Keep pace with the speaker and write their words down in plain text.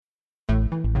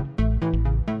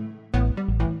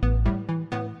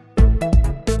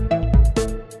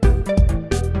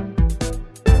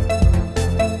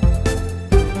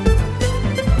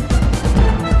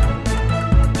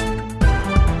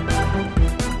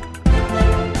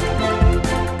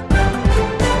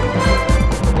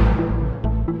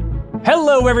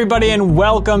Hello, everybody, and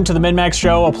welcome to the MinMax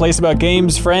Show, a place about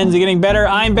games, friends, and getting better.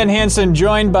 I'm Ben Hansen,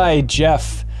 joined by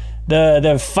Jeff, the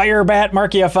Firebat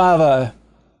Markiafava.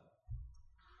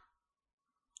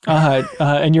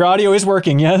 And your audio is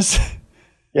working, yes?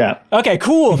 Yeah. Okay,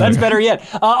 cool. That's better yet.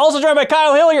 Also joined by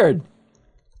Kyle Hilliard.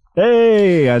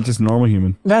 Hey, just a normal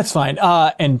human. That's fine.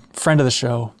 And friend of the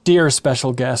show, dear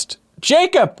special guest,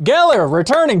 Jacob Geller,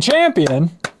 returning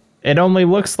champion. It only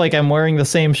looks like I'm wearing the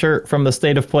same shirt from the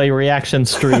State of Play reaction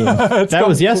stream. That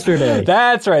was yesterday.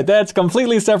 That's right. That's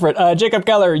completely separate. Jacob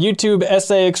Geller, YouTube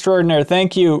essay extraordinaire.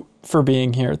 Thank you for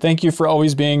being here. Thank you for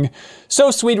always being so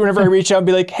sweet whenever I reach out and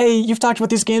be like, hey, you've talked about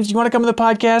these games. Do you want to come on the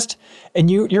podcast? And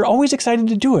you're always excited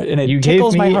to do it. And it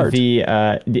tickles my heart.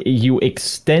 You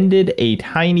extended a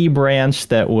tiny branch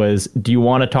that was, do you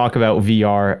want to talk about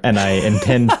VR? And I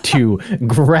intend to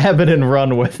grab it and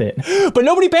run with it. But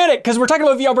nobody panic, because we're talking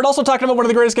about VR, but also talking about one of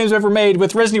the greatest games ever made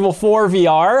with Resident Evil 4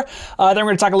 VR. Then we're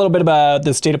going to talk a little bit about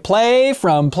the State of Play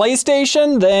from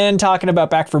PlayStation, then talking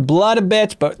about Back 4 Blood a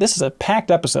bit. But this is a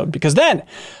packed episode, because then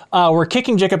we're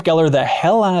kicking Jacob Geller the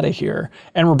hell out of here,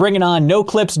 and we're bringing on No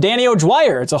Clips Danny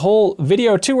O'Dwyer. It's a whole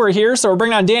video tour here, so we're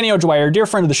bringing on Danny O'Dwyer, dear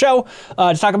friend of the show,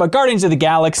 to talk about Guardians of the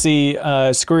Galaxy,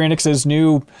 Square Enix's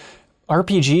new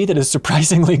RPG that is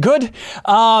surprisingly good.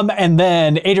 And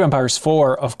then Age of Empires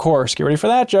 4, of course. Get ready for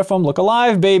that, Jeff. Look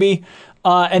alive, baby.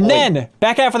 And then,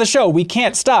 back half of the show, we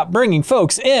can't stop bringing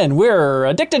folks in. We're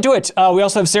addicted to it. We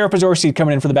also have Sarah Pazorski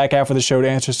coming in for the back half of the show to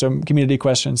answer some community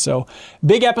questions. So,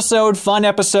 big episode, fun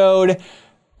episode.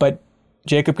 But,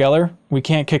 Jacob Geller, we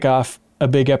can't kick off a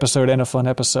big episode and a fun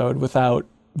episode without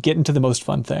getting to the most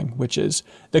fun thing, which is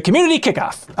the community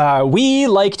kickoff. We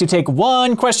like to take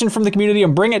one question from the community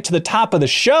and bring it to the top of the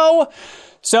show.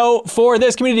 So, for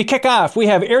this community kickoff, we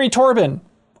have Ari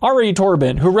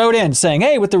Torben, who wrote in saying,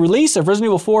 hey, with the release of Resident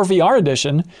Evil 4 VR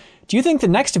Edition, do you think the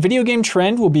next video game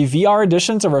trend will be VR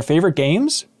editions of our favorite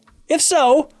games? If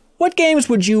so, what games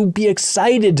would you be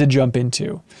excited to jump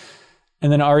into?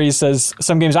 And then Ari says,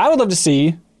 some games I would love to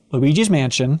see, Luigi's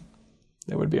Mansion.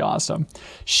 That would be awesome.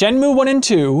 Shenmue 1 and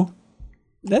 2.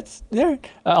 That's there.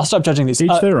 I'll stop judging these.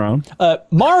 Each their own.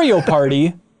 Mario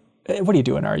Party. What are you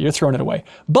doing, Ari? You're throwing it away.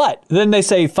 But then they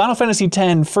say Final Fantasy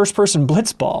X first-person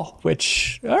blitzball,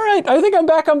 which, all right, I think I'm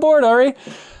back on board, Ari.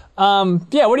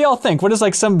 Yeah, what do y'all think? What is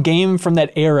like some game from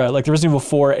that era, like the Resident Evil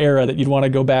 4 era, that you'd want to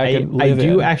go back and live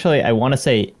in? I want to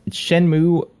say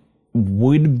Shenmue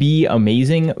would be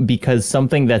amazing, because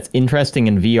something that's interesting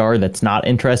in VR that's not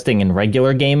interesting in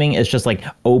regular gaming is just like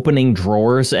opening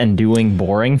drawers and doing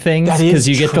boring things, because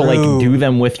you get to like do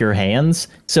them with your hands.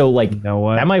 So like, you know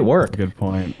what? That might work. Good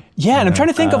point. Yeah, and I'm trying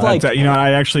to think of like,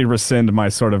 I actually rescind my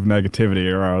sort of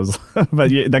negativity, or I was, but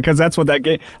yeah, because that's what that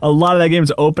game. A lot of that game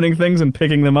is opening things and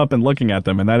picking them up and looking at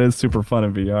them, and that is super fun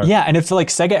in VR. Yeah, and if like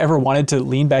Sega ever wanted to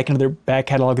lean back into their back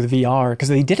catalog of the VR, because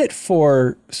they did it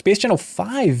for Space Channel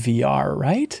 5 VR,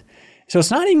 right? So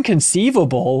it's not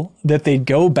inconceivable that they'd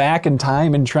go back in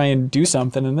time and try and do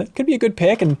something, and that could be a good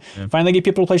pick. And finally get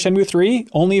people to play Shenmue 3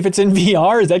 only if it's in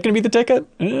VR. Is that going to be the ticket?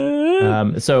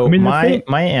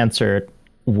 My answer,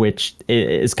 which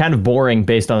is kind of boring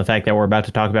based on the fact that we're about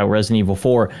to talk about Resident Evil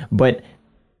 4, but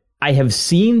I have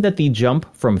seen that the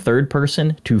jump from third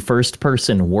person to first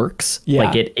person works. Yeah.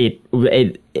 Like it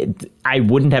I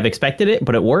wouldn't have expected it,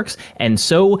 but it works. And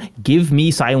so give me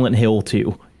Silent Hill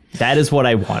 2. That is what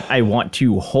I want. I want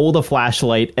to hold a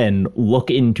flashlight and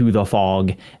look into the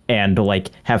fog and like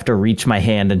have to reach my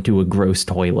hand into a gross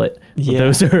toilet. Yeah.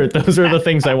 Those are the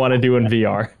things I want to do in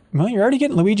VR. Well, you're already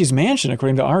getting Luigi's Mansion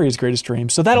according to Ari's greatest dream,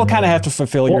 so that'll kind of have to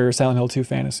fulfill your Silent Hill 2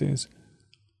 fantasies.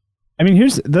 I mean,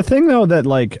 here's the thing though, that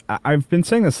like I've been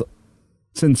saying this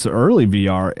since early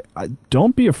VR.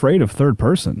 Don't be afraid of third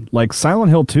person. Like Silent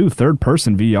Hill 2 third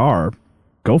person VR,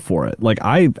 go for it. Like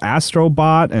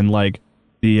Astrobot and like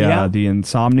the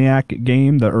Insomniac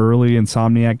game, the early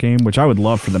Insomniac game, which I would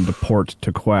love for them to port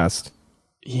to Quest.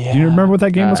 Yeah. Do you remember what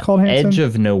that game was called, Hanson? Edge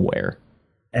of Nowhere.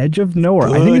 Edge of Nowhere.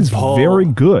 I think it's very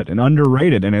good and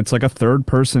underrated, and it's like a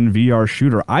third-person VR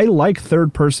shooter. I like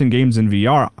third-person games in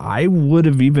VR. I would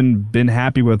have even been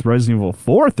happy with Resident Evil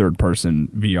 4 third-person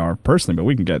VR personally, but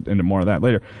we can get into more of that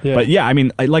later. Yeah. But yeah, I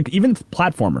mean, like even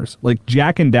platformers, like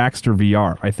Jak and Daxter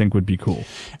VR, I think would be cool.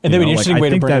 And then an interesting way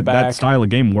to bring it back. That style of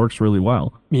game works really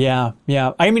well. Yeah,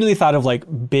 yeah. I immediately thought of like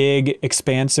big,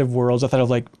 expansive worlds. I thought of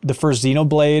like the first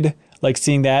Xenoblade. Like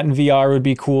seeing that in VR would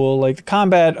be cool. Like the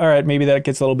combat, all right, maybe that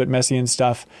gets a little bit messy and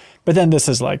stuff. But then this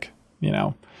is like,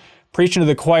 preaching to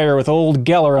the choir with old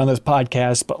Geller on this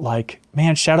podcast. But like,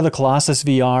 man, Shadow of the Colossus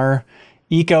VR,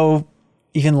 Eco,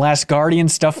 even Last Guardian,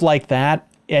 stuff like that.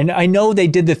 And I know they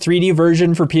did the 3D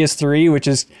version for PS3, which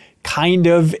is kind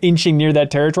of inching near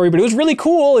that territory, but it was really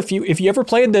cool. If you ever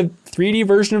played the 3D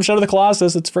version of Shadow of the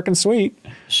Colossus, it's freaking sweet.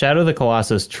 Shadow of the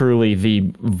Colossus, truly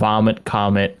the vomit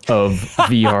comet of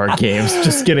VR games,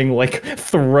 just getting like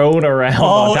thrown around.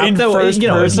 Oh, in first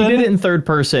person? If you did it in third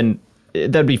person,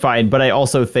 that'd be fine. But I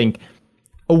also think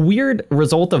a weird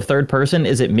result of third person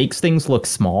is it makes things look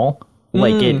small.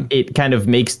 Like it kind of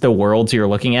makes the worlds you're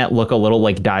looking at look a little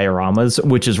like dioramas,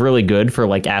 which is really good for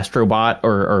like Astrobot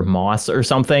or Moss or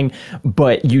something.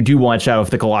 But you do want Shadow of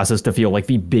the Colossus to feel like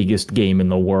the biggest game in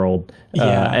the world.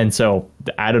 Yeah. And so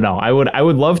I don't know. I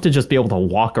would love to just be able to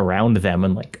walk around them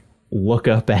and like look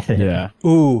up at it. Yeah.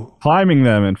 Ooh. Climbing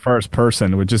them in first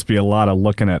person would just be a lot of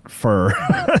looking at fur.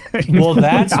 Well,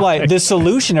 that's why the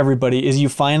solution, everybody, is you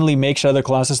finally make Shadow of the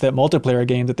Colossus that multiplayer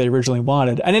game that they originally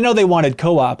wanted. And I know they wanted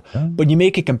co-op, but you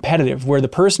make it competitive where the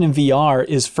person in VR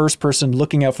is first person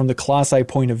looking out from the Colossi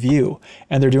point of view.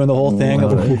 And they're doing the whole thing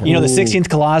of, the 16th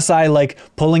Colossi, like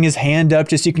pulling his hand up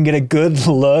just so you can get a good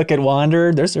look at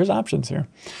Wander. There's options here.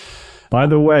 By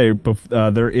the way,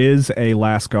 there is a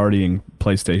Last Guardian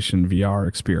PlayStation VR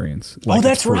experience. Like,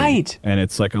 that's right. And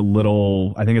it's like a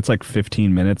little, I think it's like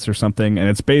 15 minutes or something. And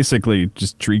it's basically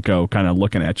just Trico kind of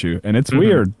looking at you. And it's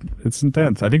weird. It's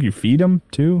intense. I think you feed him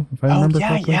too, if I remember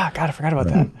correctly. Yeah. God, I forgot about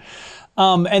that.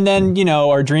 And then,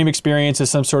 our dream experience is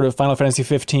some sort of Final Fantasy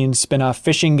 15 spin-off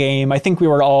fishing game. I think we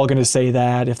were all going to say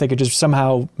that if they could just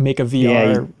somehow make a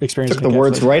VR experience. Took the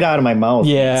words right out of my mouth.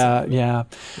 Yeah.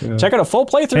 Check out a full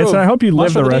playthrough. So I hope you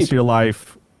live the rest Deep. of your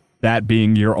life that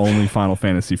being your only Final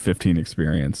Fantasy 15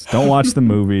 experience. Don't watch the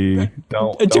movie.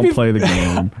 Don't play the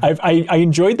game. I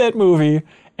enjoyed that movie.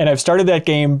 And I've started that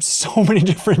game so many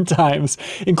different times,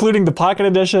 including the Pocket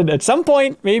Edition. At some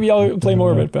point, maybe I'll play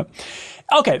more of it. But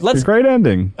okay, it's a great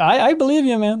ending. I believe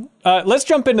you, man. Let's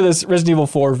jump into this Resident Evil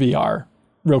 4 VR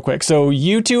real quick. So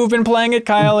you two have been playing it,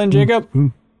 Kyle and Jacob?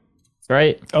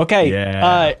 Right. Okay.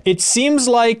 Yeah. It seems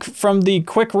like from the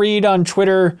quick read on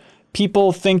Twitter,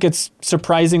 people think it's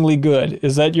surprisingly good.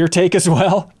 Is that your take as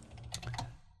well?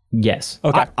 Yes.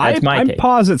 Okay. That's my take. I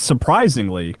posit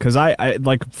surprisingly because I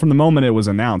like from the moment it was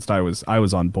announced, I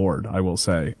was on board. I will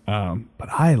say, but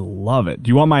I love it. Do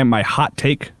you want my hot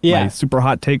take? Yeah. My super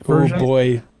hot take version. Oh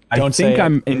boy! Don't say I think it.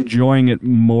 I'm enjoying it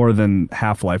more than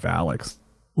Half-Life Alyx.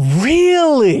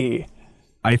 Really?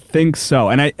 I think so,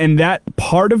 and that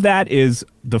part of that is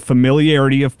the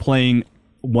familiarity of playing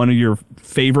one of your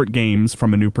favorite games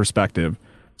from a new perspective.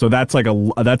 So that's like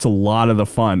that's a lot of the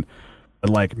fun. But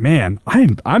like, man,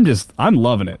 I'm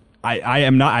loving it. I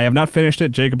have not finished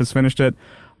it. Jacob has finished it.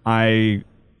 I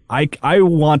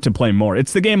want to play more.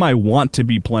 It's the game I want to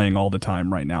be playing all the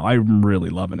time right now. I'm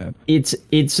really loving it.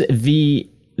 It's the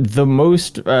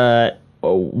most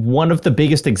one of the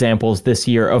biggest examples this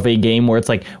year of a game where it's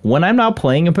like when I'm not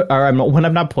playing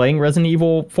Resident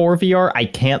Evil 4 VR, I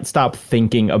can't stop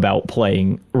thinking about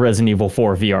playing Resident Evil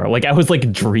 4 VR. Like I was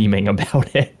like dreaming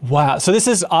about it. Wow. So this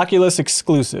is Oculus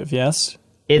exclusive, yes?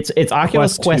 It's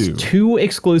Oculus Quest 2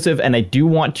 exclusive, and I do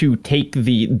want to take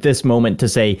this moment to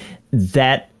say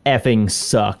that effing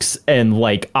sucks. And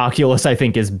like Oculus, I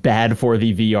think, is bad for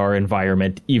the VR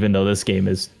environment, even though this game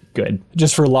is good.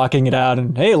 Just for locking it out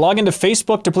and hey, log into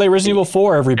Facebook to play Resident Evil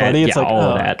 4, everybody. It's like, all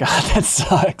oh of that. God, that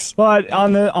sucks. But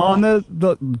on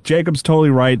the Jacob's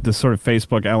totally right. The sort of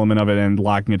Facebook element of it and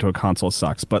locking it to a console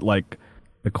sucks. But like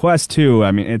the Quest 2,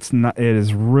 I mean, it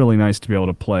is really nice to be able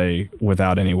to play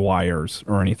without any wires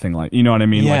or anything like, you know what I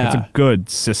mean? Yeah. Like it's a good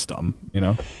system, you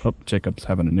know? Oh, Jacob's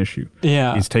having an issue.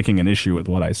 Yeah. He's taking an issue with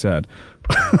what I said.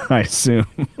 I assume.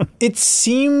 It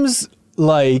seems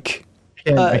like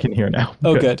I can hear now.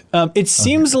 Oh, good. It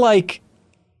seems like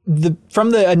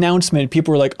from the announcement,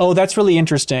 people were like, oh, that's really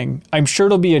interesting. I'm sure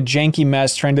it'll be a janky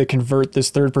mess trying to convert this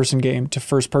third-person game to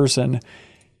first-person.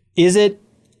 Is it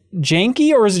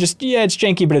janky, or is it just, it's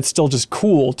janky, but it's still just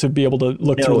cool to be able to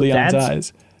look through Leon's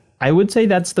eyes? I would say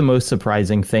that's the most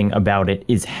surprising thing about it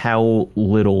is how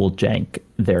little jank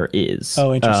there is.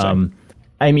 Oh, interesting.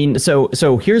 I mean, so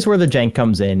here's where the jank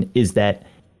comes in, is that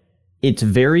it's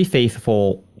very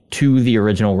faithful to the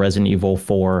original Resident Evil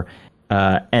 4,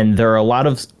 and there are a lot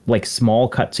of like small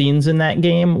cutscenes in that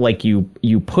game. Like you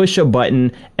push a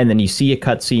button and then you see a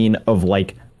cutscene of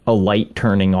like a light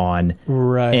turning on,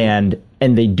 right?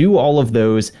 And they do all of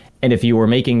those. And if you were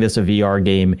making this a VR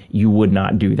game, you would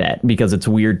not do that because it's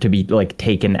weird to be like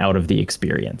taken out of the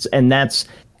experience, and that's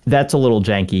a little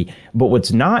janky. But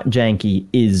what's not janky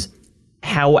is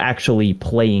how actually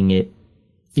playing it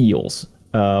feels.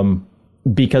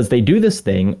 Because they do this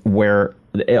thing where,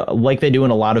 like they do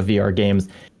in a lot of VR games,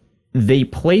 they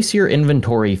place your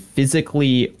inventory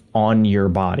physically on your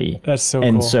body. That's so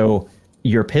and cool. So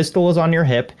your pistol is on your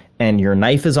hip, and your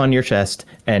knife is on your chest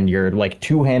and your like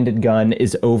two-handed gun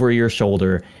is over your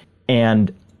shoulder.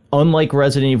 And unlike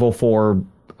Resident Evil 4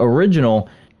 original,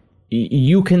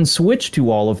 you can switch to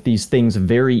all of these things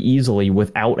very easily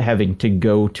without having to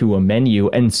go to a menu.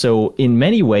 And so in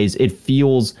many ways, it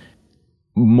feels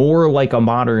more like a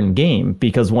modern game,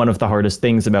 because one of the hardest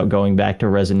things about going back to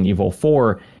Resident Evil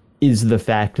 4 is the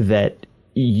fact that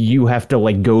you have to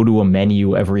like go to a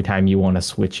menu every time you want to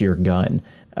switch your gun.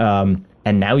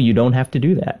 And now you don't have to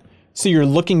do that. So you're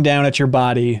looking down at your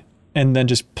body and then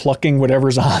just plucking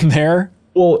whatever's on there?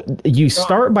 Well, you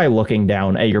start by looking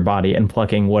down at your body and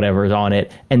plucking whatever's on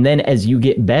it. And then as you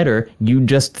get better, you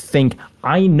just think,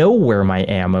 I know where my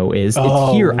ammo is.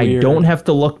 It's here. Weird. I don't have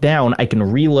to look down. I can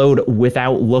reload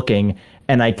without looking.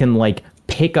 And I can like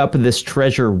pick up this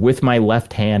treasure with my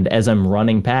left hand as I'm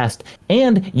running past.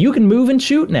 And you can move and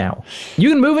shoot now. You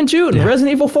can move and shoot in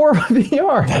Resident Evil 4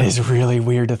 VR. That is really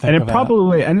weird to think And it about.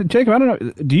 probably, and Jacob, I don't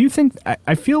know, do you think,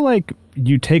 I feel like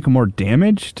you take more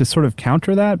damage to sort of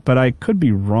counter that, but I could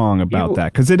be wrong about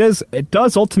that, because it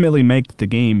does ultimately make the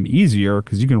game easier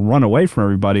because you can run away from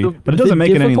everybody, but it doesn't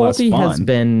make it any less fun. The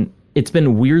difficulty it's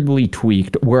been weirdly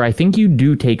tweaked where I think you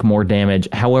do take more damage.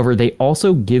 However, they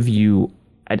also give you,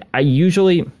 I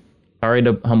usually, sorry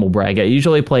to humble brag, I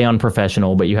usually play on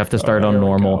professional, but you have to start on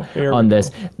normal on this.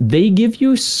 They give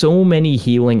you so many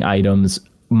healing items.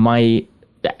 My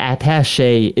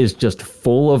attaché is just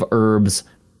full of herbs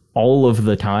all of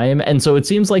the time. And so it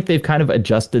seems like they've kind of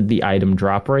adjusted the item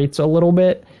drop rates a little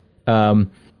bit,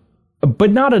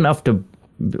 but not enough to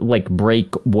like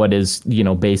break what is,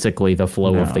 basically the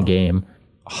flow of the game.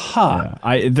 Huh.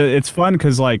 Yeah. It's fun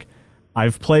because like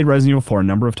I've played Resident Evil 4 a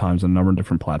number of times on a number of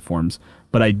different platforms,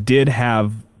 but I did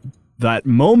have that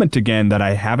moment again that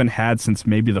I haven't had since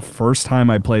maybe the first time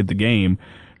I played the game,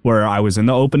 where I was in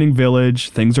the opening village,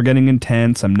 things are getting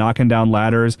intense, I'm knocking down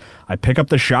ladders, I pick up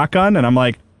the shotgun and I'm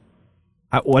like,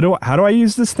 how do I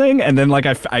use this thing? And then like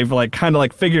I've like kind of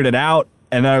like figured it out,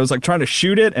 and then I was like trying to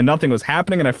shoot it and nothing was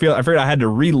happening, and I figured I had to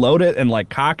reload it and like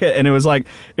cock it, and it was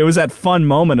that fun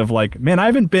moment of like, man, I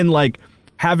haven't been like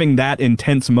having that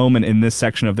intense moment in this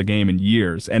section of the game in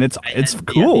years, and it's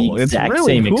cool. The exact it's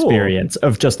really same cool. experience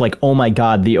of just like, oh my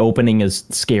god, the opening is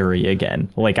scary again.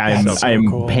 Like I'm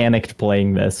cool. panicked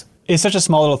playing this. It's such a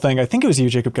small little thing. I think it was you,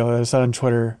 Jacob Geller, that I saw on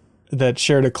Twitter that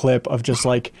shared a clip of just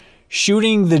like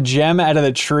shooting the gem out of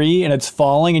the tree and it's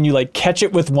falling and you like catch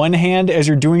it with one hand as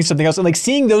you're doing something else. And like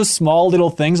seeing those small little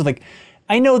things, like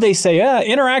I know they say,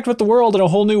 interact with the world in a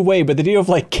whole new way, but the idea of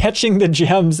like catching the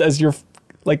gems as you're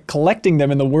like collecting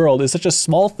them in the world is such a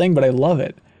small thing, but I love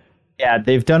it. Yeah,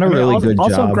 they've done a really good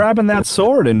job. Also grabbing that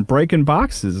sword and breaking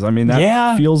boxes. I mean,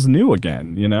 that feels new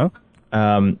again,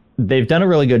 They've done a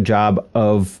really good job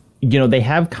of, they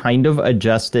have kind of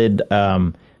adjusted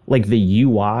like the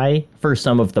UI for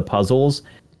some of the puzzles,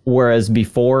 whereas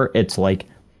before it's like,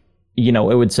 it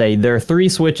would say there are 3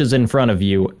 switches in front of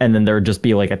you, and then there would just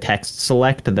be like a text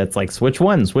select that's like switch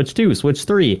 1, switch 2, switch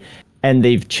 3. And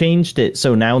they've changed it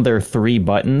so now there are 3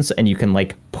 buttons and you can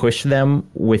like push them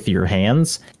with your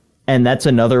hands. And that's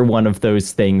another one of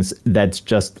those things that's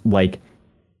just like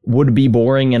would be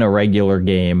boring in a regular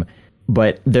game.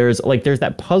 But there's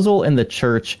that puzzle in the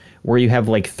church where you have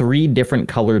like 3 different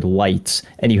colored lights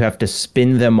and you have to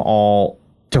spin them all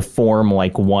to form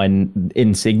like one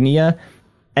insignia.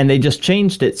 And they just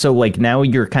changed it. So like now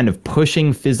you're kind of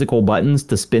pushing physical buttons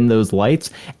to spin those lights.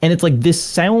 And it's like, this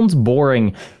sounds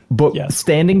boring, but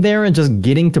standing there and just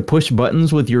getting to push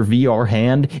buttons with your VR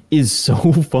hand is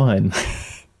so fun.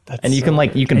 And you can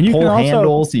pull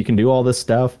handles, you can do all this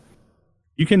stuff.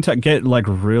 You can get like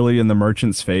really in the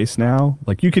merchant's face now.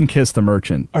 Like you can kiss the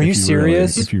merchant. Are you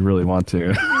serious? If you really want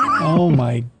to. Oh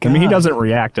my god! I mean, he doesn't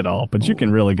react at all, but you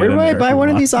can really get. Where in do I there buy one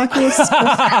of these Oculus?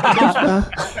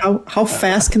 How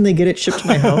fast can they get it shipped to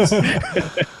my house?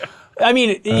 I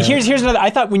mean, here's another. I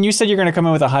thought when you said you're going to come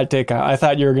in with a hot take, I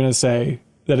thought you were going to say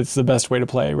that it's the best way to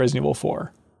play Resident Evil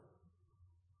 4.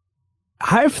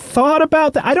 I've thought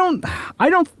about that. I don't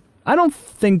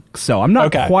think so. I'm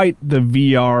not quite the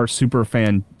VR super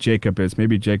fan Jacob is.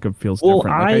 Maybe Jacob feels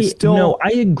different.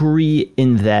 I agree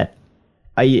in that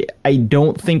I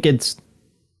don't think it's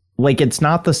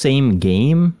not the same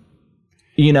game.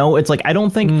 It's like I don't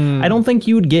think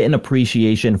you'd get an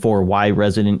appreciation for why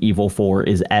Resident Evil 4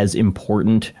 is as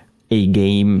important a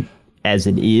game as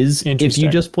it is if you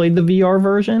just played the VR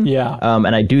version. Yeah.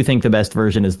 And I do think the best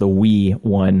version is the Wii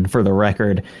one, for the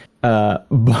record.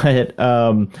 But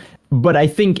I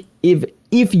think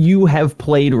if you have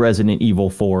played Resident Evil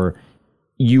 4,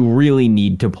 you really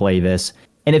need to play this.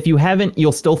 And if you haven't,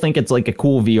 you'll still think it's like a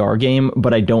cool VR game,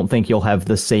 but I don't think you'll have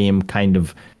the same kind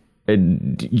of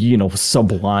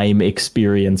sublime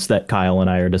experience that Kyle and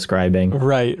I are describing.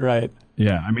 Right.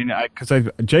 Yeah, I mean, because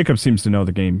Jacob seems to know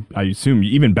the game, I assume,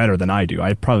 even better than I do.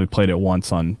 I probably played it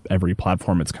once on every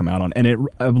platform it's come out on, and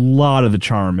a lot of the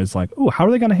charm is like, oh, how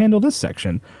are they going to handle this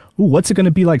section? Ooh, what's it going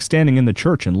to be like standing in the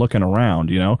church and looking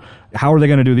around? How are they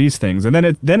going to do these things? And then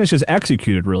it's just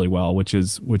executed really well, which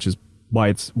is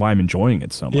why I'm enjoying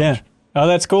it so much. Yeah. Oh,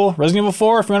 that's cool. Resident Evil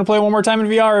 4. If you want to play one more time in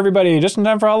VR, everybody, just in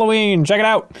time for Halloween, check it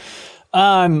out.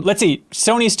 Let's see.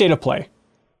 Sony State of Play.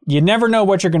 You never know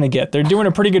what you're going to get. They're doing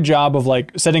a pretty good job of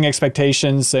like setting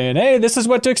expectations, saying, hey, this is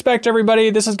what to expect, everybody.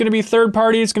 This is going to be third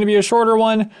party. It's going to be a shorter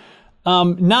one.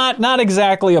 Not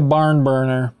exactly a barn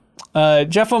burner.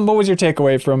 Jeff, what was your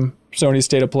takeaway from Sony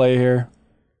State of Play here?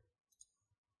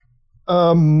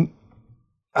 I've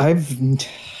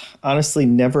honestly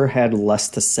never had less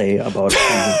to say about a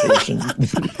presentation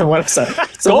than what I said.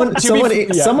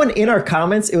 Someone in our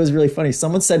comments, it was really funny.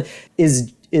 Someone said,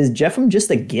 is Jeffem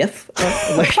just a GIF?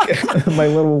 Like my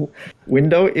little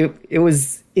window. It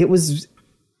was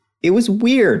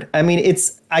weird. I mean,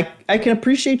 I can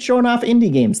appreciate showing off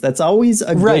indie games. That's always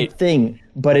a good thing.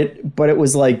 But it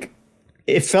was like,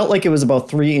 it felt like it was about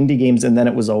 3 indie games and then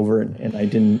it was over, and I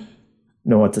didn't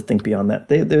know what to think beyond that.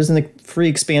 There's a free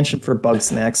expansion for Bug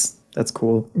Snacks. That's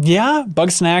cool. Yeah,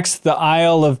 Bug Snacks, the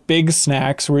aisle of big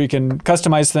snacks where you can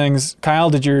customize things.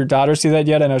 Kyle, did your daughter see that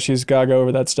yet? I know she's gaga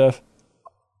over that stuff.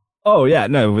 Oh yeah,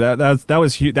 no, that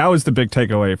was huge. That was the big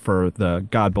takeaway for the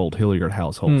Godbold Hilliard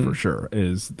household for sure,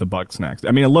 is the Bug Snacks.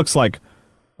 I mean, it looks like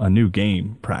a new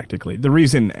game practically. The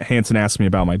reason Hanson asked me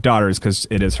about my daughter is because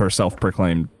it is her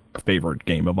self-proclaimed favorite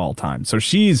game of all time. So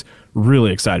she's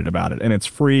really excited about it, and it's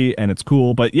free and it's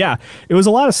cool. But yeah, it was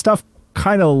a lot of stuff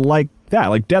kind of like that,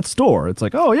 like Death's Door. It's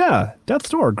like, oh yeah, Death's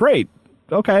Door, great.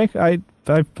 Okay,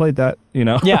 I've played that,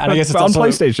 Yeah, and I guess it's on also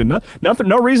PlayStation.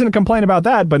 No reason to complain about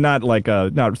that, but not like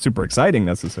not super exciting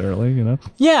necessarily,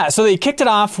 Yeah, so they kicked it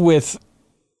off with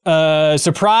a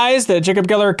surprise that Jacob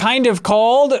Geller kind of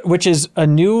called, which is a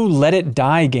new Let It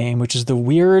Die game, which is the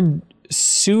weird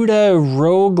Suda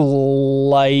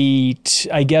roguelite,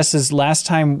 I guess, is last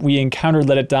time we encountered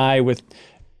Let It Die with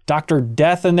Dr.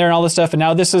 Death in there and all this stuff, and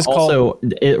now this is called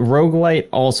roguelite,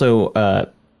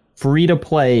 also free to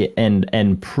play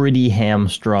and pretty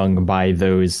hamstrung by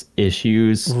those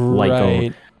issues,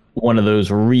 like one of those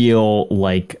real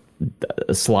like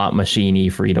slot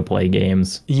machiney free to play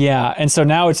games. Yeah, and so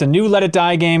now it's a new Let It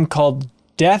Die game called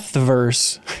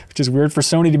Deathverse, which is weird for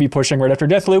Sony to be pushing right after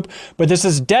Deathloop, but this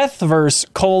is Deathverse :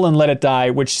 Let It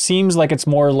Die, which seems like it's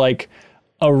more like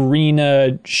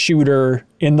arena shooter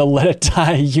in the Let It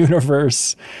Die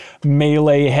universe,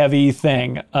 melee heavy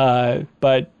thing.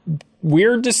 But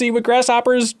weird to see what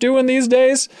Grasshopper's doing these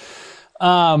days.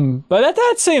 But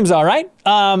that seems all right.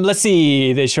 Let's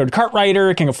see. They showed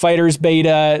Kartrider, King of Fighters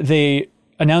beta. They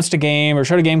announced a game or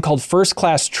showed a game called First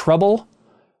Class Trouble,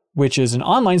 which is an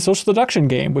online social deduction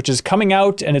game, which is coming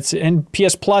out, and it's in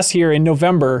PS Plus here in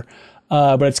November.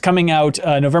 But it's coming out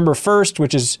November 1st,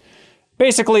 which is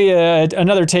basically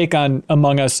another take on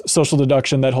Among Us social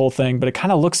deduction, that whole thing. But it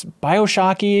kind of looks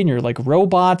Bioshocky, and you're like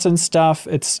robots and stuff.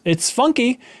 It's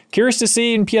funky. Curious to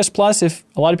see in PS Plus if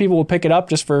a lot of people will pick it up,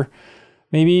 just for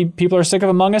maybe people are sick of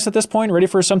Among Us at this point, ready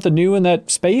for something new in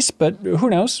that space, but who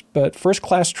knows? But First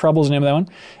Class Trouble is the name of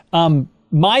that one.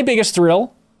 My biggest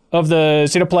thrill of the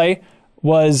State of Play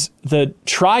was the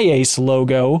Tri-Ace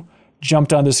logo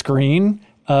jumped on the screen.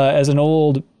 As an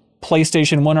old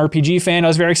PlayStation 1 RPG fan, I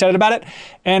was very excited about it.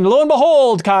 And lo and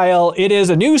behold, Kyle, it is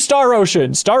a new Star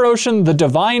Ocean. Star Ocean: The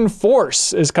Divine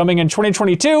Force is coming in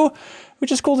 2022,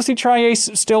 which is cool to see Tri-Ace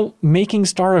still making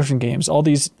Star Ocean games all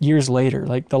these years later.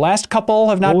 Like, the last couple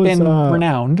have not been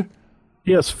renowned.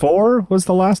 PS4 was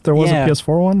the last. There was a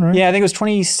PS4 one, right? Yeah, I think it was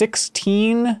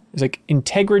 2016. It was like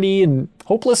Integrity and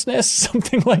Hopelessness,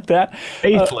 something like that.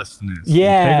 Faithlessness.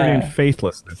 Yeah. Integrity and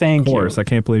Faithlessness. Thank you. Of course. I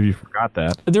can't believe you forgot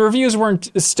that. The reviews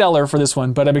weren't stellar for this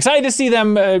one, but I'm excited to see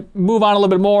them move on a little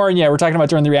bit more. And yeah, we're talking about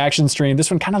during the reaction stream. This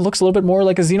one kind of looks a little bit more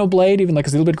like a Xenoblade, even like a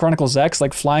Xenoblade Chronicles X,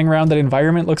 like flying around that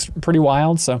environment looks pretty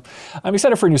wild. So I'm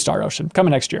excited for a new Star Ocean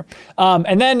coming next year.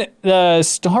 And then the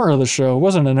star of the show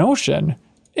wasn't an ocean.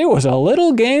 It was a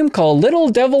little game called Little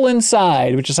Devil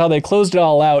Inside, which is how they closed it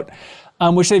all out,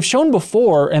 which they've shown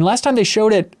before. And last time they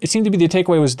showed it, it seemed to be the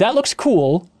takeaway was, that looks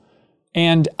cool.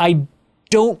 And I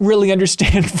don't really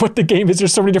understand what the game is.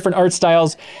 There's so many different art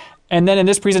styles. And then in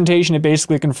this presentation, it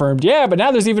basically confirmed, yeah, but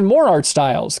now there's even more art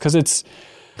styles, because it's...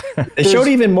 They showed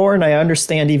even more, and I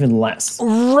understand even less.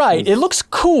 Right. It looks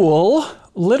cool.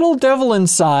 Little Devil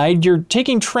Inside. You're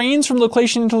taking trains from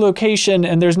location to location,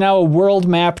 and there's now a world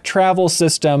map travel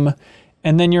system.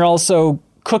 And then you're also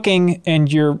cooking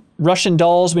and your Russian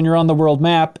dolls when you're on the world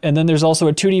map. And then there's also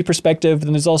a 2D perspective.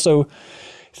 And there's also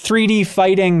 3D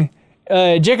fighting.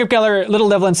 Jacob Keller, Little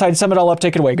Devil Inside, sum it all up.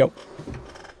 Take it away. Go.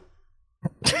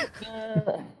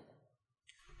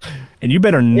 And you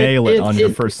better nail it on your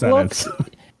first sentence.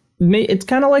 It's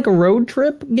kind of like a road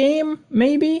trip game,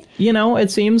 maybe. You know,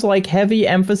 it seems like heavy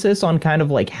emphasis on kind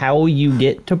of like how you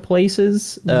get to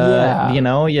places. You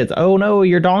know, oh no,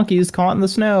 your donkey's caught in the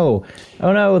snow.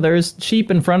 Oh no, there's sheep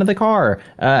in front of the car.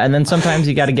 And then sometimes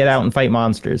you got to get out and fight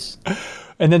monsters.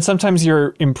 And then sometimes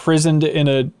you're imprisoned in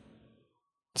a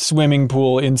swimming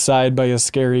pool inside by a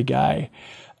scary guy.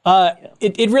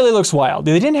 It really looks wild.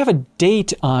 They didn't have a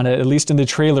date on it, at least in the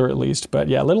trailer at least. But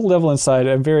yeah, Little Devil Inside,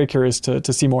 I'm very curious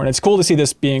to see more. And it's cool to see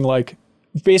this being like,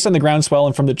 based on the groundswell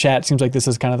and from the chat, it seems like this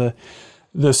is kind of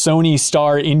the Sony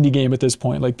star indie game at this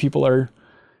point. Like people are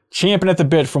champing at the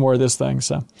bit for more of this thing.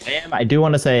 So I do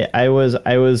want to say I was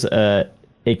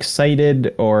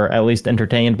excited or at least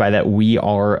entertained by that We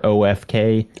Are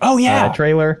OFK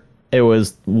trailer. It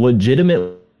was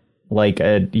legitimate. Like,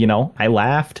 you know, I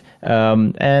laughed.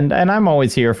 And I'm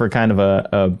always here for kind of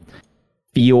a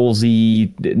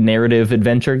feelsy narrative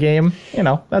adventure game. You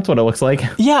know, that's what it looks like.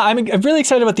 Yeah, I'm really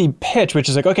excited about the pitch, which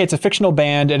is like, okay, it's a fictional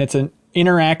band and it's an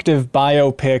interactive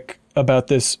biopic about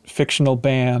this fictional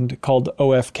band called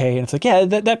OFK. And it's like, yeah,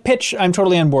 that pitch I'm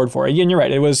totally on board for. And you're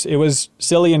right. It was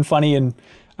silly and funny, and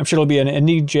I'm sure it'll be an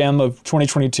indie gem of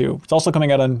 2022. It's also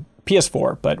coming out on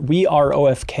PS4, but We Are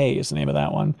OFK is the name of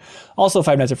that one. Also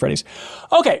Five Nights at Freddy's.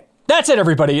 Okay, that's it,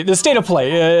 everybody. The state of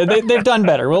play. They've done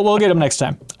better. We'll get them next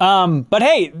time. But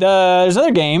hey, there's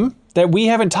another game that we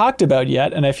haven't talked about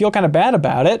yet, and I feel kind of bad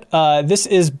about it. This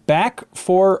is Back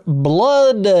 4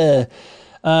 Blood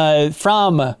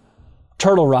from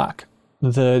Turtle Rock,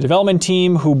 the development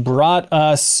team who brought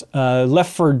us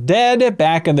Left 4 Dead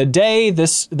back in the day.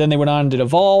 Then they went on to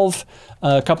Evolve,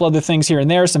 a couple other things here and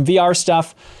there, some VR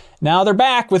stuff. Now they're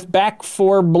back with Back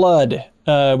 4 Blood,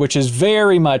 which is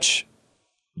very much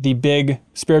the big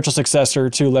spiritual successor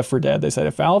to Left 4 Dead. They said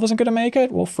if Valve isn't going to make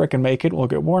it, we'll frickin' make it. We'll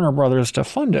get Warner Brothers to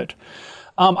fund it.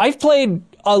 I've played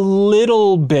a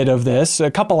little bit of this, a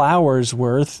couple hours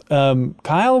worth.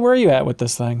 Kyle, where are you at with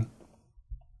this thing?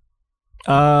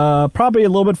 Probably a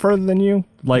little bit further than you.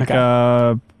 Like,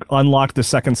 unlock the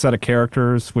second set of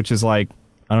characters, which is like,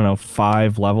 I don't know,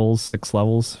 5 levels, 6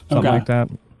 levels, something like that.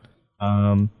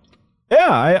 And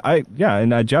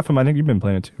Jeff, I think you've been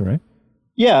playing it too, right?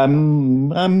 Yeah,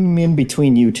 I'm in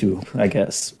between you two, I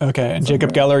guess. Okay, and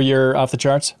Jacob Geller, you're off the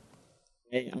charts?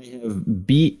 I have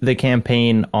beat the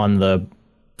campaign on the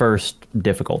first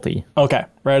difficulty. Okay,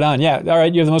 right on. Yeah, all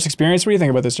right, you have the most experience. What do you think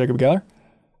about this, Jacob Geller?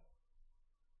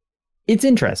 It's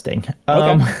interesting.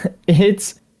 Okay.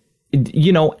 It's,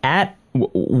 you know,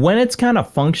 when it's kind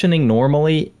of functioning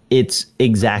normally, it's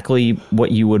exactly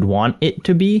what you would want it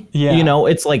to be. Yeah. You know,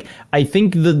 it's like, I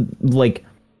think the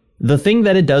thing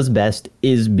that it does best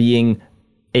is being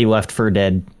a Left 4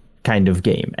 Dead kind of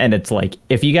game. And it's like,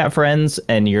 if you got friends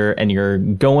and you're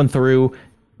going through,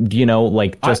 you know,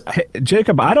 like just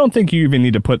Jacob, I don't think you even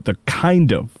need to put the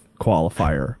kind of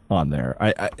qualifier on there.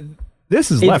 This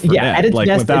is Left 4 Dead. At its like,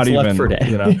 best, without it's even, Left 4 Dead.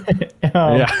 You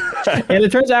know? And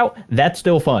it turns out that's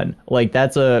still fun. Like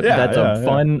that's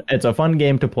a fun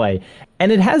game to play.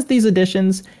 And it has these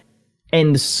additions,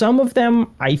 and some of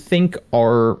them I think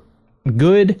are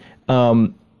good.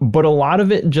 But a lot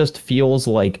of it just feels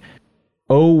like,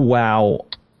 oh wow,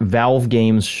 Valve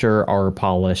games sure are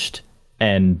polished,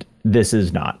 and this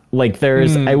is not. Like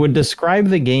I would describe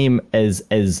the game as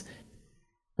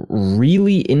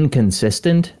really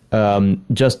inconsistent,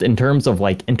 just in terms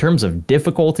of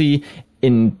difficulty,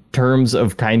 in terms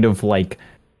of kind of like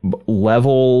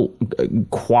level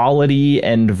quality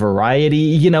and variety.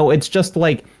 You know, it's just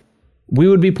like we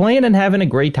would be playing and having a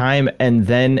great time, and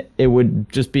then it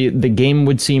would just be, the game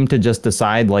would seem to just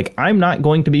decide like, I'm not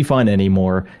going to be fun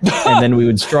anymore. And then we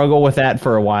would struggle with that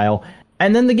for a while,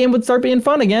 and then the game would start being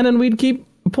fun again and we'd keep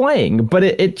playing. But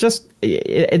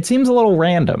it seems a little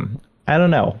random. I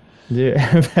don't know.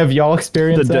 Have y'all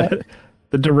experienced that?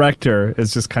 The director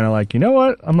is just kind of like, you know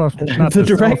what? I'm not. The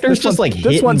director's just like,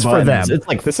 this one's for them. It's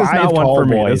like, this is not one for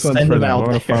me. This one's for them. I'm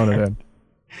gonna phone it in.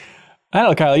 I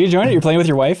don't know, Kyle. You joined it? You're playing with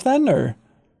your wife then, or?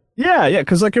 Yeah,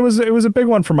 because like it was a big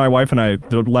one for my wife and I.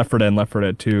 The Left 4 Dead and Left 4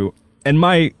 Dead 2, and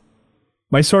my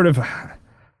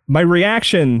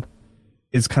reaction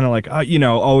is kind of like,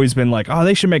 always been like, oh,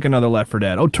 they should make another Left 4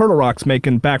 Dead. Oh, Turtle Rock's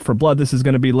making Back 4 Blood. This is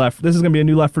gonna be a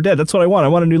new Left 4 Dead. That's what I want. I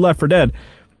want a new Left 4 Dead.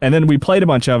 And then we played a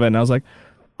bunch of it, and I was like,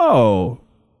 oh,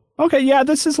 okay, yeah,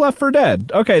 this is Left 4 Dead.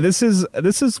 Okay, this is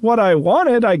what I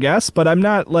wanted, I guess. But I'm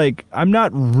not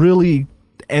really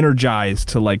energized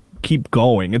to like keep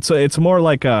going. It's more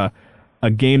like a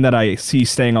game that I see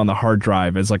staying on the hard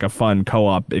drive as like a fun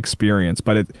co-op experience,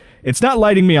 but it's not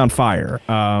lighting me on fire.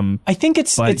 I think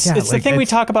it's the thing we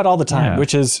talk about all the time,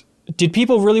 which is, did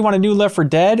people really want a new Left 4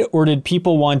 Dead, or did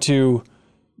people want to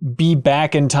be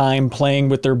back in time playing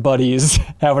with their buddies,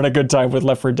 having a good time with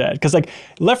Left 4 Dead? Because like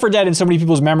Left 4 Dead in so many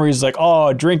people's memories is like,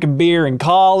 oh, drinking beer in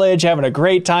college, having a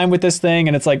great time with this thing,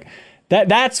 and it's like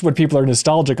that's what people are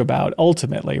nostalgic about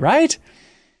ultimately, right?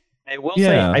 I will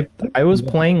say, I was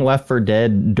playing Left 4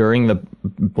 Dead during the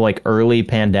like early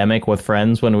pandemic with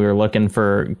friends when we were looking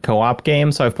for co-op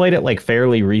games. So I've played it like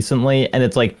fairly recently, and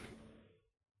it's like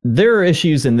there are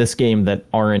issues in this game that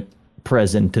aren't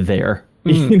present there.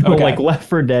 Like Left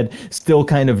 4 Dead still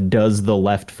kind of does the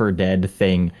Left 4 Dead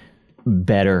thing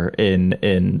better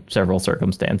in several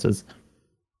circumstances.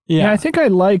 Yeah, I think I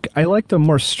like the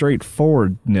more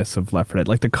straightforwardness of Left 4 Dead.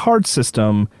 Like the card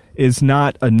system is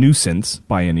not a nuisance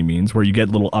by any means, where you get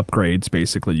little upgrades.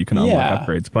 Basically, you can unlock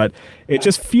upgrades, but it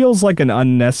just feels like an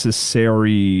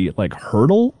unnecessary like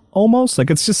hurdle almost.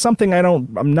 Like it's just something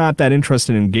I'm not that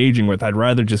interested in engaging with. I'd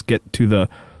rather just get to the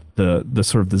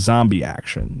sort of the zombie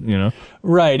action, you know?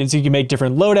 Right, and so you can make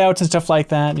different loadouts and stuff like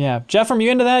that. Yeah, Jeff, are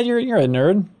you into that? You're a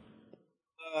nerd.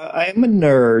 I am a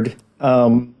nerd,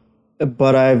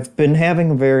 but I've been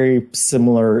having a very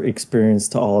similar experience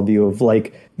to all of you. Of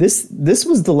like this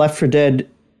was the Left 4 Dead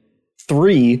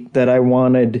 3 that I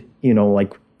wanted,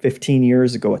 like 15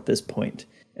 years ago at this point,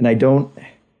 and I don't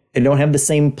have the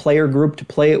same player group to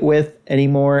play it with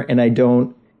anymore, and I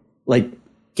don't like.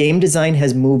 Game design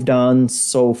has moved on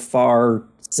so far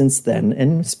since then,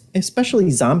 and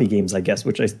especially zombie games, I guess,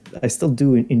 which I still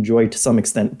do enjoy to some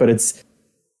extent. But it's,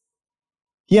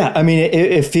 I mean,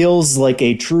 it feels like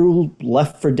a true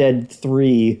Left 4 Dead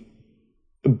 3,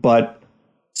 but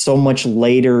so much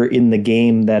later in the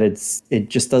game that it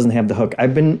just doesn't have the hook.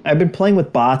 I've been playing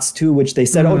with bots too, which they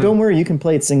said, oh, don't worry, you can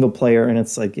play it single player, and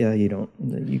it's like, yeah, you don't.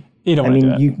 You don't. I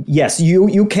mean,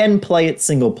 you can play it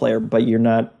single player, but you're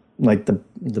not. Like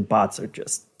the bots are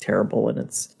just terrible, and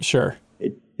it's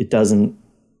it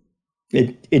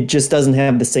just doesn't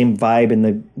have the same vibe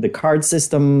in the card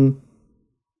system.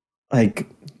 Like,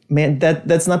 man,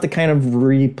 that's not the kind of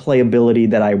replayability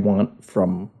that I want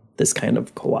from this kind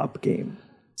of co-op game.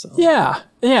 So yeah,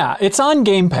 it's on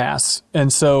Game Pass,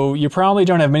 and so you probably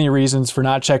don't have many reasons for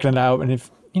not checking it out. And if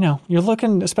you're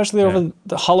looking, especially over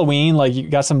the Halloween, like you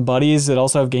got some buddies that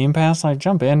also have Game Pass, like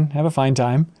jump in, have a fine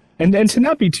time. And to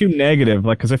not be too negative,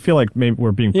 like, because I feel like maybe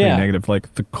we're being pretty negative,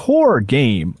 like the core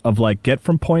game of like get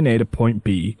from point A to point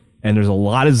B, and there's a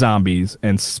lot of zombies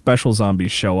and special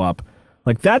zombies show up,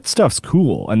 like that stuff's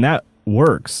cool and that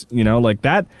works, like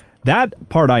that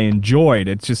part I enjoyed.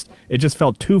 It just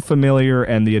felt too familiar,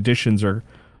 and the additions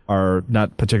are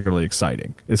not particularly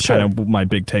exciting. It's kind of my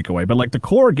big takeaway. But like the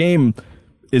core game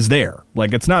is there,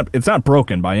 like it's not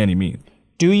broken by any means.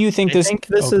 Do you think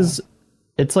this is?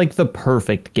 It's like the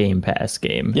perfect Game Pass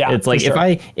game. Yeah, it's like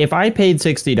if I paid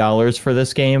 $60 for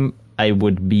this game, I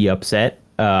would be upset.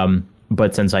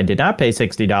 But since I did not pay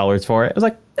 $60 for it, I was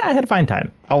like, I had a fine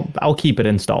time. I'll keep it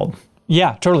installed.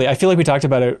 Yeah, totally. I feel like we talked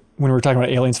about it when we were talking about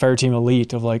Aliens Fireteam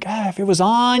Elite, of like, if it was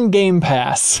on Game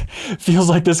Pass, feels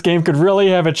like this game could really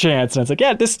have a chance. And it's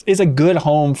like, this is a good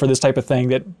home for this type of thing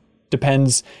that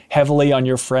depends heavily on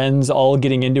your friends all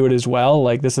getting into it as well.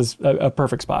 Like this is a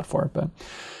perfect spot for it. But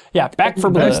yeah, Back 4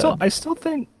 Blood. I still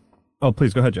think. Oh,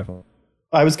 please go ahead, Jeff.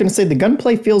 I was going to say the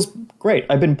gunplay feels great.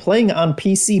 I've been playing on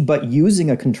PC, but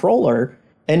using a controller,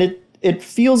 and it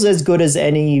feels as good as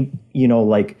any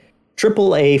like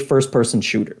AAA first-person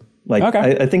shooter. Like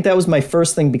I think that was my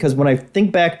first thing, because when I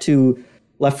think back to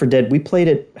Left 4 Dead, we played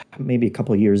it maybe a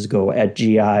couple of years ago at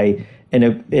GI,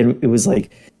 and it was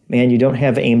like, man, you don't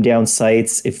have aim down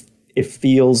sights. It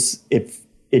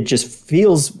just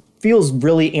feels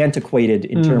really antiquated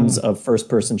in terms of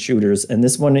first-person shooters. And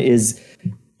this one is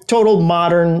total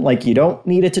modern. Like, you don't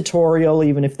need a tutorial,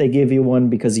 even if they give you one,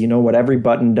 because you know what every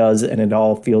button does, and it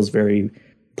all feels very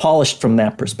polished from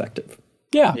that perspective.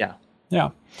 Yeah.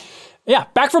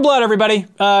 Back 4 Blood, everybody.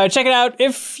 Check it out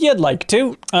if you'd like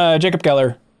to. Jacob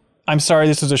Geller, I'm sorry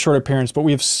this was a short appearance, but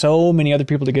we have so many other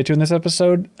people to get to in this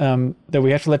episode that we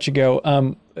have to let you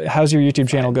go. How's your YouTube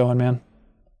channel going, man?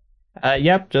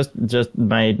 Yep, just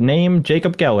my name,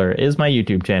 Jacob Geller, is my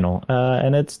YouTube channel,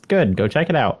 and it's good. Go check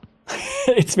it out.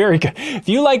 It's very good. If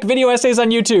you like video essays on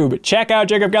YouTube, check out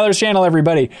Jacob Geller's channel,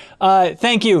 everybody.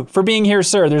 Thank you for being here,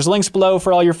 sir. There's links below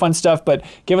for all your fun stuff, but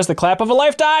give us the clap of a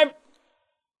lifetime.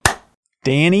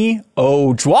 Danny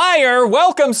O'Dwyer,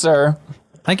 welcome, sir.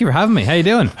 Thank you for having me. How you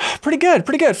doing? Pretty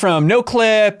good. From No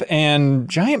Clip and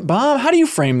Giant Bomb. How do you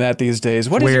frame that these days?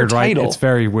 What is your title? Right? It's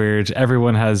very weird.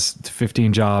 Everyone has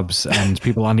 15 jobs, and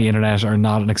people on the internet are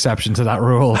not an exception to that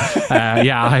rule.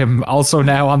 I am also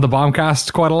now on the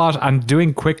Bombcast quite a lot and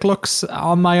doing quick looks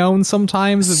on my own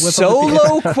sometimes. With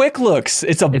Solo quick looks.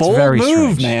 It's a bold move,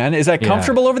 strange. Man. Is that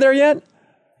comfortable over there yet?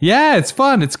 Yeah, it's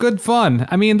fun. It's good fun.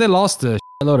 I mean, they lost a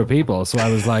load of people, so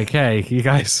I was like, hey, you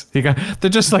guys, they're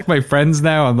just like my friends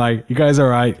now. I'm like, you guys all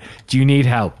right? Do you need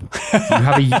help?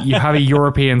 You have a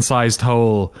European sized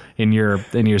hole in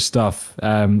your stuff.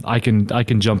 I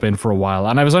can jump in for a while.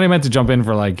 And I was only meant to jump in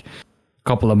for like a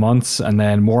couple of months, and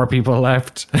then more people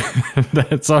left.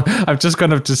 So I'm just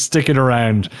kind of just sticking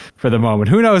around for the moment.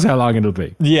 Who knows how long it'll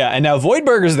be. Yeah, and now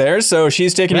Voidburger's there, so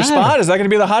she's taking your spot. Is that going to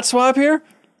be the hot swap here?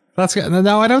 That's good.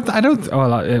 No, I don't.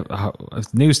 Well,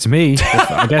 it's news to me.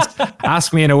 I guess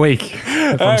ask me in a week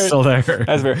if I'm still there.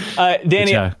 That's fair.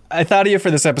 Danny, I thought of you for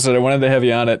this episode. I wanted to have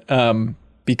you on it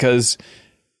because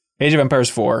Age of Empires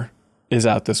 4 is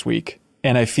out this week,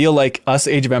 and I feel like us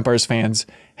Age of Empires fans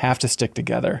have to stick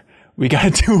together. We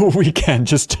got to do a weekend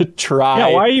just to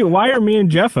try. Yeah, why are me and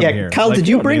Jeff in here? Kyle, did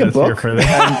you bring a book? See,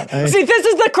 this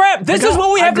is the crap. This is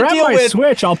what we have to deal with.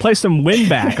 Switch. I'll play some win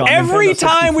back. On Every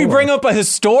time we bring up a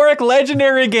historic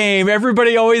legendary game,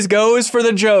 everybody always goes for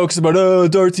the jokes about,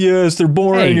 RTS, they're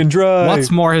boring and dry. What's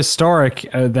more historic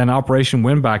than Operation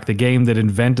Winback, the game that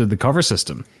invented the cover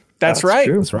system? That's right.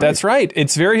 That's right.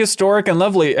 It's very historic and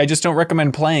lovely. I just don't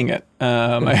recommend playing it. We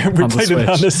played it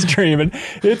on the stream, and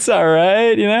it's all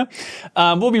right, you know?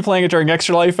 We'll be playing it during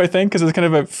Extra Life, I think, because it's kind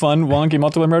of a fun, wonky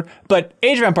multiplayer mode. But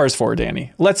Age of Empires 4,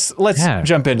 Danny, let's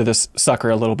jump into this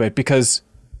sucker a little bit, because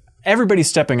everybody's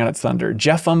stepping on its thunder.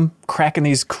 Jeffem cracking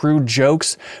these crude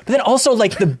jokes, but then also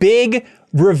like the big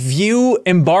review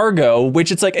embargo,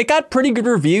 which it's like, it got pretty good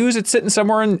reviews. It's sitting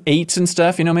somewhere in 8s and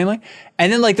stuff, you know, mainly.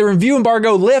 And then like the review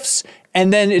embargo lifts,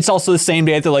 and then it's also the same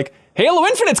day that they're like, Halo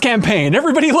Infinite's campaign.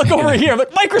 Everybody look over here. I'm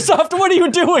like, Microsoft, what are you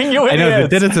doing, you idiots? I know, they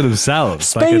did it to themselves.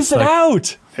 Space it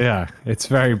out. Yeah, it's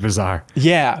very bizarre.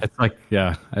 Yeah. It's like,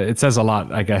 it says a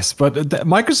lot, I guess. But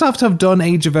Microsoft have done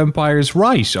Age of Empires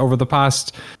right over the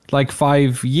past,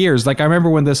 5 years. Like, I remember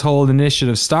when this whole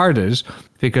initiative started,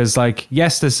 because,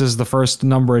 yes, this is the first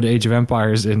numbered Age of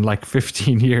Empires in,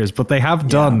 15 years, but they have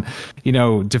done,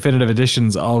 definitive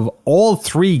editions of all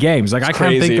 3 games. I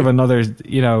can't think of another,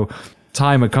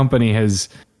 time a company has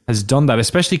done that,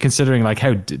 especially considering,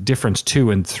 how different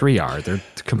 2 and 3 are. They're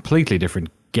completely different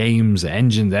games,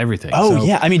 engines, everything.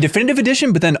 Yeah, I mean, definitive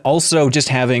edition, but then also just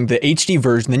having the HD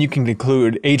version, then you can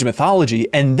include Age of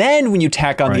Mythology, and then when you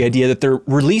tack on the idea that they're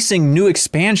releasing new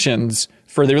expansions,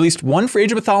 they released 1 for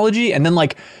Age of Mythology and then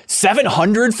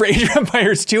 700 for Age of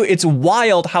Empires 2. It's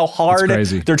wild how hard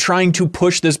they're trying to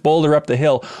push this boulder up the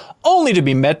hill, only to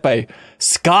be met by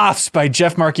scoffs by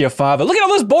Jeff Marchiafava. Look at all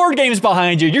those board games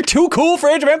behind you. You're too cool for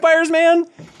Age of Empires, man.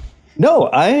 No,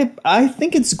 I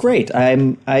think it's great.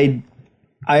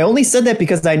 I only said that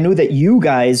because I knew that you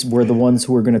guys were the ones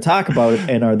who were going to talk about it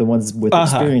and are the ones with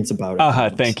experience about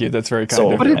it. Thank you. That's very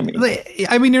kind of you.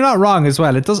 I mean, you're not wrong as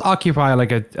well. It does occupy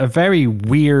a very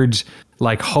weird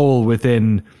hole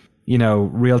within,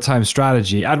 real-time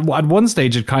strategy. At one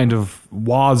stage, it kind of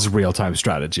was real-time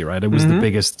strategy, right? It was the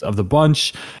biggest of the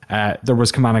bunch. There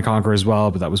was Command & Conquer as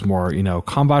well, but that was more,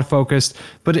 combat focused.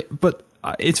 But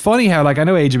it's funny how, I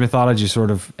know Age of Mythology sort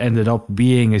of ended up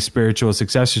being a spiritual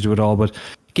successor to it all, but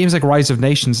games like Rise of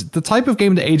Nations, the type of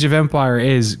game that Age of Empire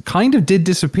is, kind of did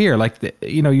disappear.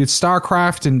 You'd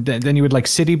StarCraft, and then you would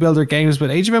city builder games,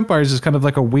 but Age of Empires is kind of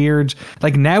a weird,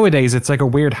 nowadays it's a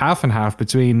weird half and half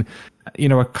between,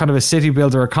 a kind of a city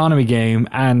builder economy game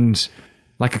and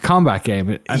a combat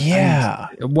game.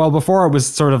 Well, before it was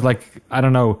sort of I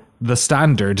don't know, the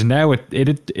standard. Now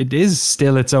it is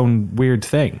still its own weird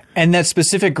thing. And that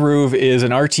specific groove is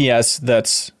an RTS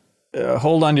that's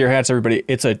hold on to your hats, everybody.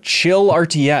 It's a chill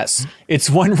RTS. It's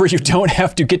one where you don't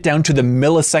have to get down to the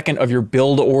millisecond of your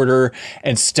build order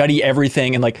and study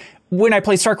everything. And when I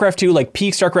play StarCraft 2,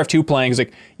 peak StarCraft 2 playing, is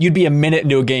you'd be a minute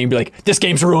into a game, be like, this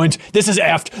game's ruined. This is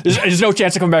effed. There's no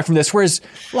chance of coming back from this. Whereas,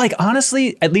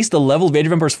 honestly, at least the level of Age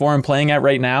of Empires 4 I'm playing at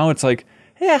right now, it's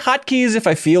hotkeys if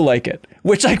I feel like it.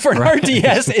 Which, for an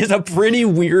RTS, is a pretty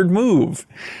weird move.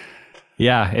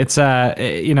 Yeah, it's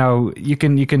you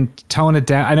can tone it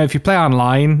down. I know if you play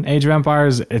online Age of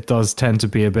Empires, it does tend to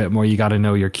be a bit more. You got to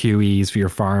know your QEs for your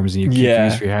farms and your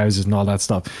QEs for your houses and all that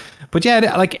stuff. But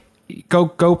yeah,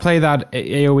 go play that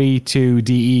AoE to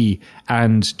DE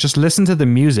and just listen to the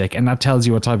music, and that tells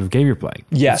you what type of game you're playing.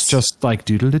 Yes. It's just like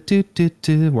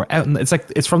doodle-doo-doo-doo. We're out.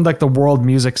 It's from like the world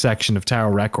music section of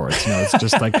Tower Records. You know, it's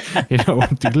just like, you know,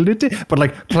 doodle-doo-doo, but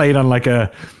like played on like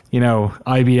a, you know,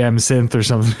 IBM synth or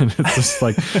something. It's just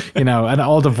like, you know, and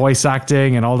all the voice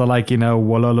acting and all the like, you know,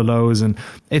 wolololos, and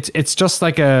it's just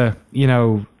like a, you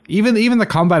know, even the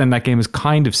combat in that game is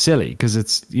kind of silly because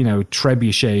it's, you know,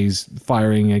 trebuchets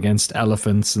firing against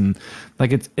elephants, and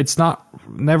like it's not,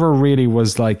 never really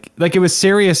was like it was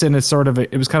serious in its sort of,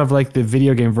 it was kind of like the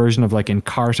video game version of like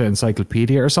Encarta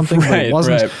Encyclopedia or something. But it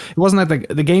wasn't like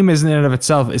the game isn't in and of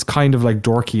itself is kind of like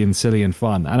dorky and silly and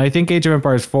fun. And I think Age of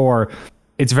Empires 4,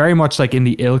 it's very much like in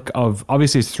the ilk of,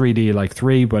 obviously it's 3D like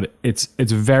 3, but it's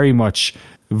very much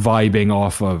vibing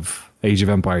off of Age of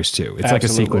Empires 2. It's like a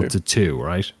sequel to 2,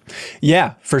 right?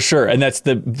 Yeah, for sure. And that's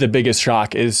the biggest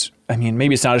shock is, I mean,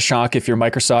 maybe it's not a shock if you're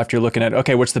Microsoft, you're looking at,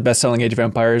 okay, what's the best-selling Age of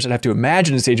Empires? I'd have to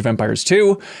imagine it's Age of Empires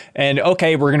 2. And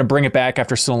okay, we're going to bring it back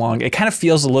after so long. It kind of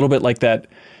feels a little bit like that,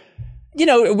 you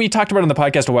know, we talked about it on the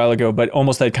podcast a while ago, but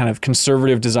almost that kind of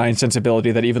conservative design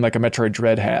sensibility that even like a Metroid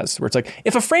Dread has, where it's like,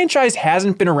 if a franchise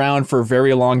hasn't been around for a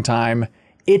very long time,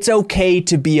 it's okay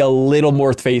to be a little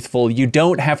more faithful. You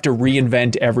don't have to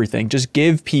reinvent everything. Just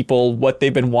give people what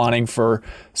they've been wanting for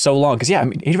so long. Because, yeah, I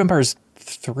mean, Age of Empires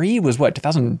 3 was what,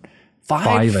 2005?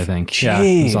 I think. Jeez. Yeah,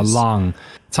 it was a long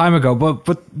time ago.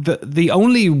 But the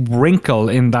only wrinkle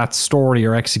in that story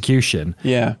or execution,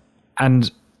 yeah,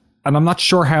 and I'm not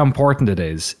sure how important it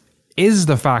is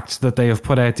the fact that they have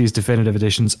put out these definitive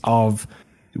editions of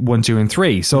 1, 2, and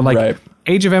 3. So like, right.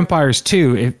 Age of Empires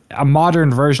 2, a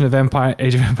modern version of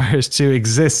Age of Empires 2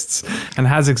 exists and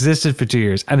has existed for 2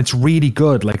 years, and it's really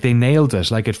good. Like, they nailed it.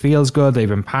 Like, it feels good. They've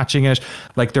been patching it.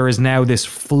 Like, there is now this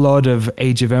flood of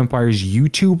Age of Empires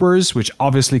YouTubers, which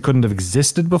obviously couldn't have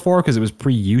existed before because it was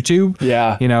pre-YouTube.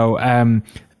 Yeah. You know,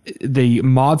 the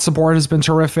mod support has been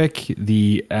terrific.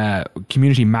 The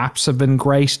community maps have been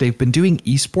great. They've been doing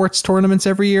esports tournaments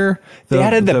every year. They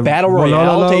added the Battle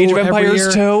Royale to Age of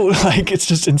Empires 2. Like, it's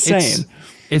just insane.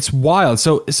 It's wild.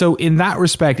 So in that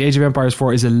respect, Age of Empires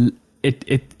 4 is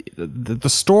the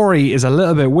story is a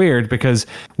little bit weird because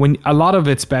when a lot of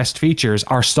its best features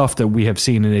are stuff that we have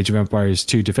seen in Age of Empires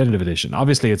 2 Definitive Edition.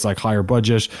 Obviously, it's like higher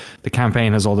budget. The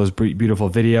campaign has all those beautiful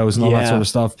videos and all that sort of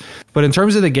stuff. But in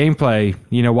terms of the gameplay,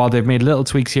 you know, while they've made little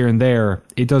tweaks here and there,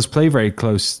 it does play very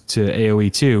close to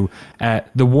AoE 2.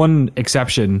 The one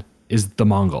exception is the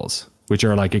Mongols, which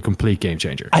are like a complete game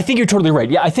changer. I think you're totally right.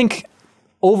 Yeah, I think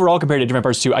overall, compared to Age of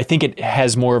Empires 2, I think it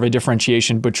has more of a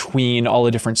differentiation between all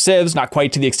the different civs, not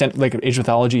quite to the extent like Age of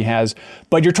Mythology has,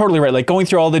 but you're totally right. Like, going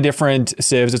through all the different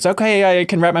civs, it's okay, I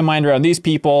can wrap my mind around these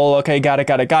people. Okay, got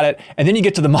it. And then you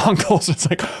get to the Mongols, it's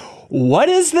like, what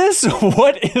is this?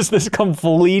 What is this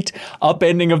complete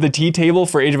upending of the tea table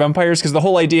for Age of Empires? Because the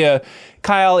whole idea,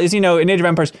 Kyle, is, you know, in Age of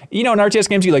Empires, you know, in RTS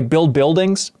games, you like build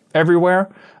buildings everywhere.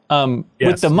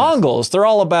 With the Mongols, they're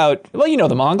all about, well, you know,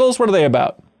 the Mongols, what are they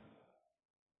about?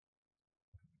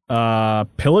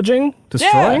 Pillaging,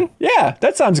 destroying. Yeah,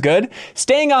 that sounds good.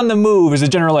 Staying on the move is a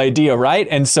general idea, right?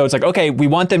 And so it's like, okay, we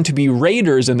want them to be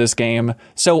raiders in this game,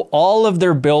 so all of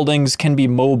their buildings can be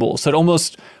mobile. So it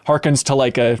almost harkens to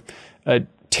like a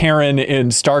Terran in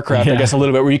StarCraft, I guess, a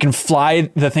little bit, where you can fly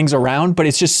the things around. But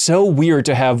it's just so weird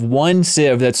to have one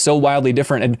civ that's so wildly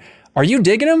different. And are you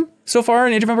digging them so far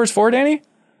in Age of Empires 4, Danny?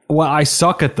 Well, I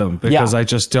suck at them because I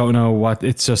just don't know what,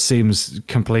 it just seems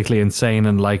completely insane.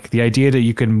 And like the idea that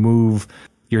you can move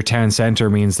your town center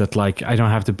means that like I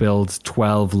don't have to build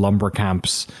 12 lumber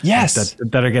camps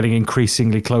that are getting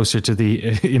increasingly closer to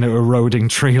the, you know, eroding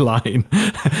tree line.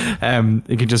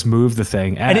 You can just move the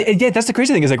thing. And that's the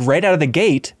crazy thing is like right out of the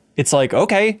gate, it's like,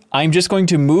 okay, I'm just going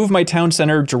to move my town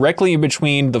center directly in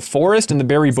between the forest and the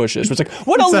berry bushes. It's like,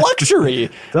 what a luxury.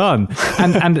 Done.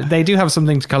 And they do have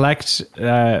something to collect,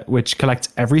 which collects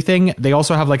everything. They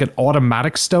also have like an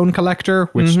automatic stone collector,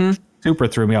 which super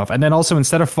threw me off. And then also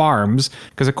instead of farms,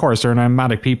 because of course they're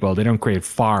nomadic people, they don't create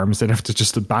farms. They'd have to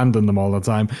just abandon them all the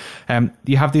time.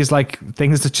 You have these like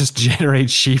things that just generate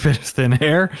sheep out of thin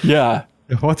air. Yeah.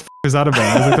 What the is that about?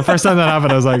 I was like, the first time that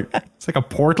happened, I was like, it's like a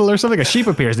portal or something. A sheep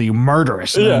appears and you murder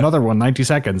it. And then another one, 90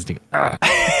 seconds.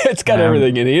 It's got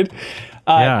everything you need.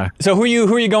 So who are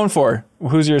you going for?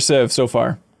 Who's your civ so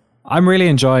far? I'm really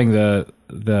enjoying the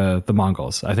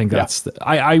Mongols. I think that's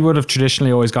I would have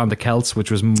traditionally always gone to Celts,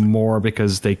 which was more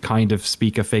because they kind of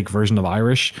speak a fake version of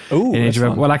Irish. Oh,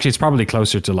 well, actually, it's probably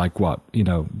closer to like what, you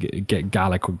know,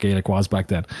 Gaelic was back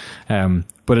then.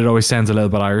 But it always sounds a little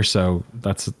bit Irish, so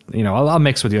that's, you know, I'll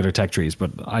mix with the other tech trees,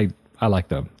 but I I like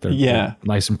them. Yeah. They're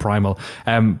nice and primal.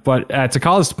 But to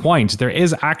Colin's point, there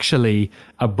is actually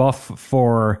a buff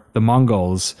for the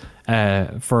Mongols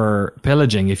for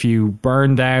pillaging. If you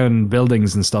burn down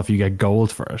buildings and stuff, you get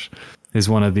gold for it. Is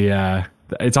one of the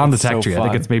it's on the tech tree. I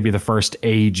think it's maybe the first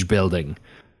age building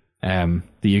that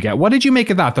you get. What did you make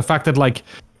of that? The fact that like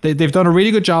they've done a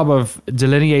really good job of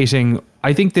delineating.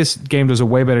 I think this game does a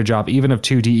way better job, even of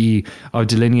 2DE, of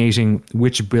delineating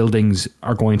which buildings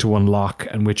are going to unlock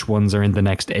and which ones are in the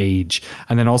next age.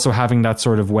 And then also having that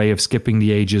sort of way of skipping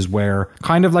the ages where,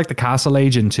 kind of like the Castle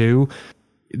Age in 2,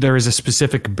 there is a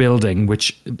specific building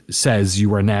which says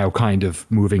you are now kind of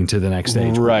moving to the next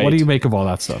stage. Right. What do you make of all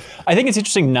that stuff? I think it's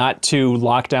interesting not to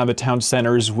lock down the town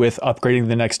centers with upgrading to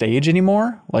the next stage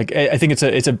anymore. Like, I think it's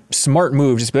a smart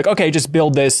move. Just be like, okay, just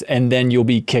build this and then you'll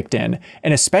be kicked in.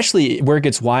 And especially where it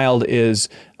gets wild is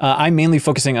I'm mainly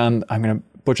focusing on, I'm going to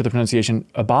butcher the pronunciation,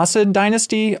 Abbasid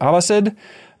Dynasty? Abbasid?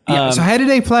 Yeah, so how do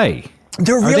they play?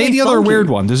 They're really Are they the funky. other weird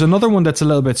one? There's another one that's a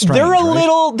little bit strange. They're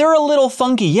right? They're a little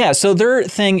funky. Yeah. So their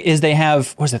thing is they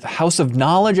have, what is it, the House of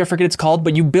Knowledge? I forget it's called,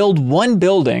 but you build one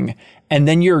building and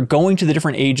then you're going to the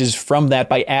different ages from that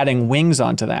by adding wings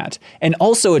onto that. And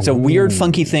also it's a weird,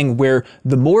 funky thing where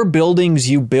the more buildings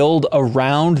you build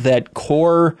around that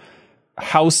core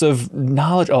House of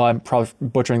Knowledge, oh, I'm probably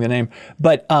butchering the name,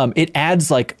 but it adds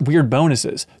like weird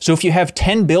bonuses. So if you have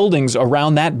 10 buildings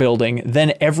around that building,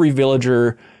 then every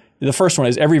villager, the first one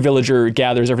is every villager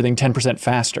gathers everything 10%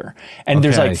 faster. And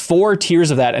there's like 4 tiers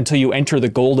of that until you enter the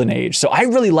golden age. So I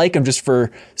really like them just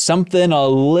for something a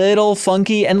little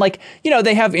funky. And like, you know,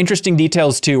 they have interesting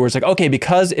details too, where it's like, okay,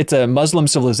 because it's a Muslim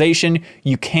civilization,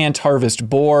 you can't harvest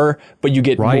boar, but you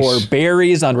get more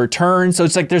berries on return. So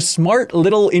it's like, there's smart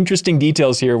little interesting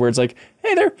details here where it's like,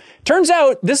 hey, there, turns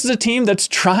out this is a team that's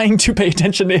trying to pay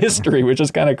attention to history, which is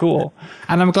kind of cool.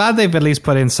 And I'm glad they've at least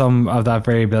put in some of that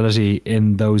variability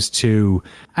in those 2.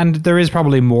 And there is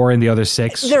probably more in the other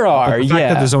 6. There are, but the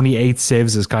fact that there's only 8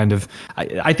 civs is kind of,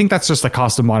 I think that's just the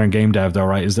cost of modern game dev though,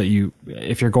 right? Is that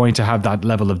if you're going to have that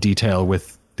level of detail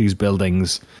with these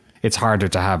buildings, it's harder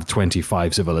to have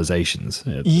 25 civilizations.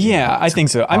 I think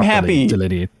so. I'm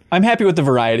happy. I'm happy with the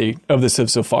variety of the Civ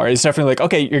so far. It's definitely like,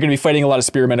 okay, you're going to be fighting a lot of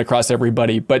spearmen across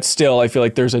everybody, but still, I feel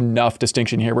like there's enough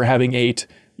distinction here. We're having 8.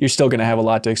 You're still going to have a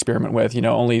lot to experiment with. You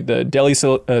know, only the Delhi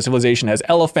civilization has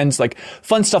elephants, like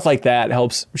fun stuff like that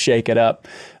helps shake it up.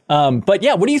 But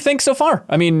yeah, what do you think so far?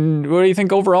 I mean, what do you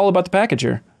think overall about the package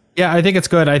here? Yeah, I think it's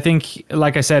good. I think,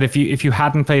 like I said, if you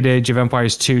hadn't played Age of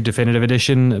Empires 2 Definitive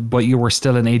Edition, but you were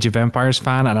still an Age of Empires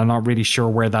fan, and I'm not really sure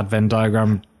where that Venn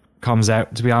diagram comes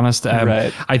out, to be honest.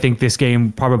 Right. I think this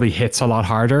game probably hits a lot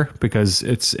harder because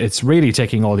it's really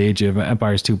ticking all the Age of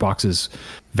Empires 2 boxes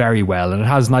very well, and it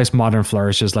has nice modern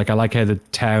flourishes. Like, I like how the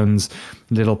town's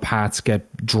little paths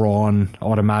get drawn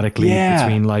automatically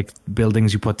between like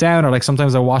buildings you put down, or like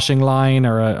sometimes a washing line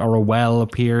or a well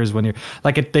appears when you're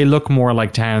like they look more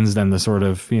like towns than the sort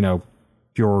of, you know,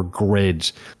 pure grid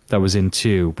that was in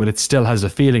 2, but it still has a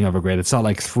feeling of a grid. It's not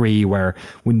like 3 where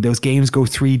when those games go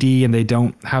 3D and they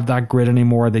don't have that grid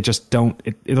anymore, they just don't,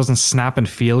 it doesn't snap and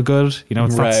feel good. You know,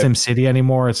 it's not SimCity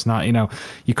anymore. It's not, you know,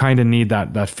 you kind of need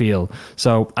that feel.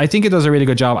 So I think it does a really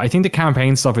good job. I think the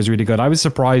campaign stuff is really good. I was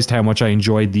surprised how much I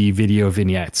enjoyed the video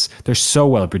vignettes. They're so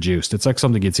well produced. It's like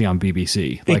something you'd see on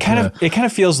BBC. It kind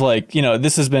of feels like, you know,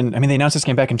 this has been, I mean, they announced this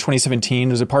game back in 2017.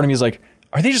 There's a part of me is like,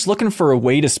 are they just looking for a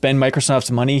way to spend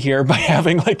Microsoft's money here by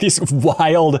having like these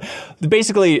wild,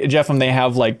 basically, Jeff, they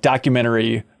have like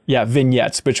documentary,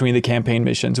 vignettes between the campaign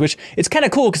missions, which it's kind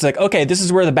of cool because like, okay, this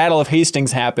is where the Battle of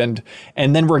Hastings happened.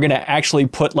 And then we're going to actually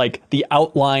put like the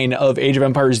outline of Age of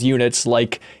Empires units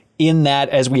like in that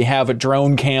as we have a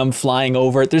drone cam flying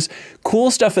over it. There's cool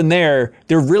stuff in there.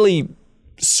 They're really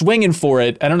swinging for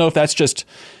it. I don't know if that's just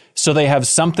so they have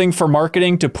something for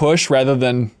marketing to push rather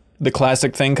than the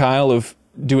classic thing, Kyle, of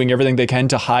doing everything they can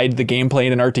to hide the gameplay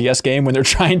in an RTS game when they're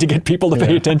trying to get people to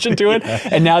pay attention to it.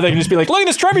 And now they can just be like, look at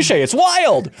this trebuchet, it's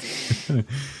wild.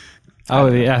 Oh,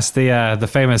 yes, the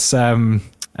famous,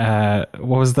 what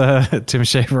was the, Tim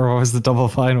Schafer, what was the Double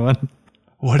Fine one?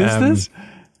 What is this?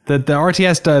 The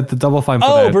RTS, the Double Fine.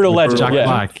 Brutal Legend. Jack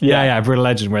Black. Yeah, Brutal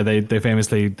Legend, where they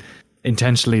famously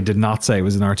intentionally did not say it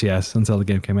was an RTS until the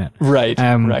game came out. Right,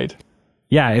 right.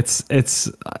 Yeah,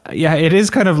 it is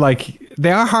kind of like,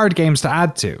 they are hard games to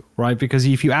add to, right? Because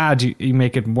if you add, you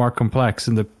make it more complex.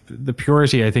 And the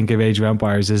purity, I think, of Age of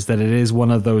Empires is that it is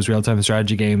one of those real-time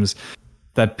strategy games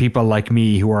that people like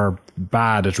me who are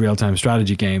bad at real-time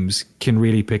strategy games can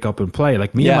really pick up and play.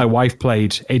 Like me and my wife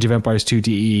played Age of Empires 2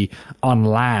 DE on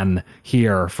LAN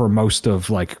here for most of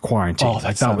like quarantine.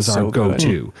 That was our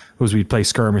go-to. Was we'd play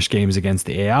skirmish games against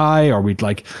the AI, or we'd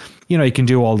like, you can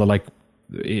do all the like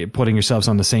putting yourselves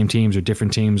on the same teams or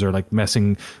different teams, or like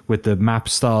messing with the map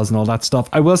styles and all that stuff.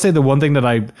 I will say the one thing that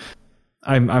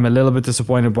I'm a little bit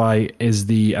disappointed by is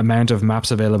the amount of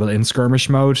maps available in skirmish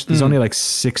mode. There's only like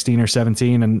 16 or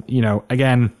 17, and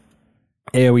again,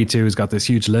 AoE 2 has got this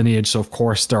huge lineage, so of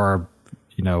course there are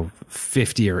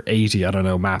 50 or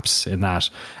 80 maps in that,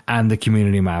 and the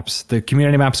community maps. The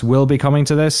community maps will be coming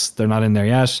to this. They're not in there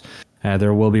yet.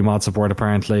 There will be mod support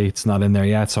apparently. It's not in there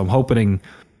yet, so I'm hoping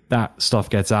that stuff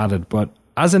gets added. But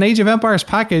as an Age of Empires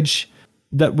package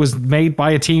that was made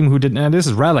by a team who didn't, and this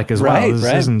is Relic as well. This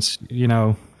isn't,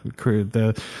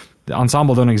 the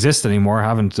Ensemble don't exist anymore,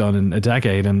 haven't done in a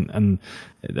decade, and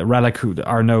Relic, who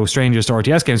are no strangers to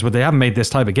RTS games, but they haven't made this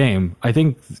type of game. I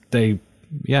think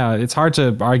it's hard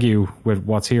to argue with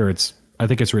what's here. I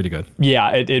think it's really good. Yeah,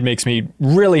 it makes me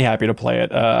really happy to play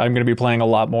it. I'm going to be playing a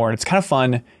lot more, and it's kind of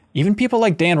fun. Even people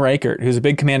like Dan Reichert, who's a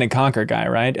big Command & Conquer guy,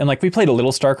 right? And like we played a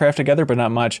little StarCraft together, but not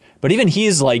much. But even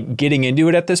he's like getting into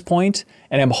it at this point,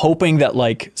 and I'm hoping that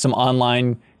like some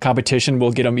online competition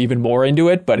will get him even more into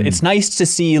it. But it's nice to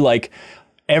see like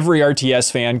every RTS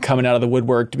fan coming out of the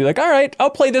woodwork to be like, all right, I'll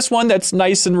play this one that's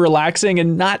nice and relaxing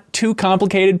and not too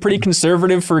complicated, pretty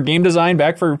conservative for game design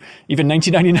back for even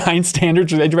 1999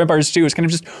 standards with Age of Empires 2. It's kind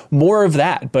of just more of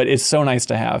that, but it's so nice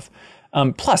to have.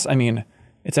 Plus, I mean,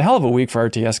 it's a hell of a week for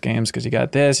RTS games because you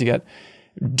got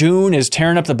Dune is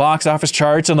tearing up the box office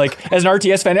charts, and like as an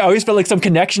RTS fan, I always felt like some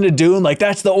connection to Dune, like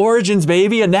that's the origins,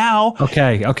 baby. And now,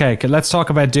 okay, let's talk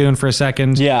about Dune for a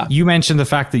second. Yeah, you mentioned the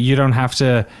fact that you don't have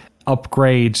to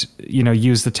upgrade,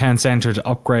 use the town center to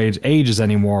upgrade ages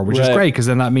anymore, which is great because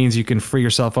then that means you can free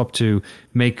yourself up to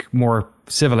make more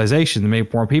civilization, to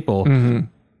make more people.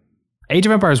 Age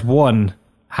of Empires 1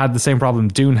 had the same problem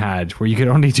Dune had, where you could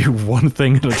only do one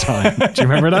thing at a time. Do you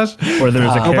remember that? Where there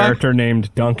was a character named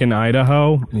Duncan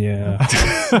Idaho. Yeah.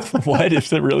 What? Is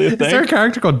that really a thing? Is there a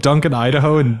character called Duncan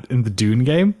Idaho in the Dune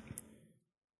game?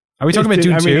 Are we talking about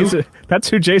Dune 2? That's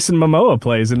who Jason Momoa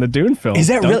plays in the Dune film. Is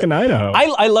that Duncan really? Idaho.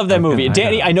 I love that movie.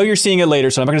 Danny, I know you're seeing it later,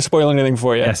 so I'm not going to spoil anything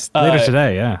for you. Yes, later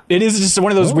today, yeah. It is just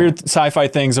one of those weird sci-fi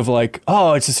things of like,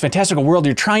 oh, it's this fantastical world.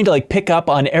 You're trying to like pick up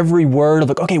on every word of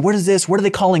like, okay, what is this? What are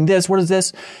they calling this? What is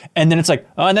this? And then it's like,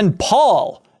 oh, and then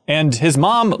Paul and his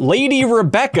mom, Lady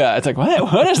Rebecca. It's like,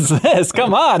 what is this?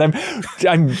 Come on.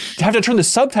 I have to turn the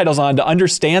subtitles on to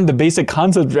understand the basic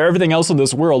concept of everything else in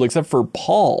this world except for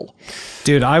Paul.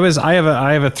 Dude, I have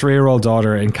a 3-year-old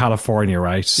daughter in California,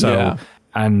 right? So,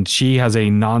 and she has a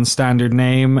non-standard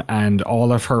name, and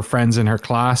all of her friends in her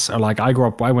class are like, I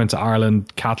went to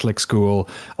Ireland Catholic school.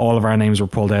 All of our names were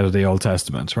pulled out of the Old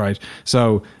Testament, right?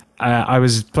 So I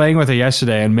was playing with her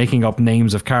yesterday and making up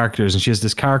names of characters, and she has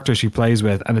this character she plays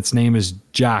with, and its name is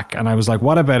Jack. And I was like,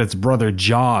 what about its brother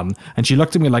John? And she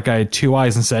looked at me like I had 2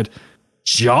 eyes and said,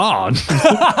 John?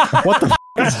 What the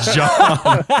is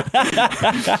John?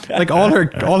 Like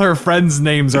all her friends'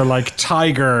 names are like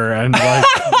Tiger and like,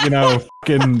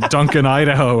 fucking Duncan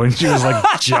Idaho, and she was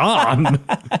like, John?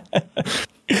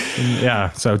 Yeah,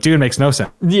 so Dune makes no sense.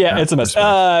 Yeah, it's a mess.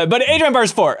 But Age of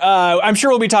Empires 4, I'm sure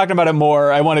we'll be talking about it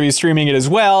more. I want to be streaming it as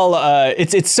well.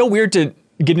 It's so weird to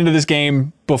get into this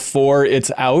game before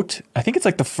it's out. I think it's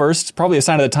like the first, probably a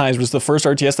sign of the times, was the first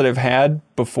RTS that I've had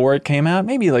before it came out.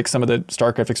 Maybe like some of the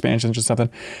StarCraft expansions or something.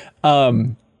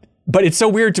 But it's so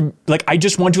weird to like, I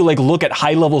just want to like look at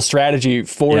high level strategy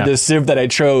for the Civ that I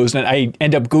chose, and I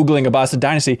end up Googling Abbasid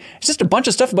Dynasty. It's just a bunch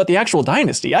of stuff about the actual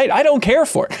dynasty. I don't care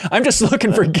for it. I'm just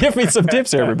looking for, give me some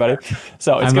tips here, everybody.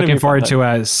 So I'm looking forward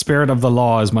to Spirit of the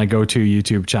Law as my go-to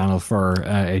YouTube channel for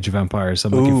Age of Empires.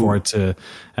 I'm looking forward to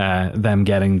them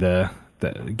getting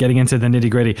getting into the nitty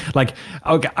gritty. Like,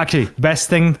 okay, actually, best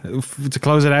thing to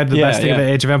close it out, the best thing about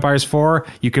Age of Empires 4,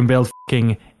 you can build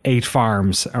fucking 8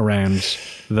 farms around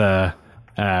the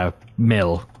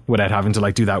mill without having to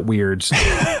like do that weird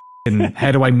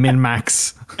how do I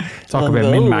min-max? Talk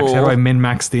about min-max. How do I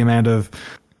min-max the amount of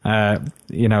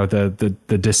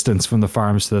the distance from the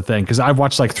farms to the thing? Because I've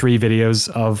watched like 3 videos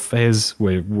of his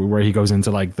where he goes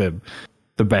into like the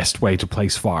best way to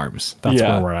place farms. That's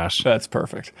where we're at. That's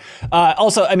perfect.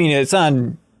 Also, I mean, it's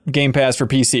on Game Pass for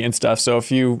PC and stuff, so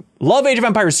if you love Age of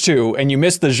Empires 2 and you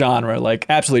miss the genre, like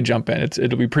absolutely jump in.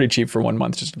 It'll be pretty cheap for 1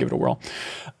 month just to give it a whirl.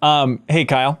 Hey,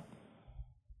 Kyle.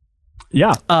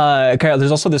 Yeah. Kyle, there's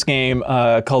also this game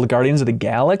called Guardians of the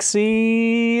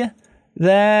Galaxy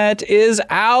that is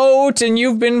out, and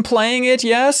you've been playing it,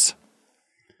 yes?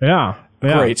 Yeah.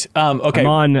 Yeah. Great. Okay. I'm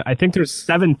on, I think there's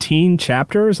 17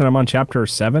 chapters, and I'm on chapter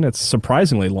 7. It's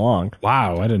surprisingly long.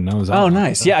 Wow, I didn't know it was that. Oh, long.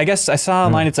 nice. Yeah, I guess I saw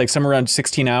online it's like somewhere around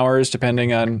 16 hours,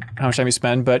 depending on how much time you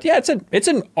spend. But yeah, it's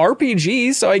an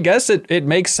RPG, so I guess it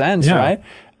makes sense, Yeah. right?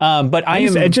 But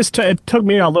It took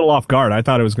me a little off guard. I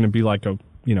thought it was going to be like a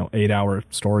 8-hour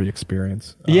story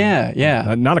experience.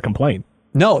 Yeah. Not a complaint.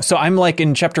 No, so I'm like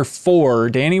in chapter 4.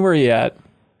 Danny, where are you at?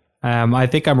 I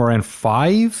think I'm around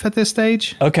 5 at this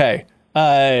stage. Okay.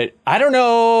 I don't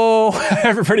know how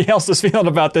everybody else is feeling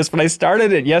about this, but I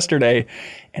started it yesterday,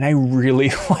 and I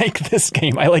really like this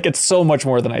game. I like it so much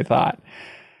more than I thought.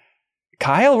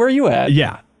 Kyle, where are you at?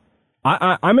 Yeah.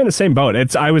 I'm in the same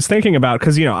boat. I was thinking about,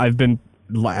 because, I've been,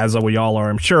 as we all are,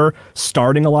 I'm sure,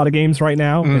 starting a lot of games right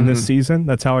now in this season.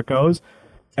 That's how it goes.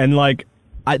 And, like,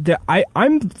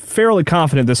 I'm fairly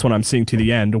confident this one I'm seeing to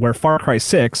the end, where Far Cry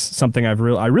 6, something I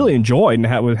really enjoyed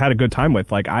and had a good time with.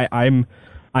 Like,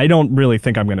 I don't really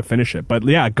think I'm going to finish it. But,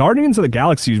 yeah, Guardians of the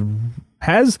Galaxy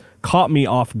has caught me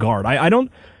off guard. I don't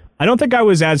think I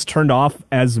was as turned off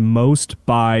as most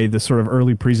by the sort of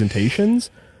early presentations.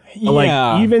 Yeah.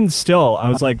 Like, even still, I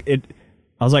was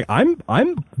like,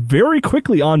 I'm very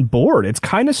quickly on board. It's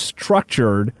kind of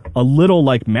structured a little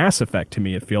like Mass Effect to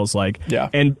me, it feels like. Yeah.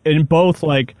 And in both,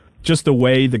 like, just the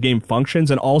way the game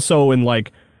functions, and also in,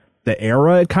 like, the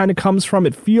era it kind of comes from.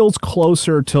 It feels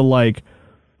closer to, like,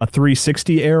 a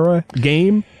 360 era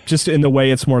game, just in the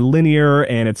way it's more linear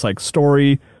and it's, like,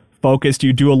 story focused.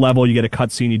 You do a level, you get a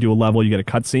cutscene. You do a level, you get a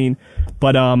cutscene.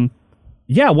 But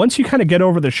yeah, once you kind of get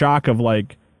over the shock of,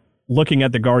 like, looking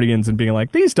at the Guardians and being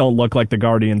like, these don't look like the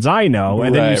Guardians I know,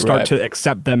 and then you start to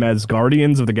accept them as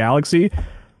Guardians of the Galaxy,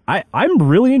 I'm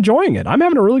really enjoying it. I'm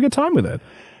having a really good time with it.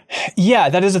 Yeah,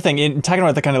 that is the thing. In talking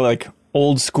about the kind of like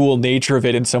old school nature of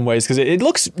it in some ways, because it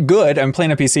looks good. I'm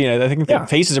playing on PC, and I think the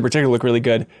faces in particular look really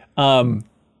good.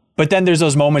 But then there's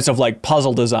those moments of like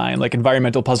puzzle design, like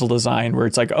environmental puzzle design, where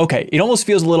it's like, okay, it almost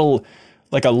feels a little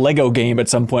like a Lego game at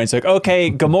some point. It's like,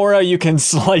 okay, Gamora, you can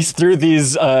slice through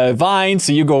these vines,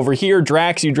 so you go over here.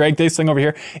 Drax, you drag this thing over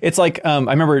here. It's like, I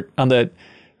remember on the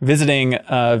visiting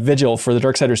Vigil for the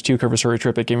Darksiders 2 cover story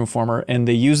trip at Game Informer, and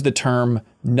they used the term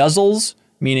nuzzles,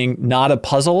 meaning not a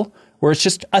puzzle, where it's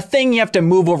just a thing you have to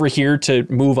move over here to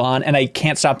move on, and I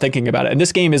can't stop thinking about it. And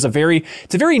this game is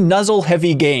it's a very nuzzle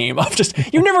heavy game of just,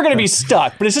 you're never going to be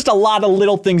stuck, but it's just a lot of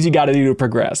little things you got to do to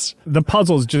progress. The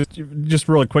puzzles, just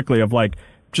really quickly, of like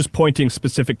just pointing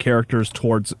specific characters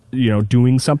towards,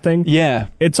 doing something. Yeah.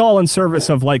 It's all in service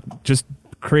of like just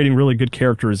creating really good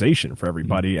characterization for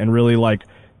everybody, and really like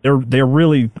they're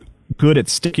really good at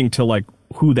sticking to like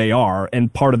who they are,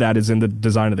 and part of that is in the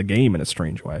design of the game in a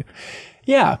strange way.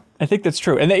 Yeah, I think that's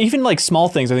true. And even like small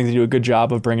things, I think they do a good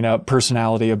job of bringing out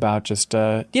personality about just,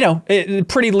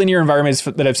 pretty linear environments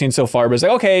that I've seen so far. But it's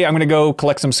like, okay, I'm going to go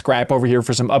collect some scrap over here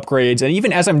for some upgrades. And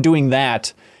even as I'm doing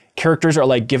that, characters are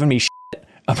like giving me shit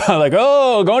about like,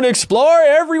 oh, going to explore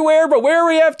everywhere, but where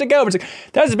we have to go. But it's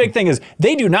like, that's the big thing, is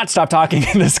they do not stop talking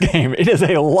in this game. It is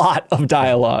a lot of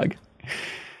dialogue.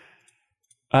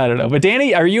 I don't know. But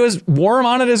Danny, are you as warm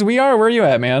on it as we are? Where are you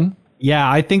at, man?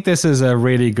 Yeah, I think this is a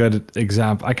really good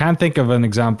example. I can't think of an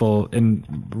example in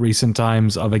recent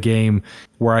times of a game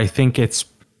where I think its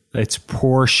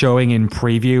poor showing in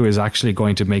preview is actually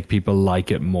going to make people like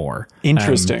it more.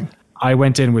 Interesting. I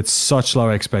went in with such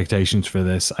low expectations for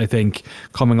this. I think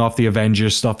coming off the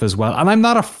Avengers stuff as well, and I'm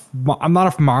not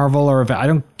a Marvel or I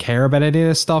don't care about any of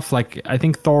this stuff. Like, I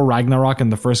think Thor Ragnarok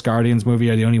and the first Guardians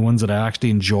movie are the only ones that I actually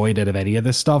enjoyed out of any of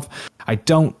this stuff. I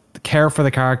don't care for the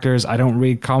characters. I don't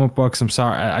read comic books. I'm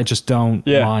sorry. I just don't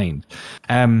mind.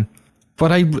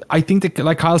 But I think that,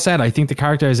 like Kyle said, I think the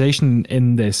characterization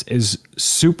in this is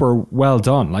super well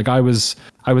done. Like, I was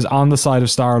on the side of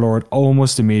Star-Lord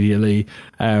almost immediately.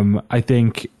 I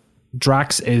think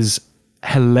Drax is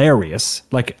hilarious.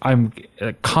 Like, I'm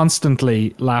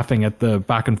constantly laughing at the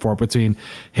back and forth between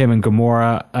him and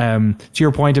Gamora. To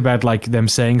your point about like them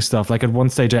saying stuff, like at one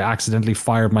stage I accidentally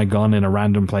fired my gun in a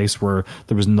random place where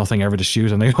there was nothing ever to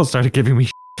shoot, and they all started giving me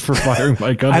for firing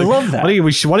my gun. I like, love that.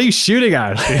 What are you shooting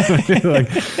at?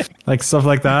 like stuff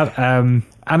like that. And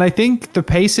I think the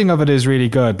pacing of it is really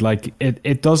good. Like,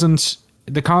 it doesn't.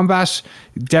 The combat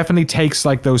definitely takes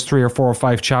like those 3 or 4 or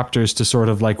 5 chapters to sort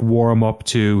of like warm up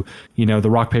to, the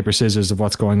rock, paper, scissors of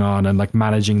what's going on, and like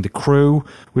managing the crew,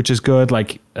 which is good.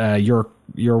 Like, your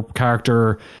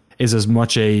character is as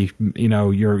much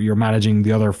you're managing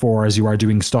the other 4 as you are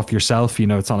doing stuff yourself.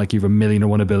 It's not like you have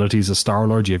 1,000,001 abilities as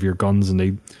Star-Lord. You have your guns, and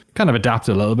they kind of adapt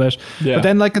a little bit. Yeah. But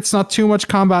then like it's not too much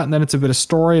combat, and then it's a bit of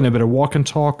story and a bit of walk and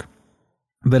talk.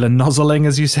 A bit of nuzzling,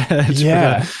 as you said.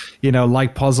 Yeah.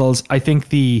 Like puzzles. I think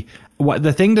the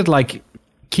thing that like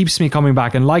keeps me coming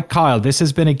back. And like Kyle, this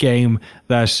has been a game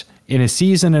that in a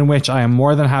season in which I am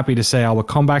more than happy to say I will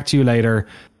come back to you later,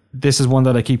 this is one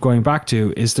that I keep going back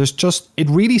to, is there's just, it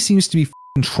really seems to be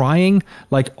trying.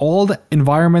 Like, all the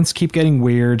environments keep getting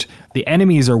weird. The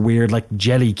enemies are weird, like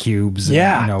jelly cubes.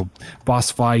 Yeah. And, boss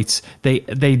fights. They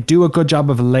do a good job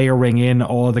of layering in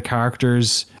all the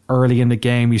characters early in the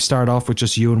game. You start off with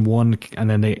just you and one, and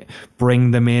then they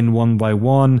bring them in one by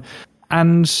one.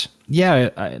 And yeah,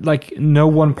 like, no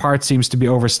one part seems to be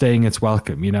overstaying its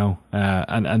welcome,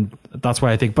 and that's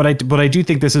why I think. But I do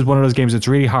think this is one of those games that's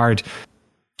really hard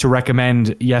to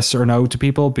recommend yes or no to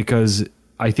people, because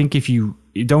I think if you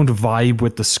don't vibe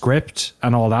with the script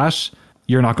and all that,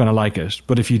 you're not going to like it.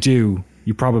 But if you do,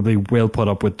 you probably will put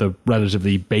up with the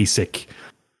relatively basic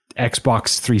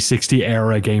Xbox 360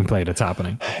 era gameplay that's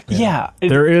happening. Yeah.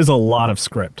 There is a lot of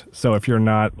script. So if you're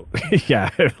not,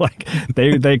 like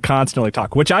they constantly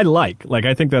talk, which I like. Like,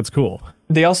 I think that's cool.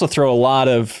 They also throw a lot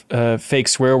of fake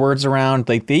swear words around.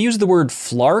 Like, they use the word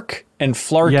flark and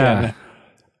flarkin. Yeah.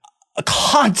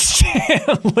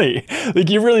 Constantly. Like,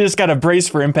 you really just got to brace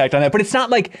for impact on that. But it's not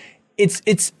like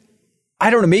it's I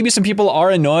don't know, maybe some people are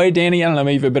annoyed, Danny. I don't know,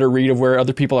 maybe you have a better read of where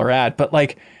other people are at, but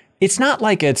like, it's not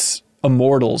like it's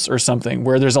Immortals or something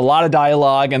where there's a lot of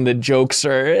dialogue and the jokes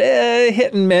are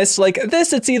hit and miss. Like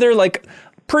this, it's either like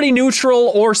pretty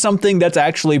neutral or something that's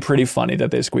actually pretty funny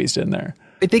that they squeezed in there.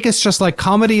 I think it's just like,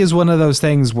 comedy is one of those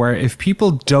things where if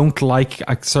people don't like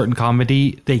a certain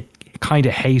comedy, they kind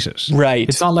of hate it. Right.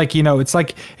 It's not like, it's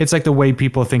like the way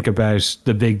people think about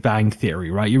The Big Bang Theory,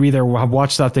 right? You either have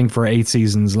watched that thing for 8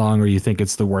 seasons long, or you think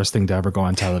it's the worst thing to ever go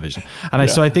on television. And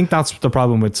so I think that's the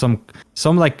problem with some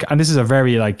like, and this is a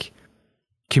very like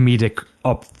comedic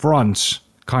upfront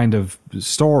kind of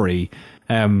story,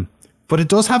 but it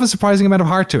does have a surprising amount of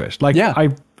heart to it. Like, yeah. I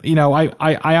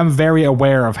am very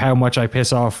aware of how much I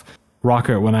piss off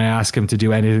Rocket when I ask him to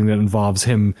do anything that involves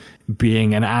him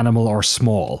being an animal or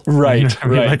small. Right. I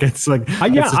mean? Right. Like, it's like,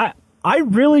 I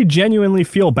really genuinely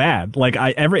feel bad. Like,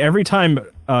 every time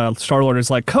Star-Lord is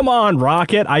like, "Come on,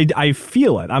 Rocket," I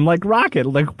feel it. I'm like, "Rocket,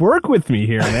 like, work with me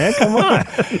here, man. Come on."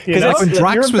 Because when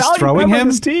Drax was throwing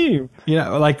him, team.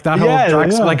 Like that whole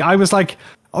Drax, like I was like,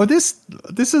 oh, this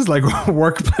is like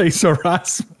workplace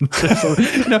harassment.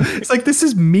 It's like, this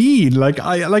is mean. Like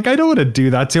I don't want to do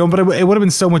that to him, but it would have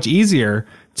been so much easier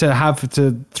to have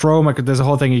to throw him. There's a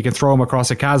whole thing, you can throw him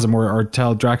across a chasm or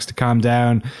tell Drax to calm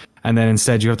down, and then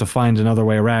instead you have to find another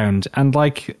way around. And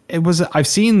like, I've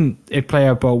seen it play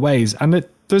out both ways, and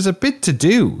there's a bit to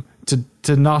do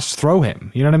to not throw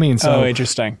him. You know what I mean? So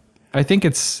interesting. I think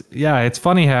it's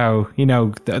funny how,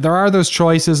 there are those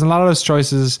choices, and a lot of those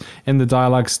choices in the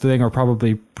dialogues thing are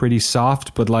probably pretty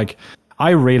soft, but like, I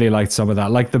really liked some of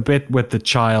that. Like the bit with the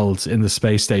child in the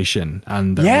space station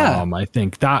and the mom, I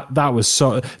think that was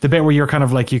so, the bit where you're kind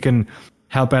of like, you can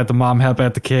help out the mom, help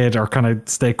out the kid, or kind of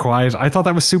stay quiet. I thought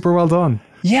that was super well done.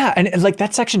 Yeah, and like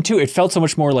that section too, it felt so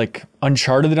much more like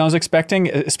Uncharted than I was expecting,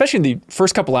 especially in the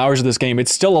first couple hours of this game.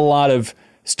 It's still a lot of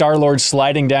Star-Lord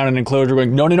sliding down an enclosure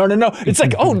going, no. It's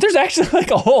like, oh, there's actually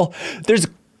like there's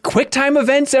quick time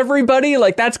events, everybody.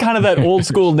 Like, that's kind of that old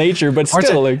school nature, but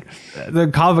still, like, the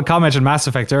Kyle mentioned Mass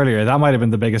Effect earlier. That might have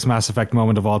been the biggest Mass Effect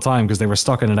moment of all time, because they were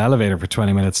stuck in an elevator for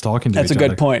 20 minutes talking to each other. That's a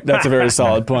good point. That's a very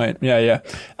solid point. Yeah.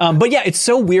 But yeah, it's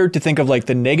so weird to think of like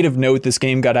the negative note this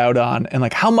game got out on, and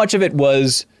like how much of it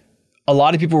was a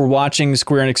lot of people were watching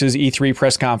Square Enix's E3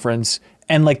 press conference,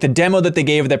 and like the demo that they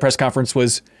gave at that press conference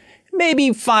was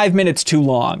maybe 5 minutes too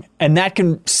long, and that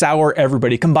can sour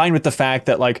everybody, combined with the fact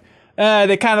that like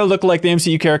they kind of look like the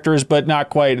MCU characters, but not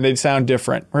quite, and they sound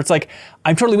different. Where it's like,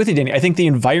 I'm totally with you, Danny. I think the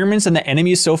environments and the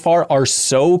enemies so far are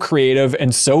so creative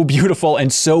and so beautiful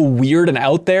and so weird and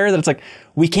out there that it's like,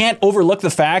 we can't overlook the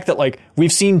fact that like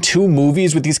we've seen 2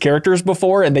 movies with these characters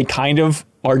before, and they kind of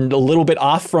are a little bit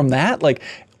off from that. Like,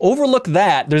 overlook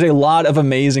that. There's a lot of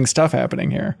amazing stuff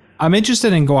happening here. I'm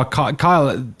interested in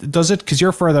Kyle, does it, because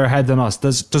you're further ahead than us,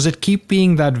 does it keep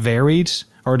being that varied,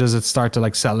 or does it start to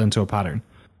like settle into a pattern?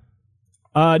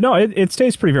 No, it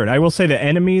stays pretty varied. I will say the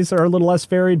enemies are a little less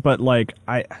varied, but like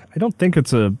I don't think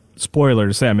it's a spoiler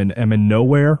to say I'm in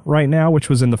nowhere right now, which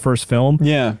was in the first film.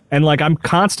 Yeah, and like I'm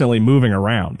constantly moving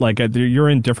around. Like you're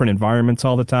in different environments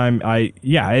all the time. It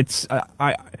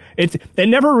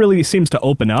never really seems to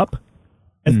open up,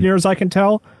 as near as I can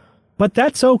tell. But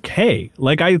that's okay.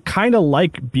 Like, I kind of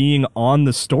like being on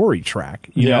the story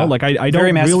track, you know? Like, I don't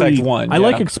Very Mass really... Effect 1, I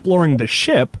like exploring the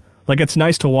ship. Like, it's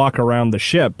nice to walk around the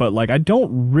ship, but, like, I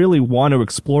don't really want to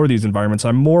explore these environments.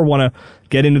 I more want to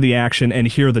get into the action and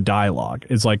hear the dialogue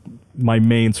is, like, my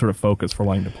main sort of focus for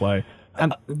wanting to play.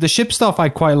 And the ship stuff I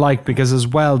quite like because as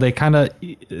well they kind of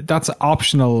that's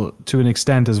optional to an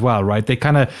extent as well, right?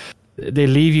 They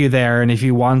leave you there, and if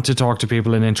you want to talk to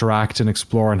people and interact and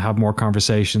explore and have more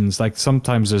conversations, like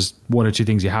sometimes there's one or two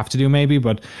things you have to do maybe,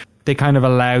 but they kind of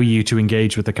allow you to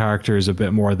engage with the characters a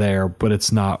bit more there, but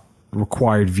it's not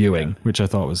required viewing, which I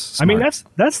thought was smart. I mean,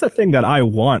 that's the thing that I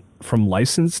want from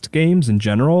licensed games in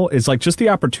general is like just the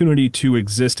opportunity to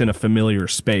exist in a familiar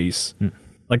space.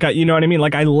 Like, you know what I mean?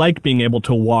 Like, I like being able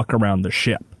to walk around the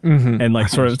ship and like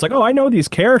sort of, it's like, oh, I know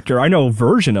I know a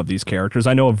version of these characters.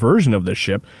 I know a version of this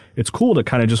ship. It's cool to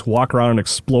kind of just walk around and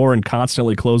explore and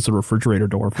constantly close the refrigerator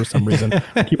door for some reason.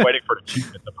 I keep waiting for an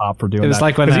achievement to pop for doing that. It was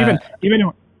like when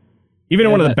even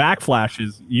in one of the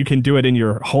backflashes, you can do it in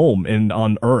your home and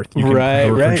on Earth. You can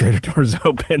the refrigerator doors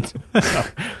open.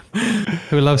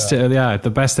 Who loves to? Yeah, the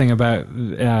best thing about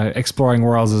exploring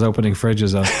worlds is opening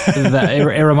fridges.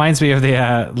 It reminds me of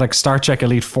the like Star Trek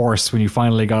Elite Force when you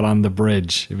finally got on the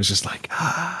bridge. It was just like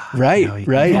right.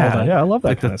 Yeah, I love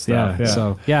that kind of stuff. Yeah,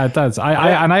 so yeah, it does.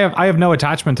 I have no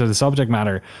attachment to the subject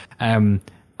matter, and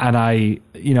I,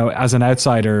 you know, as an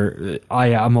outsider, I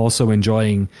am also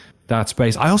enjoying that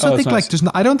space. I also think like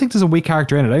I don't think there's a weak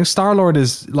character in it. I think Star-Lord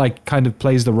is like kind of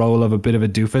plays the role of a bit of a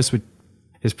doofus, which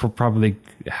is probably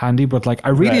handy, but like I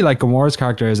really like Gamora's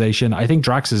characterization. I think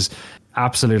Drax is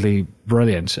absolutely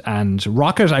brilliant, and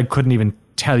Rocket, I couldn't even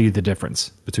tell you the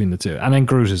difference between the two, and then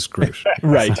Groot is Groot.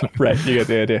 right. You get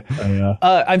the idea.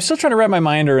 I'm still trying to wrap my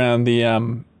mind around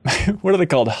the what are they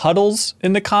called? Huddles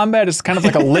in the combat. It's kind of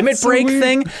like a limit break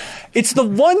thing. It's the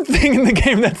one thing in the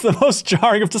game that's the most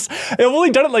jarring. I've only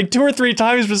done it like 2 or 3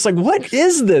 times, but it's like, what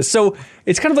is this? So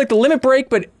it's kind of like the limit break,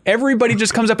 but everybody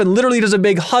just comes up and literally does a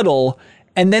big huddle,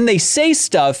 and then they say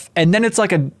stuff, and then it's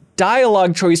like a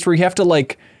dialogue choice where you have to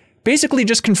like basically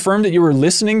just confirm that you were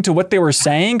listening to what they were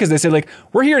saying, because they say like,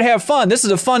 we're here to have fun. This is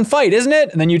a fun fight, isn't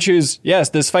it? And then you choose, yes,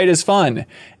 this fight is fun.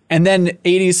 And then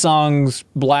 80s songs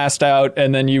blast out,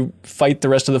 and then you fight the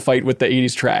rest of the fight with the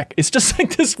 80s track. It's just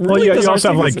like this really you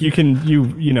also have like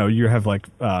you have like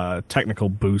technical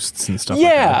boosts and stuff like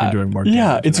that if you're doing more damage.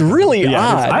 Yeah, it's really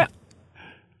odd.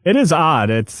 It is odd.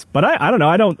 But I don't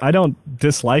know. I don't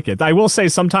dislike it. I will say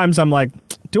sometimes I'm like,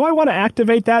 do I want to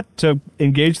activate that to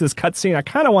engage this cutscene? I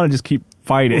kind of want to just keep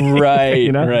fighting. Right,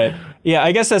 you know? Right. Yeah,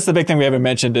 I guess that's the big thing we haven't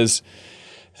mentioned is,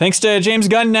 thanks to James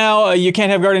Gunn now, you can't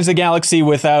have Guardians of the Galaxy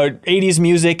without 80s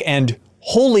music, and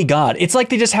holy God, it's like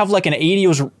they just have like an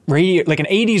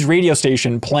 80s radio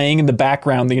station playing in the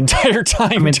background the entire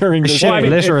time during the show. It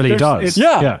literally does.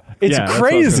 It's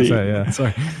crazy.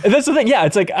 Sorry. That's the thing. Yeah,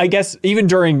 it's like, I guess even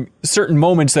during certain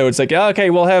moments though, it's like, okay,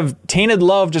 we'll have Tainted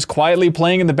Love just quietly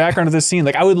playing in the background of this scene.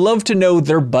 Like, I would love to know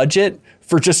their budget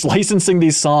for just licensing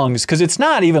these songs, because it's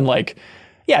not even like,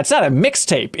 it's not a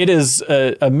mixtape. It is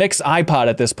a mix iPod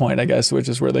at this point, I guess, which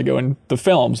is where they go in the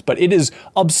films. But it is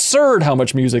absurd how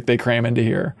much music they cram into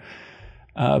here.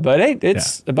 But hey,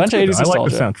 it's a bunch of 80s nostalgia. I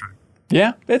like the soundtrack.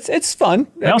 Yeah, it's fun.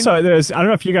 I don't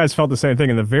know if you guys felt the same thing.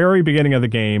 In the very beginning of the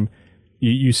game,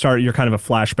 you're kind of a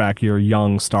flashback. You're a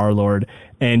young Star-Lord,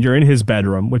 and you're in his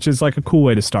bedroom, which is like a cool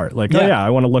way to start. Like, I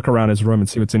want to look around his room and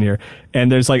see what's in here.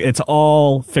 And there's like, it's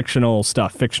all fictional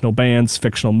stuff, fictional bands,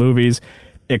 fictional movies,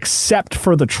 except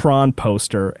for the Tron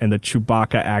poster and the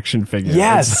Chewbacca action figure.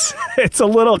 Yes. It's a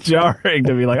little jarring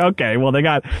to be like, okay, well, they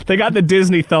got the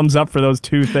Disney thumbs up for those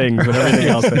 2 things, but everything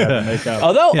else they have to make up.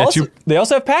 Although they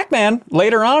also have Pac-Man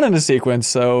later on in the sequence,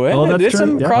 so there's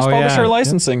some cross-publisher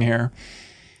licensing here.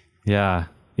 Yeah,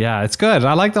 it's good.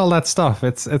 I liked all that stuff.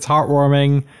 It's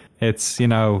heartwarming. It's, you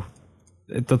know,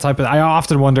 the type of. I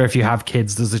often wonder if you have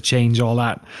kids, does it change all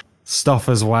that stuff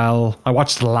as well? I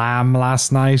watched Lamb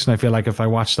last night, and I feel like if I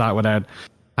watched that without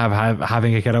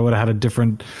having a kid, I would have had a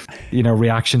different, you know,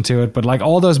 reaction to it. But like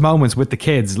all those moments with the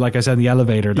kids, like I said in the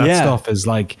elevator, that stuff is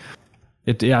like.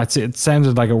 It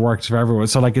sounded like it worked for everyone.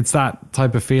 So like it's that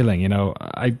type of feeling, you know.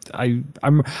 I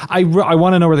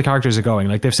want to know where the characters are going.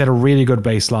 Like they've set a really good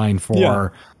baseline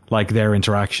for like their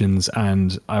interactions,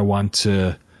 and I want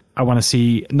to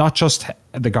see not just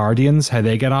the Guardians, how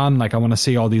they get on. Like I want to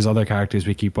see all these other characters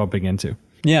we keep bumping into.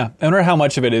 Yeah, I wonder how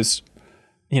much of it is,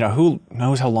 you know, who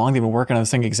knows how long they've been working on this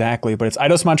thing exactly. But it's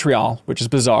Eidos Montreal, which is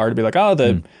bizarre to be like, oh,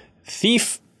 the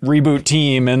Thief reboot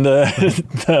team and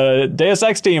the Deus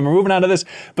Ex team are moving on to this,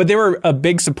 but they were a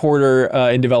big supporter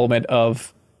in development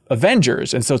of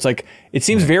Avengers, and so it's like it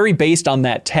seems very based on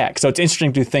that tech. So it's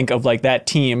interesting to think of like that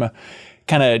team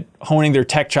kind of honing their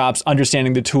tech chops,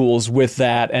 understanding the tools with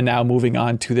that, and now moving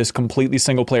on to this completely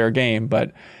single player game.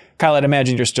 But Kyle, I'd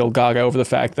imagine you're still gaga over the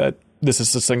fact that this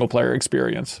is a single player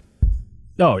experience.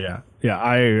 Oh yeah, Yeah,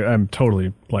 I am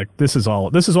totally like, this is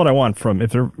what I want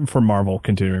from Marvel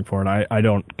continuing forward. I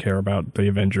don't care about the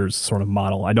Avengers sort of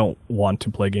model. I don't want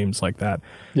to play games like that.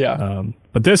 Yeah.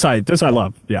 But this I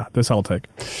love. Yeah, this I'll take.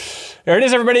 There it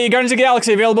is, everybody. Guardians of the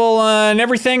Galaxy available on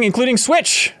everything, including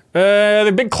Switch.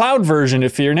 The big cloud version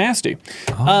if you're nasty.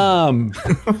 But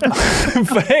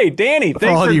hey, Danny, For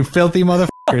all you filthy motherfuckers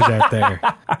out there.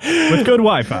 With good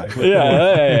Wi-Fi.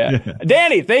 Yeah.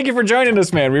 Danny, thank you for joining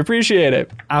us, man. We appreciate it.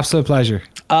 Absolute pleasure.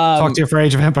 Talk to you for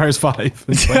Age of Empires 5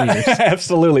 in 20 years.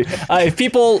 Absolutely. If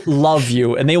people love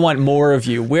you and they want more of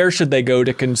you, where should they go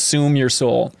to consume your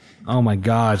soul? Oh my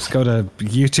God. Just go to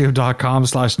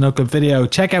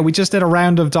youtube.com/NoClipVideo. Check out, we just did a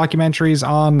round of documentaries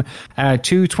on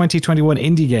 2 2021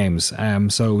 indie games.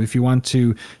 So if you want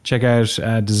to check out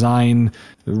design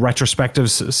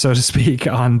retrospectives, so to speak,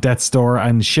 on Death's Door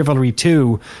and Chivalry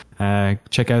 2,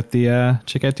 check out the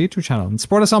YouTube channel and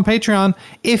support us on Patreon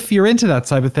if you're into that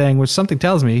type of thing, which something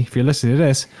tells me, if you're listening to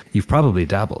this, you've probably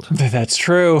dabbled. That's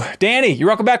true. Danny, you're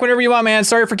welcome back whenever you want, man.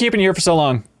 Sorry for keeping you here for so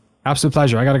long. Absolute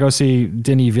pleasure. I gotta go see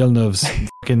Denis Villeneuve's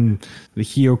fucking the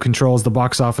Heo controls the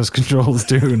box office controls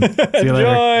Dune. See you later.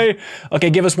 Enjoy.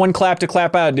 Okay, give us one clap to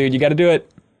clap out, dude. You got to do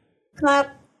it. Clap.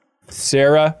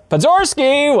 Sarah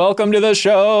Podzorski, welcome to the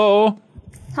show.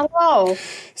 Hello.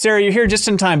 Sarah, you're here just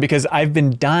in time because I've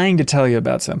been dying to tell you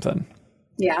about something.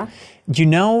 Yeah. You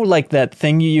know, like that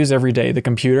thing you use every day, the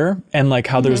computer, and like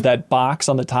how there's that box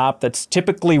on the top that's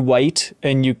typically white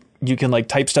and you can like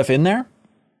type stuff in there?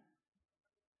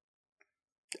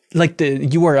 Like the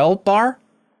URL bar?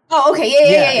 Oh,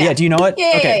 okay. Yeah. Do you know it?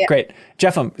 Yeah, okay, great.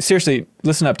 Jeff, seriously,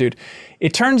 listen up, dude.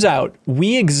 It turns out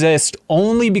we exist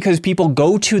only because people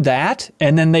go to that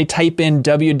and then they type in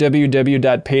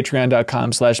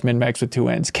www.patreon.com/minmax with 2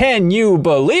 N's. Can you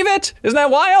believe it? Isn't that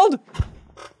wild?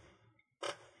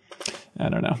 I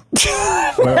don't know.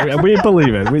 we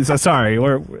believe it. Sorry,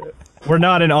 we're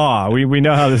not in awe. We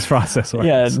know how this process works.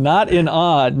 Yeah, not in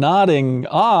awe, nodding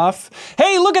off.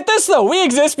 Hey, look at this, though. We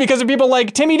exist because of people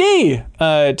like Timmy D.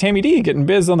 Timmy D getting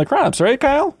biz on the crops, right,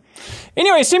 Kyle?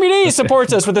 Anyway, Timmy D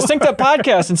supports us with the Synced Up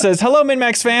podcast and says, hello,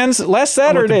 MinMax fans. Last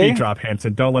Saturday. Don't let the beat drop,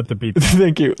 Hanson. Don't let the beat drop.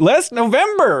 Thank you. Last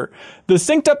November, the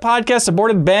Synced Up podcast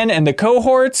supported Ben and the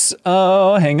cohorts.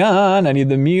 Oh, hang on. I need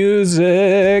the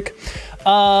music.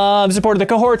 Supported the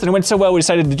cohorts and it went so well we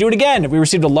decided to do it again. We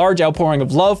received a large outpouring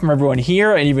of love from everyone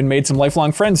here and even made some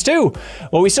lifelong friends too.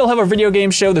 Well, we still have our video game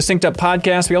show, the Synced Up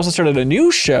Podcast. We also started a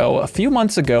new show a few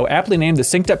months ago, aptly named the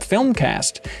Synced Up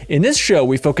Filmcast. In this show,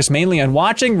 we focus mainly on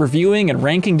watching, reviewing, and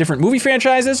ranking different movie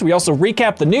franchises. We also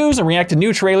recap the news and react to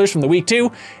new trailers from the week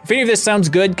too. If any of this sounds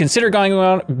good, consider going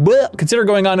on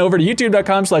over to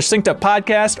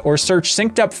youtube.com/syncedupodcast or search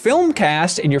Synced Up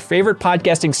Filmcast in your favorite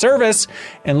podcasting service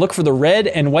and look for the red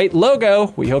and white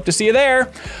logo. We hope to see you there.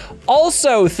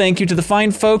 Also, thank you to the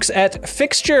fine folks at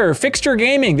Fixture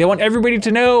Gaming. They want everybody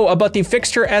to know about the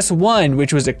Fixture S1,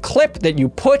 which was a clip that you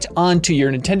put onto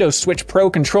your Nintendo Switch Pro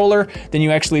controller. Then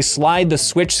you actually slide the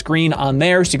Switch screen on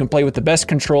there so you can play with the best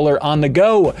controller on the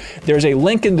go. There's a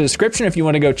link in the description if you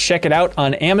want to go check it out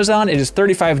on Amazon. It is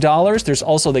 $35. There's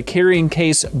also the carrying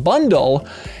case bundle.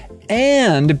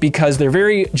 And because they're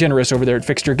very generous over there at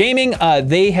Fixture Gaming,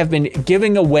 they have been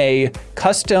giving away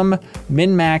custom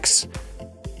MinMax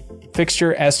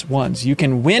Fixture S1s. You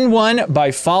can win one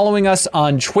by following us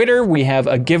on Twitter. We have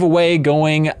a giveaway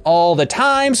going all the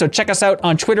time, so check us out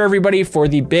on Twitter, everybody, for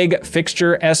the big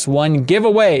Fixture S1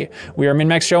 giveaway. We are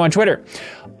MinMax Show on Twitter.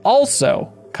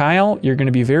 Also, Kyle, you're going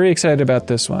to be very excited about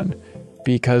this one,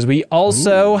 because we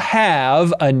also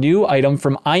have a new item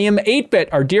from iam8bit,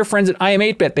 our dear friends at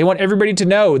iam8bit. They want everybody to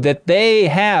know that they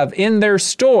have in their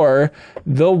store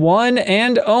the one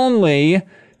and only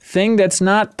thing that's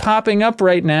not popping up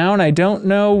right now, and I don't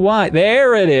know why.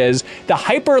 There it is, the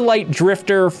Hyperlight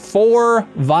Drifter 4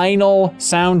 vinyl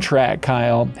soundtrack,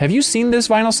 Kyle. Have you seen this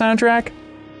vinyl soundtrack?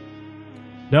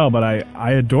 No, but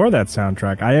I adore that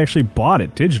soundtrack. I actually bought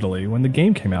it digitally when the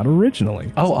game came out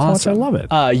originally. Oh, awesome. I love it.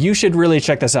 You should really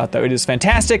check this out, though. It is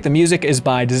fantastic. The music is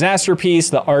by Disaster Piece.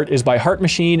 The art is by Heart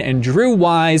Machine and Drew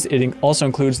Wise. It also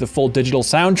includes the full digital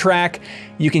soundtrack.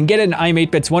 You can get it in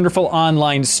iam8bit's wonderful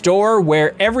online store,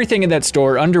 where everything in that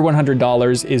store under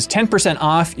 $100 is 10%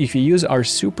 off if you use our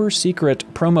super secret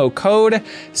promo code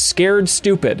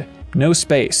SCAREDSTUPID. No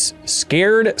space.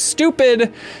 Scared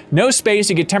Stupid. No space.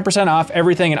 You get 10% off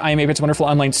everything in iam8bit's wonderful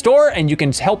online store, and you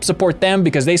can help support them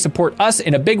because they support us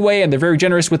in a big way, and they're very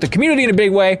generous with the community in a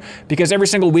big way, because every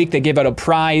single week they give out a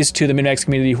prize to the MinMax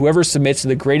community, whoever submits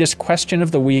the greatest question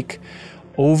of the week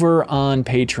over on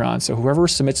Patreon. So whoever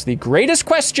submits the greatest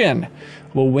question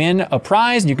will win a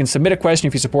prize, and you can submit a question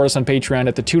if you support us on Patreon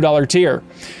at the $2 tier.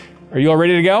 Are you all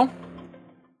ready to go?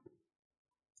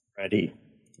 Ready.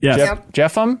 Yes.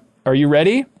 Jeffem, are you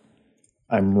ready?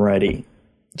 I'm ready.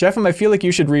 Jeffem, I feel like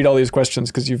you should read all these questions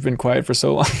because you've been quiet for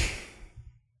so long.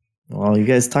 Well, you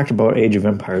guys talked about Age of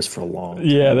Empires for a long time.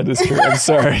 Yeah, that is true. I'm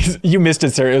sorry. You missed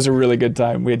it, sir. It was a really good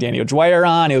time. We had Daniel Dwyer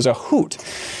on. It was a hoot.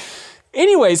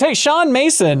 Anyways, hey, Sean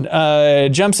Mason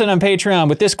jumps in on Patreon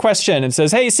with this question and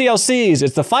says, hey, CLCs,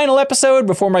 it's the final episode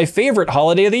before my favorite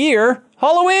holiday of the year,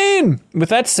 Halloween. With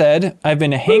that said, I've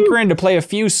been hankering to play a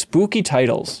few spooky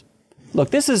titles.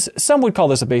 Look, some would call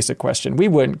this a basic question. We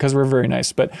wouldn't because we're very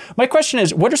nice. But my question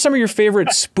is, what are some of your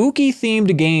favorite spooky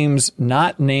themed games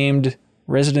not named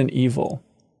Resident Evil?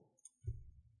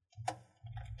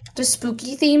 Does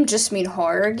spooky theme just mean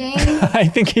horror game? I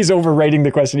think he's overwriting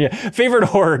the question. Yeah. Favorite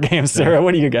horror game, Sarah,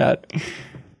 what do you got?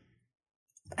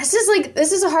 This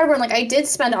is a hard one. Like, I did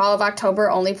spend all of October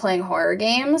only playing horror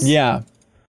games. Yeah.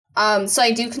 So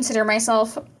I do consider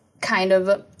myself kind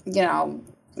of,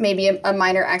 maybe a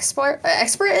minor expert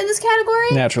in this category.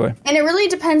 Naturally. And it really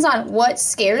depends on what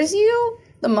scares you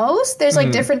the most. There's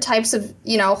like different types of,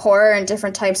 horror and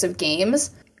different types of games.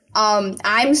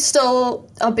 I'm still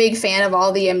a big fan of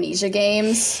all the Amnesia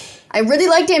games. I really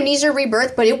liked Amnesia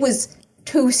Rebirth, but it was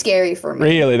too scary for me.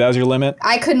 Really? That was your limit?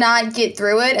 I could not get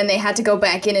through it, and they had to go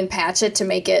back in and patch it to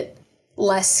make it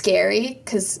less scary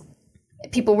because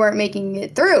people weren't making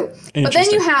it through. But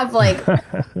then you have like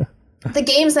the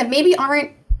games that maybe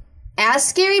aren't as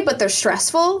scary, but they're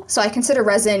stressful. So I consider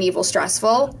Resident Evil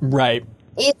stressful. Right.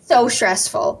 It's so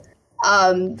stressful.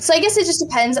 So I guess it just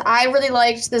depends. I really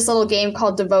liked this little game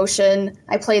called Devotion.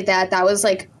 I played that. That was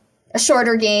like a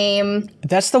shorter game.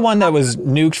 That's the one that was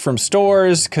nuked from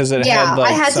stores because it had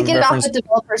like I had to get reference. it off the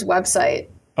developer's website.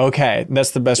 Okay,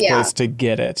 that's the best place to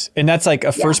get it. And that's like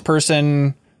a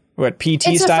first-person,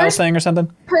 PT style thing or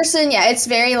something? It's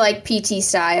very like PT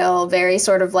style, very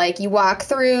sort of like you walk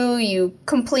through, you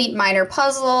complete minor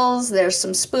puzzles, there's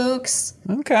some spooks.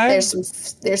 Okay.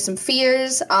 There's some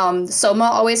fears. Soma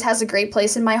always has a great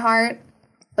place in my heart,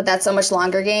 but that's a much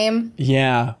longer game.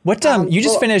 Yeah. What you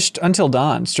just finished Until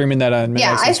Dawn, streaming that on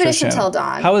Midnight I finished Until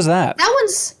Dawn. How was that?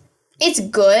 It's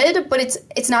good, but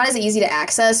it's not as easy to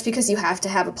access because you have to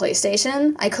have a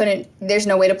PlayStation. There's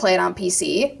no way to play it on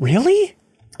PC. Really?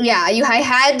 Yeah, I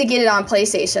had to get it on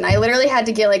PlayStation. I literally had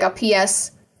to get like a PS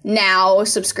Now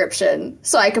subscription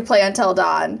so I could play Until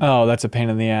Dawn. Oh, that's a pain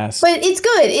in the ass. But it's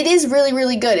good. It is really,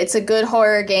 really good. It's a good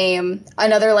horror game.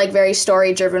 Another like very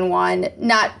story-driven one.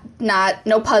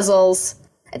 No puzzles.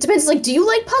 It depends. Like, do you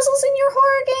like puzzles in your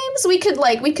horror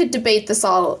games? We could debate this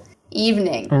all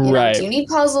evening. Right. Do you need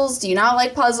puzzles? Do you not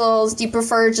like puzzles? Do you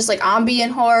prefer just like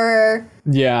ambient horror?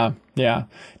 Yeah.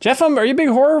 Jeff, are you a big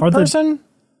horror person?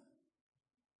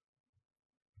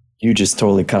 You just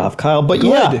totally cut off Kyle, but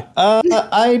Good.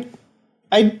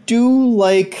 I do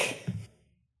like.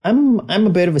 I'm a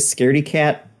bit of a scaredy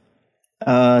cat,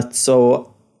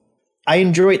 so I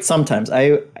enjoy it sometimes.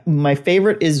 My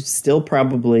favorite is still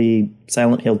probably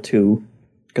Silent Hill 2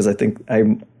 because I think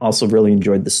I also really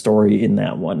enjoyed the story in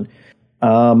that one,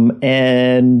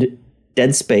 and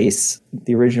Dead Space,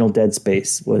 the original Dead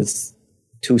Space, was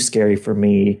too scary for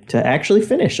me to actually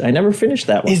finish. I never finished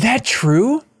that one. Is that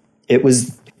true? It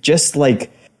was just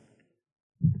like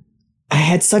I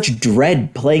had such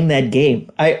dread playing that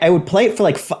game. I would play it for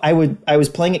like I was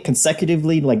playing it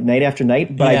consecutively like night after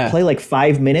night, but I'd play like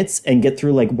 5 minutes and get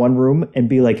through like one room and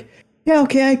be like, yeah,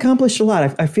 okay, I accomplished a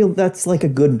lot. I feel that's a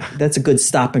good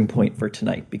stopping point for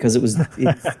tonight because it's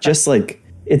just like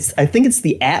I think it's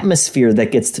the atmosphere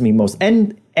that gets to me most,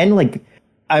 and like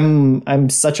I'm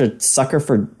such a sucker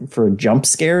for jump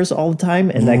scares all the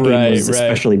time, and that game was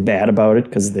especially bad about it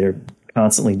because they're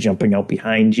constantly jumping out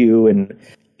behind you and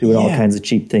doing all kinds of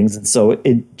cheap things, and so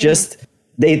it just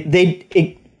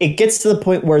it gets to the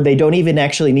point where they don't even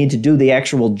actually need to do the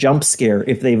actual jump scare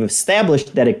if they've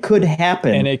established that it could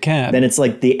happen, and it can. Then it's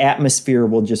like the atmosphere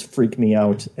will just freak me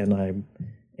out, and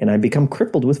I become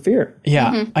crippled with fear.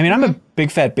 Yeah. Mm-hmm. I mean, I'm a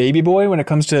big fat baby boy when it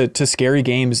comes to scary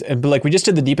games. But like, we just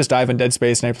did the deepest dive in Dead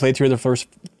Space, and I played through it for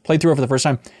the first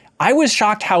time. I was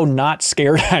shocked how not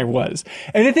scared I was.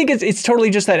 And I think it's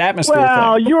totally just that atmosphere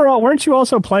thing. Weren't you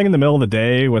also playing in the middle of the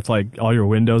day with like all your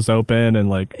windows open and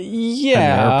like an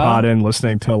AirPod in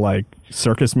listening to like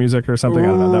circus music or something? I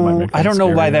don't know. That might make I don't know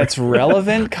why that's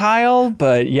relevant, Kyle,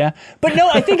 but yeah. But no,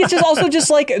 I think it's just also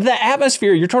just like the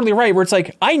atmosphere. You're totally right. Where it's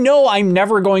like, I know I'm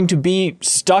never going to be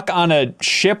stuck on a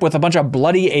ship with a bunch of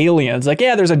bloody aliens. Like,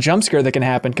 yeah, there's a jump scare that can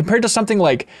happen compared to something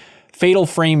like Fatal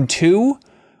Frame 2,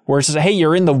 where it's just, hey,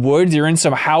 you're in the woods, you're in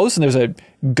some house, and there's a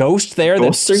ghost there.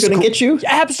 Ghosts are going to get you?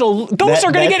 Absolutely. Ghosts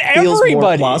are going to get everybody.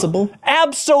 More plausible?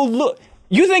 Absolutely.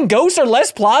 You think ghosts are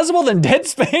less plausible than Dead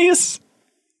Space?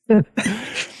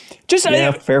 Just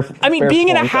fair. I mean, fair being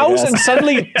in a point, I house guess. and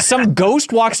suddenly some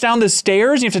ghost walks down the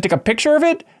stairs and you have to take a picture of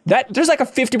it. There's like a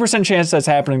 50% chance that's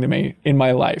happening to me in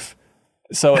my life.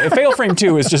 So Fatal Frame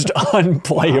 2 is just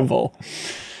unplayable.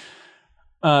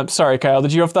 Sorry, Kyle.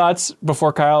 Did you have thoughts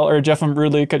before Kyle or Jeff and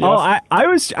rudely cut you off? I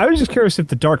was just curious if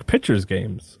the Dark Pictures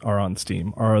games are on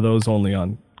Steam or are those only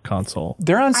on console?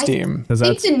 They're on Steam. I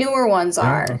think the newer ones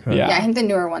are. okay. Yeah. I think the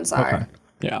newer ones are.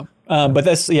 Yeah. But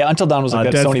that's Until Dawn was like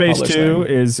that Dead Sony Space published 2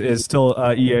 thing. is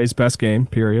still EA's best game,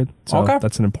 period. So Okay.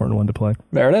 that's an important one to play.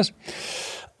 There it is.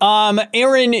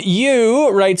 Aaron Yu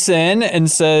writes in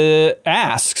and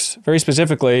asks very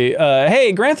specifically,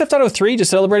 hey, Grand Theft Auto 3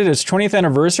 just celebrated its 20th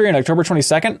anniversary on October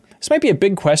 22nd. This might be a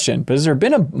big question, but has there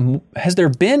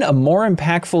been a more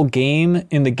impactful game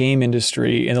in the game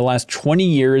industry in the last 20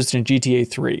 years than GTA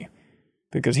 3?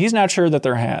 Because he's not sure that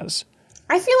there has.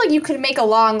 I feel like you could make a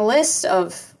long list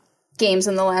of games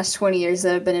in the last 20 years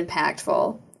that have been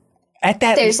impactful. At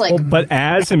that, There's like, But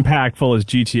as impactful as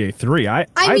GTA 3, I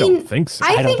mean, don't think so.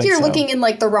 I don't think think you're so. looking in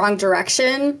like the wrong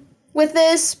direction with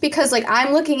this because like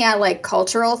I'm looking at like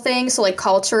cultural things. So like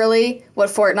culturally, what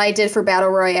Fortnite did for Battle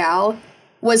Royale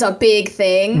was a big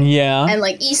thing. yeah. And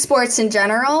like esports in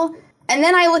general. And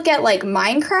then I look at like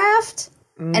Minecraft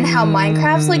and how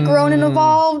Minecraft's like grown and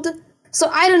evolved. So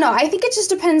I don't know. I think it just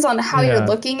depends on how you're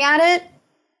looking at it.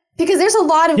 Because there's a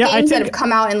lot of games that have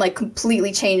come out and like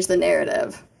completely changed the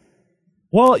narrative.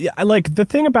 Well, yeah, like the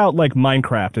thing about like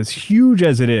Minecraft, as huge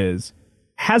as it is,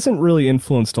 hasn't really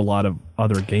influenced a lot of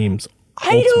other games.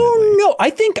 I don't know. I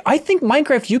think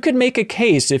Minecraft, you could make a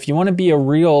case if you want to be a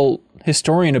real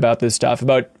historian about this stuff,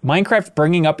 about Minecraft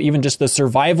bringing up even just the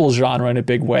survival genre in a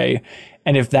big way.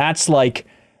 And if that's like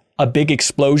a big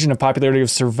explosion of popularity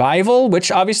of survival, which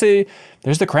obviously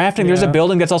there's the crafting, there's a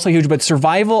building that's also huge, but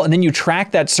survival, and then you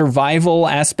track that survival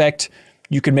aspect,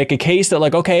 you could make a case that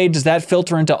like, okay, does that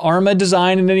filter into Arma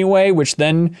design in any way, which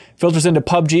then filters into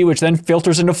PUBG, which then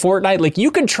filters into Fortnite? Like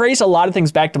you can trace a lot of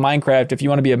things back to Minecraft if you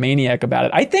want to be a maniac about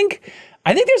it. I think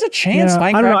there's a chance Minecraft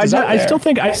I don't know. is out I there.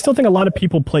 still think a lot of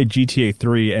people played GTA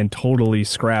 3 and totally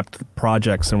scrapped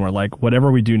projects and were like,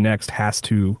 whatever we do next has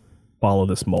to follow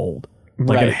this mold.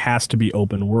 Like Right. it has to be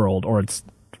open world or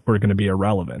we're going to be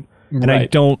irrelevant. And I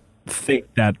Right. don't think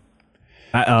that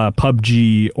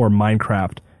PUBG or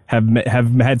Minecraft have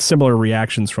had similar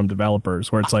reactions from developers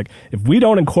where it's like, if we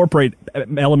don't incorporate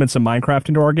elements of Minecraft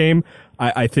into our game,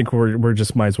 I think we're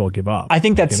just might as well give up. I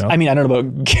think that's, you know? I mean, I don't know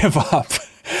about give up.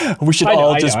 We should I know,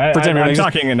 all I just know. pretend I'm we're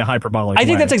talking in a hyperbolic I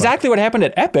think way, that's but- exactly what happened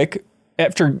at Epic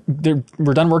after they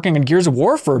were done working on Gears of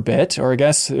War for a bit, or I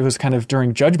guess it was kind of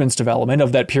during Judgment's development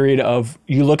of that period of,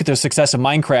 you look at the success of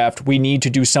Minecraft, we need to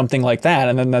do something like that,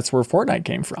 and then that's where Fortnite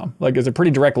came from. Like, it's a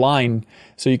pretty direct line.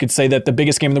 So you could say that the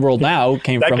biggest game in the world now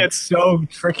came That from... gets so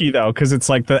tricky though, because it's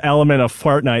like the element of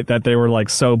Fortnite that they were like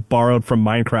so borrowed from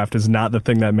Minecraft is not the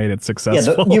thing that made it Yeah,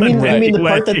 successful. you mean in the any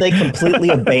part that way. they completely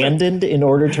abandoned in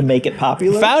order to make it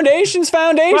popular? Foundation's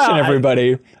foundation, Well,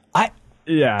 everybody.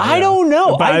 I don't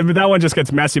know. But that one just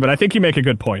gets messy, but I think you make a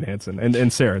good point, Hanson,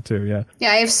 and Sarah too. Yeah.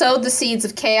 Yeah, I have sowed the seeds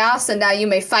of chaos, and now you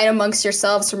may fight amongst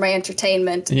yourselves for my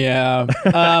entertainment. Yeah.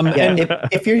 Yeah,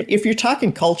 if you're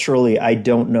talking culturally, I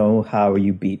don't know how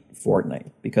you beat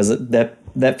Fortnite, because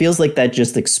that feels like that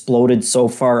just exploded so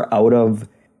far out of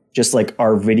just like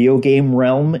our video game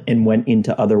realm and went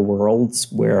into other worlds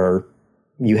where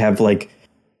you have like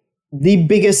the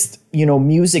biggest,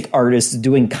 music artists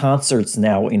doing concerts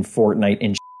now in Fortnite,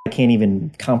 and I can't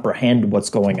even comprehend what's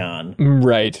going on.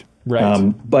 Right.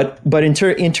 But in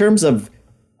terms of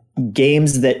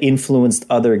games that influenced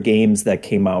other games that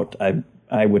came out, I'd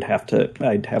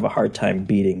have a hard time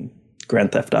beating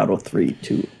Grand Theft Auto 3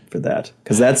 too for that,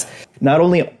 because that's not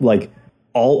only like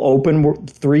all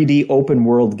 3D open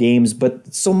world games,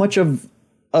 but so much of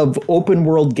open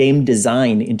world game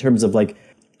design in terms of like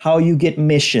how you get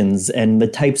missions and the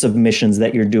types of missions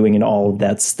that you're doing and all of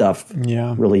that stuff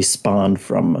really spawned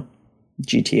from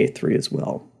GTA 3 as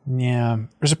well. Yeah.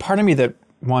 There's a part of me that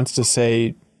wants to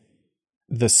say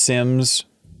The Sims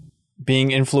being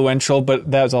influential,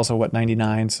 but that was also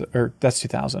 99, or that's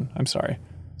 2000. I'm sorry.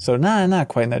 So not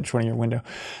quite in that 20-year window.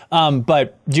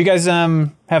 But do you guys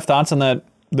have thoughts on the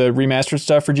remastered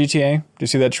stuff for GTA? Do you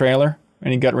see that trailer?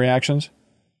 Any gut reactions?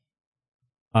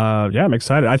 Yeah, I'm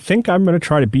excited. I think I'm going to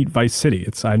try to beat Vice City.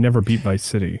 I never beat Vice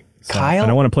City. So Kyle? I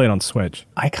don't want to play it on Switch.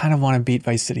 I kind of want to beat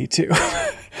Vice City too.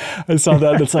 I saw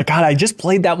that. It's like, God, I just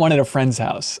played that one at a friend's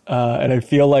house, and I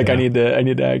feel like I need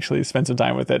to actually spend some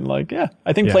time with it. And like,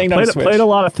 I think playing on Switch. Played a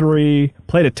lot of 3,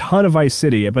 played a ton of Vice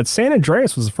City, but San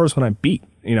Andreas was the first one I beat.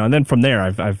 And then from there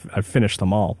I've finished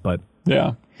them all. But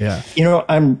Yeah. Yeah. You know,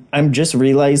 I'm just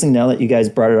realizing now that you guys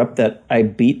brought it up that I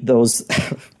beat those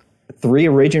 3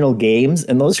 original games,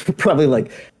 and those were probably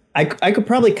like I could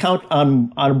probably count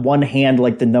on one hand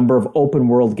like the number of open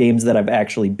world games that I've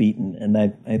actually beaten, and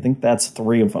I think that's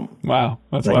 3 of them. Wow.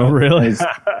 That's Like, wild. Oh, really?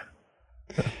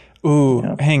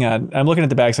 Ooh, hang on. I'm looking at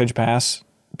the Backstage Pass,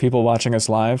 people watching us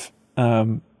live.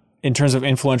 In terms of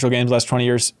influential games last 20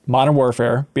 years, Modern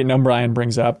Warfare, Beaten O'Brien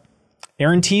brings up.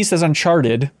 Aaron T says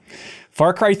Uncharted.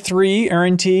 Far Cry 3,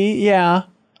 Aaron T. Yeah.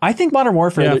 I think Modern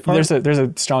Warfare, Yeah, there's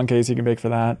a strong case you can make for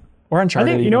that. Or I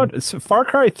Uncharted. think, you know what? Far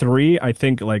Cry 3, I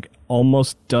think, like,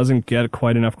 almost doesn't get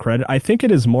quite enough credit. I think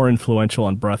it is more influential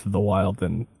on Breath of the Wild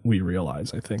than we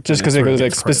realize, I think. Just because it was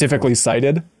like specifically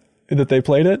cited that they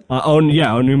played it?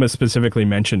 Onuma specifically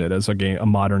mentioned it as a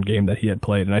modern game that he had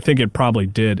played, and I think it probably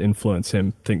did influence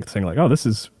him saying like, oh,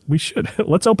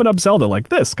 let's open up Zelda like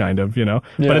this, kind of, you know?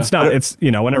 Yeah. But it's not, it's, you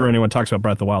know, whenever anyone talks about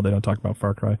Breath of the Wild, they don't talk about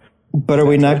Far Cry. But are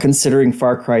we not considering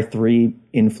Far Cry 3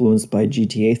 influenced by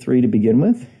GTA 3 to begin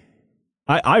with?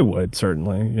 I would,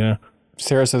 certainly, yeah.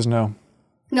 Sarah says no.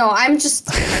 No, I'm just.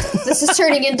 This is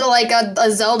turning into like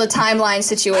a Zelda timeline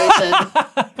situation.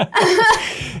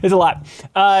 It's a lot.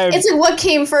 It's like, what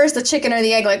came first, the chicken or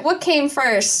the egg? Like, what came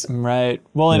first? Right.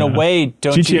 Well, in a way,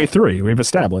 don't GTA you... 3, we've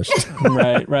established.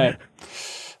 Right.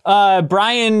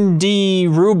 Brian D.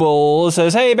 Ruble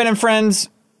says, hey, Ben and friends.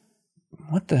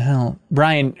 What the hell?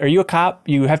 Brian, are you a cop?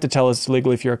 You have to tell us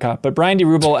legally if you're a cop. But Brian D.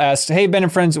 Ruble asked, hey, Ben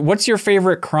and friends, what's your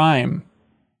favorite crime?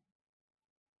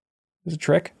 Is it a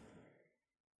trick?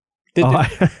 And by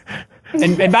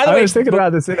the way, I was thinking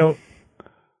about this, you know,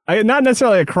 not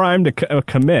necessarily a crime to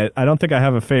commit. I don't think I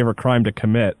have a favorite crime to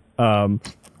commit. But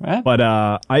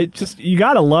you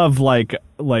gotta love like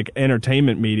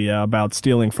entertainment media about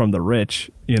stealing from the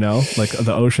rich, you know, like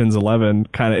the Ocean's 11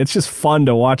 kind of. It's just fun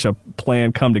to watch a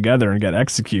plan come together and get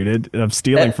executed of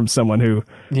stealing from someone who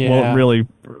won't really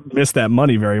miss that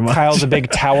money very much. Kyle's a big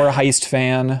Tower Heist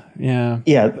fan. Yeah.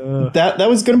 Yeah, that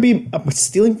was going to be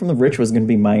stealing from the rich was going to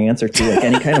be my answer to like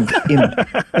any kind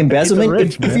of embezzlement.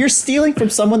 Rich, if you're stealing from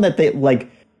someone that they like,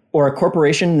 or a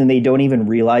corporation, and they don't even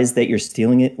realize that you're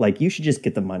stealing it, like you should just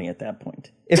get the money at that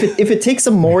point. If it takes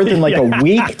them more than like a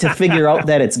week to figure out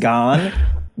that it's gone,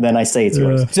 then I say it's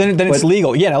yours. Then it's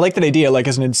legal. Yeah, I like that idea. Like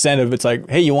as an incentive, it's like,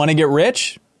 hey, you want to get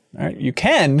rich? All right, you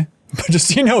can, but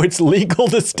just it's legal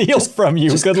to steal from you.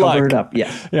 Just Good luck. cover it up. Yeah.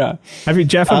 Yeah. Have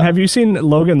you seen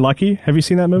Logan Lucky? Have you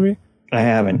seen that movie? I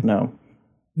haven't. No.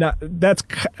 No,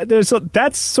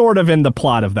 that's sort of in the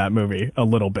plot of that movie a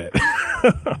little bit.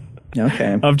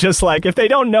 Okay. Of just like, if they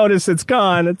don't notice it's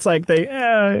gone, it's like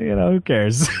who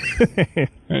cares?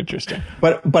 Interesting.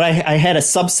 But I had a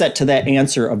subset to that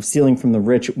answer of stealing from the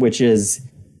rich, which is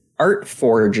art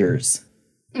forgers,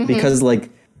 because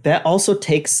like that also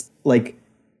takes like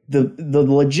the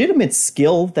legitimate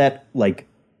skill that like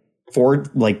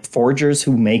forgers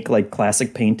who make like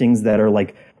classic paintings that are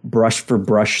like brush for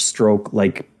brush stroke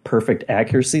like perfect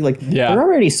accuracy, like they're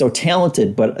already so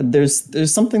talented, but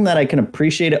there's something that I can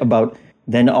appreciate about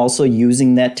then also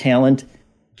using that talent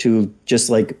to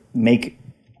just like make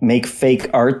fake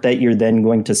art that you're then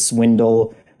going to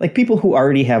swindle like people who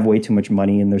already have way too much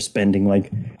money and they're spending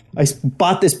like, I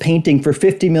bought this painting for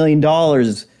 $50 million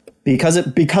because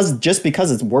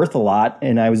it's worth a lot,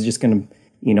 and I was just gonna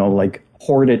like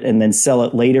hoard it and then sell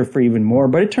it later for even more,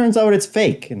 but it turns out it's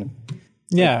fake. And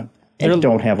I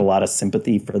don't have a lot of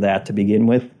sympathy for that to begin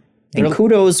with. And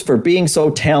kudos for being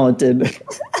so talented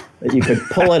that you could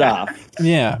pull it off.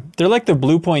 Yeah. They're like the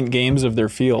Blue Point Games of their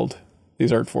field,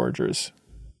 these art forgers.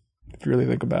 If you really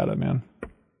think about it, man.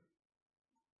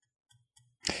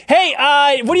 Hey,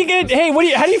 how do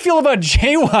you feel about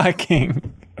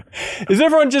jaywalking? Is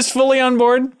everyone just fully on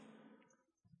board?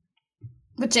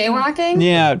 With jaywalking?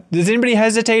 Yeah. Does anybody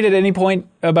hesitate at any point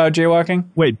about jaywalking?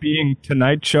 Wait, being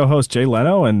Tonight Show host Jay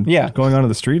Leno and going onto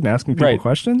the street and asking people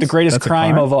questions? The greatest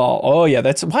crime of all. Oh, yeah.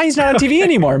 That's why he's not on TV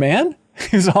anymore, man.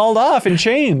 He's hauled off in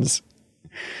chains.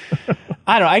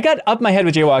 I don't know. I got up my head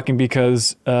with jaywalking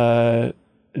because now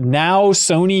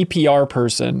Sony PR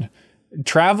person,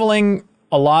 traveling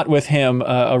a lot with him,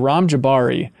 Aram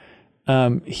Jabari,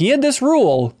 he had this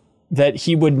rule that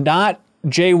he would not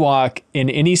jaywalk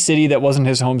in any city that wasn't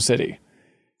his home city.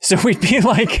 So we'd be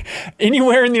like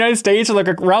anywhere in the United States or like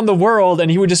around the world,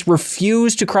 and he would just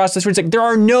refuse to cross the street. It's like, there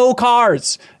are no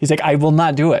cars. He's like, I will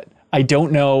not do it. I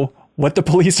don't know what the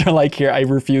police are like here. I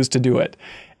refuse to do it.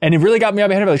 And it really got me up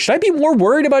my head. Like, should I be more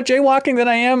worried about jaywalking than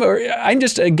I am? Or I'm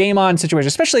just a game on situation,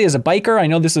 especially as a biker. I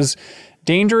know this is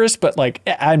dangerous, but like,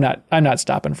 I'm not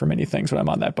stopping for many things when I'm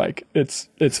on that bike. It's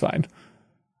fine.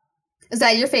 Is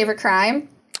that your favorite crime?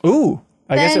 Ooh.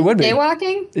 I guess it would be.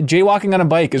 Jaywalking? Jaywalking on a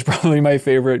bike is probably my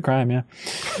favorite crime, yeah.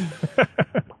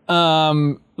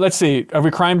 Let's see. Have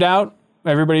we crimed out?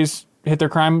 Everybody's hit their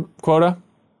crime quota?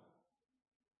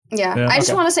 Yeah. I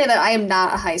just want to say that I am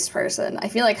not a heist person. I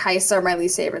feel like heists are my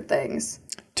least favorite things.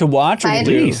 To watch or to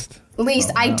do?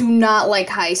 I do not like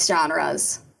heist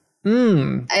genres. I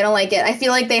don't like it. I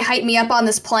feel like they hype me up on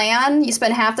this plan. You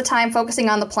spend half the time focusing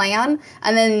on the plan,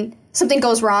 and then something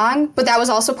goes wrong, but that was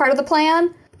also part of the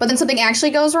plan. But then something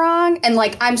actually goes wrong, and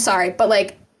like, I'm sorry, but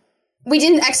like, we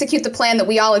didn't execute the plan that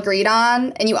we all agreed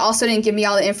on, and you also didn't give me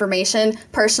all the information.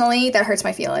 Personally, that hurts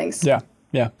my feelings. Yeah.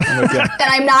 I'm with you. And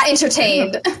I'm not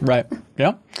entertained. Right.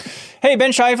 Yeah. Hey,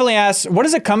 Ben Shively asks, what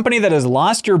is a company that has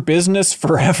lost your business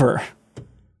forever?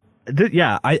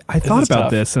 I thought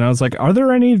about this, and I was like, are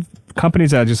there any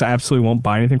companies that I just absolutely won't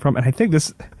buy anything from? And I think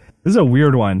this is a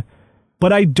weird one,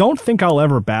 but I don't think I'll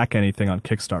ever back anything on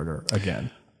Kickstarter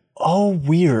again. Oh,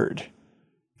 weird.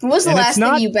 What was the last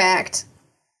thing you backed?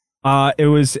 It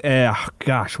was,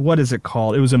 what is it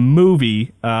called? It was a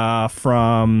movie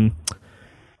from,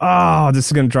 this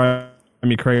is going to drive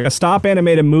me crazy. A stop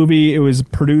animated movie. It was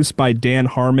produced by Dan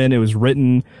Harmon. It was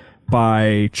written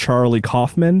by Charlie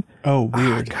Kaufman. Oh,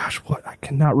 weird. I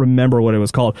cannot remember what it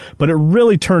was called, but it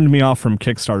really turned me off from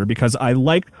Kickstarter because I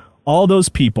liked all those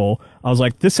people. I was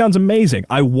like, this sounds amazing.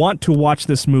 I want to watch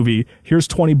this movie. Here's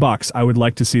 $20. I would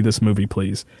like to see this movie,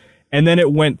 please. And then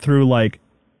it went through like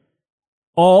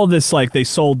all this, like they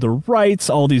sold the rights,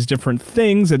 all these different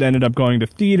things. It ended up going to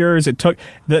theaters. It took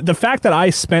the fact that I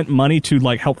spent money to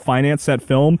like help finance that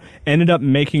film ended up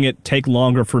making it take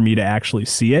longer for me to actually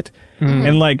see it.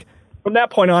 And like from that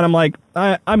point on, I'm like,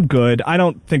 I'm good. I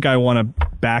don't think I want to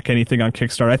back anything on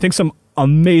Kickstarter. I think some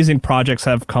amazing projects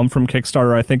have come from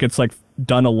Kickstarter. I think it's like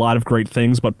done a lot of great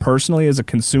things, but personally as a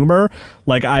consumer,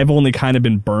 like I've only kind of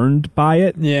been burned by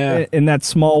it in that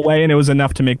small way. And it was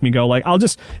enough to make me go like,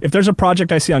 if there's a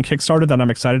project I see on Kickstarter that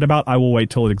I'm excited about, I will wait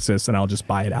till it exists and I'll just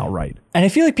buy it outright. And I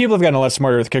feel like people have gotten a lot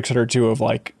smarter with Kickstarter too, of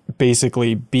like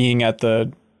basically being at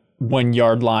the 1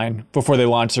 yard line before they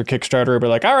launch their Kickstarter. But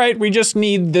like, all right, we just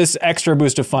need this extra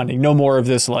boost of funding. No more of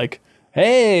this like,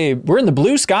 hey, we're in the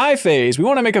blue sky phase. We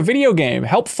want to make a video game.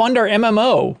 Help fund our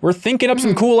MMO. We're thinking up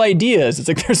some cool ideas. It's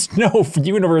like there's no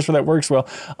universe where that works well,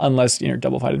 unless,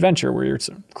 Double Fine Adventure, where you're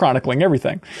chronicling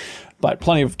everything. But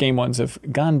plenty of game ones have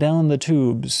gone down the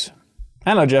tubes.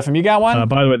 I don't know, Jeff, have you got one?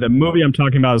 By the way, the movie I'm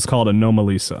talking about is called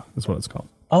Anomalisa, is what it's called.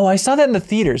 Oh, I saw that in the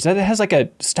theaters. That it has like a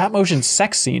stop motion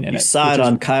sex scene in it. You saw it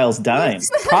on Kyle's dime.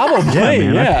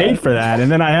 Probably, I paid for that,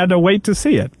 and then I had to wait to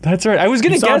see it. That's right. I was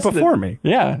going to guess it before me.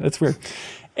 Yeah, that's weird.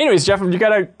 Anyways, Jeff, you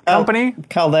got a company?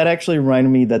 Kyle, that actually reminded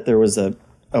me that there was a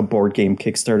board game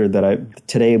Kickstarter that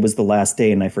today was the last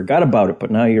day, and I forgot about it.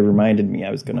 But now you reminded me.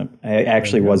 I was gonna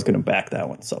back that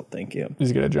one. So thank you.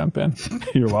 He's gonna jump in.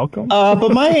 You're welcome. But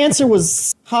my answer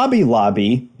was Hobby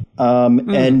Lobby.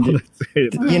 And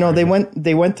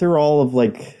they went through all of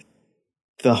like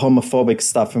the homophobic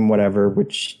stuff and whatever,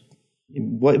 which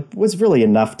was really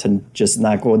enough to just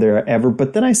not go there ever.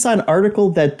 But then I saw an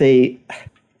article that they've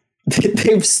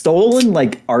stolen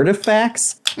like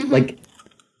artifacts, like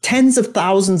tens of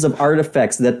thousands of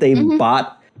artifacts that they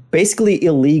bought basically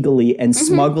illegally and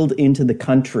smuggled into the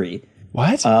country.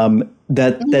 What?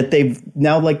 That they've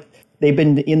now like. They've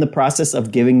been in the process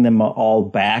of giving them all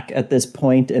back at this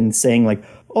point and saying like,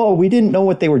 oh, we didn't know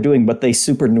what they were doing, but they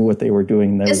super knew what they were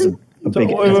doing. There was a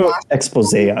big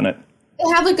expose on it.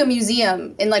 They have like a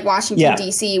museum in like Washington,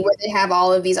 D.C. where they have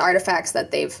all of these artifacts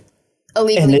that they've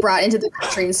illegally brought into the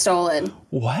country and stolen.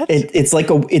 What? It's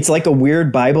like a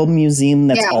weird Bible museum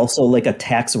that's also like a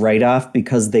tax write-off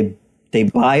because they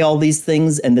buy all these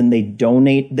things and then they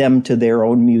donate them to their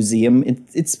own museum.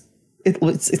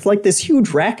 It's like this huge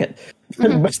racket.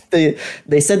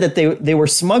 They said that they were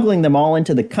smuggling them all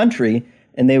into the country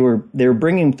and they were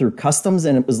bringing them through customs,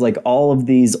 and it was like all of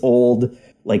these old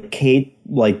like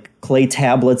clay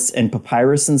tablets and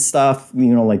papyrus and stuff,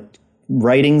 like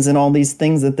writings and all these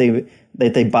things that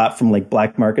they bought from like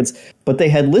black markets, but they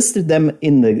had listed them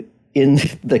in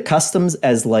the customs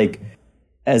as like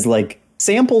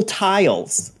sample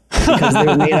tiles. Because they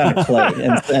were made out of clay,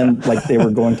 and like they were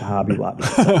going to Hobby Lobby.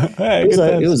 So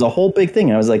it was a whole big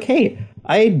thing. I was like, hey,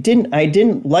 I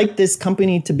didn't like this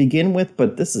company to begin with,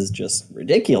 but this is just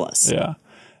ridiculous. Yeah.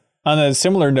 On a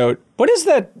similar note, what is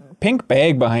that pink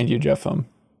bag behind you, Jeff?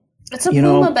 It's a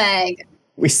Puma bag.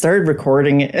 We started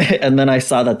recording, and then I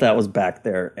saw that was back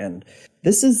there, and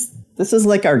this is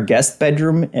like our guest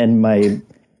bedroom, and my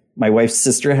my wife's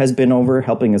sister has been over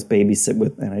helping us babysit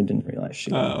with, and I didn't realize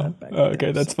she was that back Okay,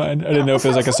 there, that's fine. I didn't know if it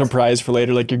was like a surprise for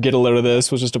later, like you get a load of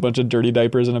this with just a bunch of dirty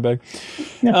diapers in a bag.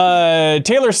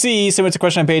 Taylor C. submits a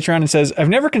question on Patreon and says, I've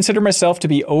never considered myself to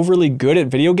be overly good at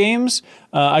video games.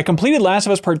 I completed Last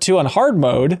of Us Part 2 on hard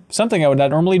mode, something I would not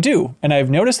normally do, and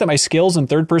I've noticed that my skills in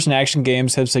third-person action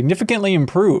games have significantly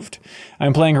improved.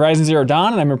 I'm playing Horizon Zero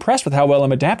Dawn, and I'm impressed with how well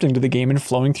I'm adapting to the game and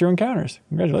flowing through encounters.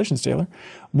 Congratulations, Taylor.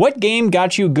 What game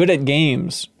got you good at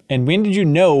games? And when did you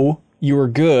know you were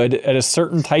good at a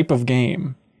certain type of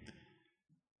game?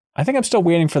 I think I'm still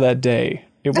waiting for that day.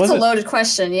 That's a loaded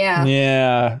question, yeah.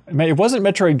 Yeah. It wasn't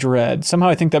Metroid Dread. Somehow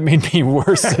I think that made me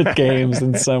worse at games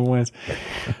in some ways.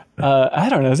 I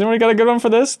don't know. Has anyone got a good one for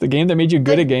this? The game that made you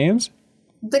good at games?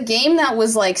 The game that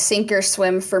was like sink or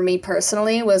swim for me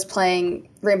personally was playing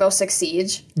Rainbow Six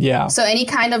Siege. Yeah. So any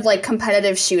kind of like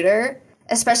competitive shooter,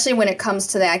 especially when it comes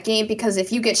to that game, because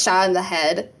if you get shot in the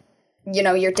head, you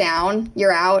know, you're down,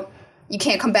 you're out, you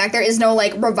can't come back. There is no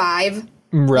like revive.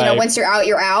 Right. You know, once you're out,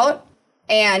 you're out.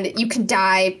 And you can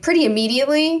die pretty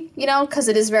immediately, you know, because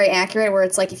it is very accurate where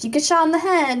it's like, if you get shot in the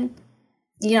head,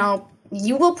 you know,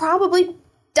 you will probably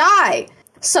die.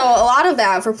 So a lot of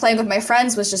that for playing with my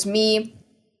friends was just me,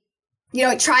 you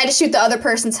know, try to shoot the other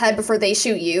person's head before they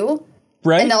shoot you.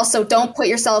 Right. And also don't put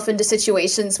yourself into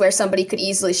situations where somebody could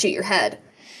easily shoot your head.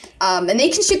 And they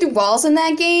can shoot through walls in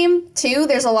that game, too.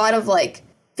 There's a lot of, like,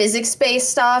 physics-based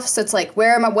stuff. So it's like,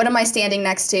 what am I standing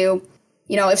next to?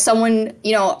 You know, if someone,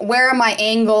 you know, where are my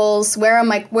angles? Where are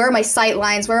my sight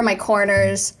lines? Where are my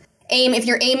corners? If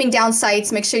you're aiming down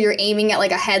sights, make sure you're aiming at,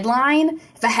 like, a headline.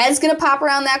 If a head's gonna pop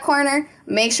around that corner,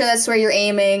 make sure that's where you're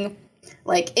aiming.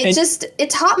 Like, it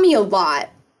taught me a lot.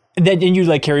 And you,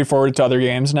 like, carried forward to other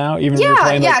games now? Even when you're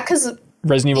playing, like, because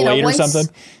Resident Evil 8 or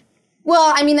something?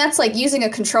 Well, I mean, that's like using a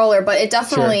controller, but it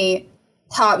definitely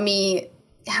taught me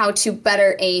how to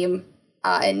better aim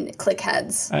and click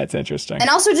heads. That's interesting. And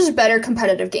also just better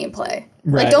competitive gameplay.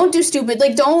 Right. Like, don't do stupid,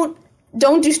 like, don't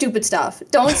do stupid stuff.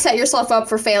 Don't set yourself up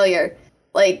for failure.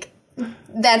 Like,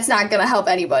 that's not going to help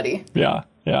anybody. Yeah,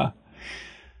 yeah.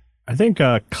 I think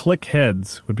Click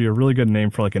Heads would be a really good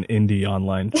name for like an indie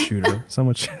online shooter. So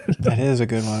much. That is a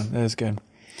good one. That is good.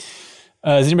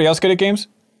 Is anybody else good at games?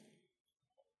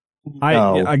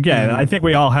 I think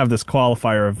we all have this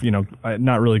qualifier of, you know,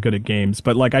 not really good at games,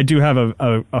 but like I do have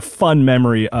a fun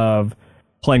memory of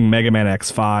playing Mega Man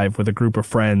X5 with a group of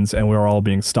friends, and we were all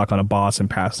being stuck on a boss and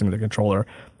passing the controller.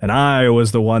 And I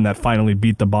was the one that finally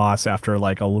beat the boss after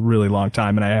like a really long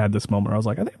time. And I had this moment where I was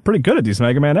like, I think I'm pretty good at these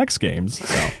Mega Man X games.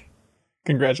 So.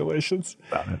 Congratulations.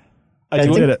 Do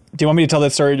you want me to tell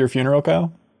that story at your funeral,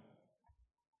 Kyle?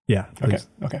 Yeah. Please.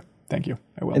 Okay. Thank you.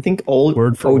 I will. I think OG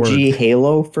word.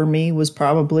 Halo for me was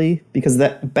probably because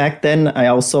that back then I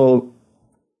also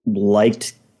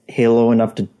liked Halo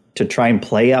enough to try and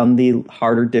play on the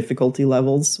harder difficulty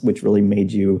levels, which really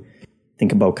made you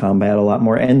think about combat a lot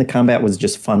more. And the combat was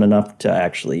just fun enough to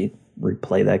actually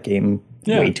replay that game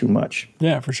way too much.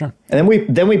 Yeah, for sure. And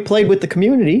then we played with the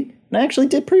community and I actually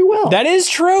did pretty well. That is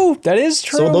true.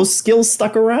 So those skills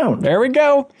stuck around. There we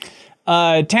go.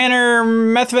 Tanner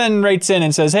Methvin writes in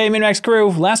and says, hey, Minimax crew,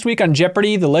 last week on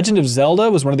Jeopardy, The Legend of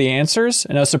Zelda was one of the answers,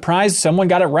 and I was surprised someone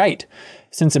got it right,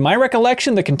 since in my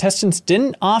recollection, the contestants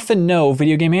didn't often know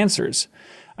video game answers.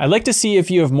 I'd like to see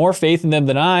if you have more faith in them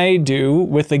than I do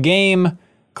with the game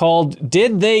called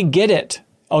Did They Get It?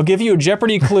 I'll give you a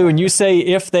Jeopardy clue, and you say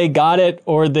if they got it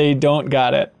or they don't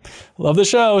got it. Love the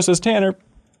show, says Tanner.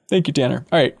 Thank you, Tanner.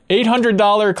 All right,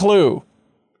 $800 clue.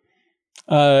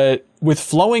 With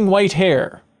flowing white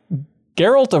hair,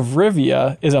 Geralt of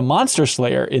Rivia is a monster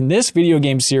slayer in this video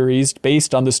game series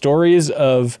based on the stories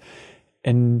of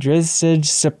Andrzej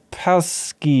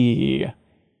Sapkowski.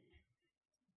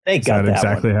 They got that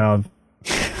exactly one. how.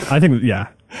 I think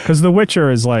because The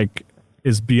Witcher is beyond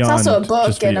It's also a book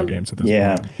just video and games at this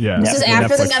Yeah. point. Yeah. This is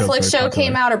after the Netflix show very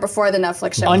came out or before the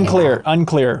Netflix show Unclear. came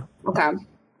out? Okay.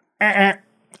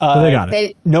 So they got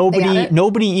it.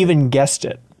 Nobody even guessed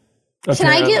it. Can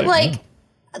I get, like,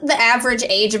 the average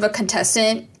age of a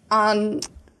contestant on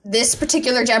this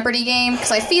particular Jeopardy game?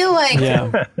 Because I feel like...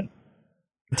 Yeah.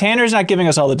 Tanner's not giving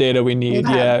us all the data we need.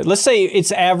 Okay. Yeah. Let's say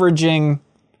it's averaging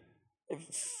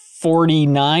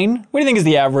 49. What do you think is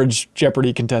the average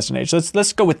Jeopardy contestant age?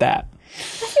 Let's go with that.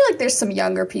 I feel like there's some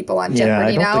younger people on Yeah,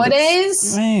 Jeopardy I don't think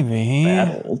nowadays. Maybe.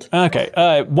 That old. Okay.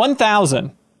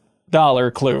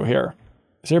 $1,000 clue here.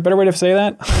 Is there a better way to say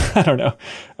that? I don't know.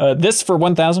 This for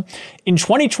 1,000. In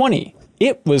 2020,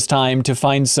 it was time to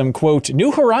find some, quote,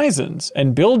 new horizons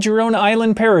and build your own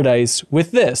island paradise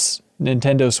with this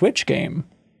Nintendo Switch game.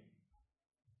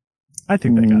 I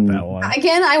think they got that one.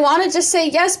 Again, I want to just say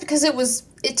yes because it was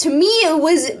in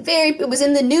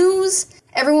the news.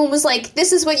 Everyone was like,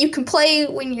 this is what you can play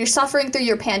when you're suffering through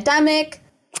your pandemic.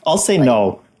 I'll say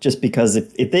no, just because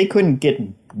if they couldn't get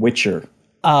Witcher.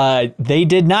 They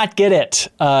did not get it.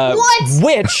 What?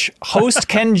 Which host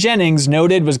Ken Jennings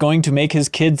noted was going to make his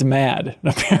kids mad,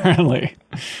 apparently.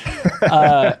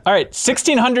 All right,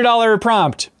 $1,600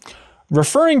 prompt.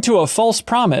 Referring to a false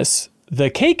promise, the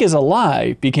cake is a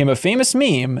lie became a famous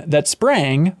meme that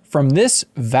sprang from this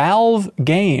Valve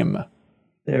game.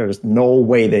 There's no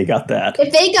way they got that.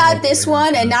 If they got this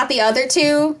one and not the other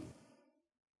two,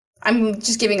 I'm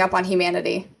just giving up on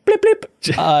humanity. Blip, blip.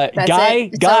 Guy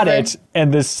got it.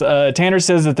 And this Tanner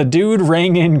says that the dude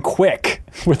rang in quick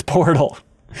with Portal.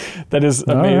 That is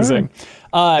amazing.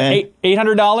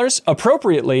 $800.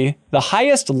 Appropriately, the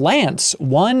highest lance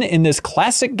won in this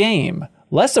classic game.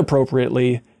 Less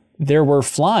appropriately, there were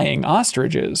flying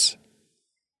ostriches.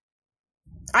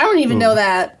 I don't even know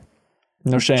that.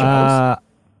 No shame.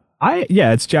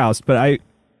 It's Joust, but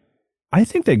I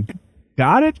think they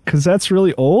got it because that's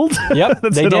really old. Yep,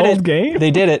 that's they an did old it. game.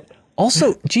 They did it.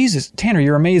 Also, Jesus, Tanner,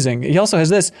 you're amazing. He also has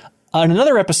this. On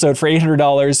another episode for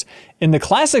 $800, in the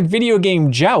classic video game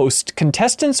Joust,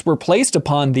 contestants were placed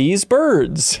upon these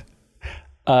birds.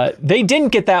 They didn't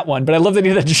get that one, but I love that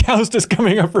the Joust is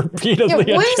coming up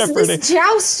repeatedly on What is Jeopardy. this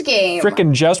Joust game?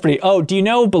 Frickin' Joustpardy. Oh, do you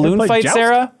know Balloon play Fight, Joust?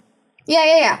 Sarah?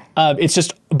 Yeah. It's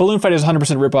just Balloon Fight is 100%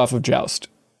 ripoff of Joust.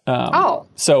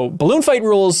 So Balloon Fight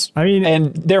rules,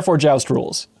 and therefore Joust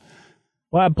rules.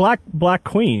 Well, Black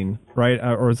Queen, right?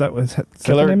 Or is that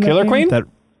Killer Queen?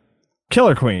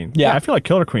 Killer Queen. Yeah. I feel like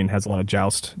Killer Queen has a lot of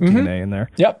Joust DNA in there.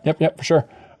 Yep, for sure.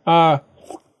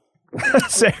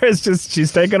 Sarah's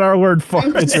she's taking our word for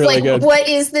it. It's really like, good. what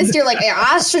is this? You're like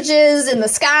ostriches in the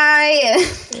sky.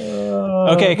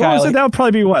 Okay, What was Kylie. it? That would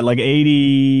probably be what, like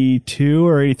 82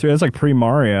 or 83? That's like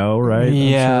pre-Mario, right?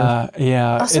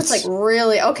 Yeah. So it's like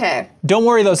really okay. Don't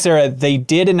worry though, Sarah. They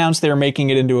did announce they were making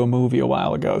it into a movie a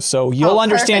while ago, so you'll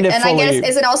understand Perfect. it And fully. I guess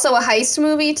is it also a heist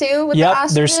movie too? With the Yep,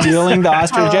 ostriches? they're stealing the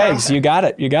ostrich eggs. You got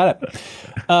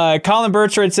it. Colin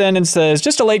Birch writes in and says,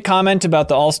 just a late comment about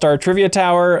the All-Star Trivia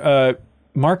Tower.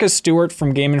 Marcus Stewart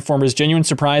from Game Informer's genuine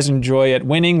surprise and joy at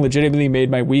winning legitimately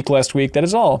made my week last week. That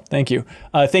is all. Thank you.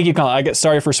 Thank you, Colin.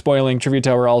 Sorry for spoiling Trivia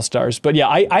Tower All-Stars. But yeah,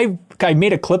 I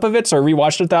made a clip of it, so I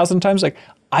rewatched it 1,000 times. Like,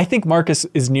 I think Marcus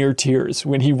is near tears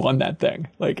when he won that thing.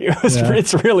 Like,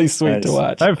 it's really sweet to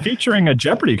watch. I'm featuring a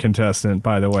Jeopardy contestant,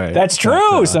 by the way. That's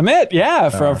true. Submit. Yeah,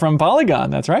 from Polygon.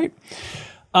 That's right.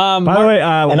 By the way,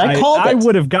 and I called I it.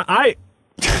 would have got.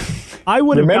 I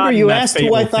would have. Remember, you that asked who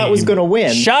Fable I thought was theme. going to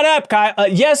win. Shut up, Kyle.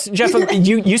 Yes, Jeff,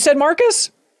 you said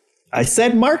Marcus? I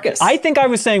said Marcus. I think I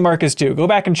was saying Marcus too. Go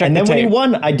back and check and the then when he tape.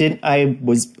 won,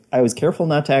 I was careful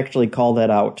not to actually call that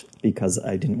out because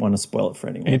I didn't want to spoil it for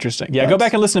anyone. Interesting. Yeah, go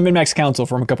back and listen to MinMax Council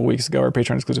from a couple weeks ago, our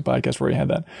Patreon exclusive podcast where we had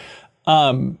that.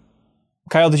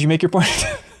 Kyle, did you make your point?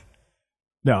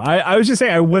 No, I was just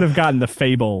saying I would have gotten the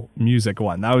Fable music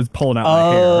one. I was pulling out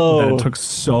my hair. That it took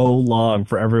so long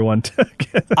for everyone to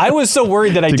get. I was so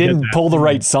worried that I didn't that pull the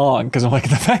right song because I'm like,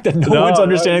 the fact that no one's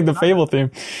understanding the Fable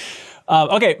theme.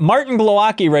 Okay, Martin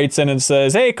Glowacki writes in and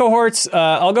says, hey, cohorts,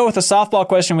 I'll go with a softball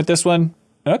question with this one.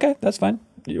 Okay, that's fine.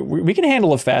 We can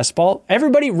handle a fastball.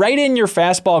 Everybody write in your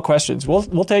fastball questions.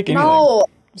 We'll take anything. No.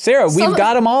 Sarah, we've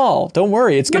got them all. Don't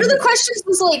worry. It's One good. of the questions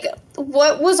was like,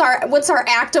 what's our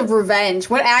act of revenge?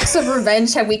 What acts of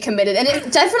revenge have we committed? And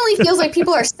it definitely feels like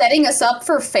people are setting us up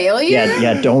for failure.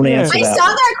 Yeah, don't answer I that. saw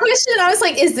that question and I was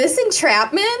like, is this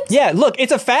entrapment? Yeah, look,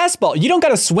 it's a fastball. You don't got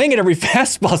to swing at every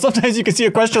fastball. Sometimes you can see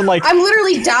a question like, I'm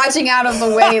literally dodging out of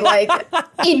the way, like,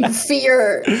 in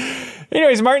fear.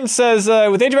 anyways, Martin says,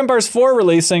 with Age of Empires 4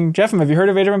 releasing, Jeff, have you heard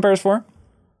of Age of Empires 4?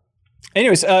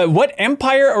 Anyways, what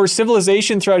empire or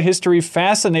civilization throughout history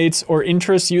fascinates or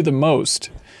interests you the most?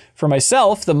 For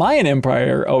myself, the Mayan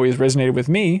Empire always resonated with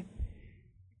me.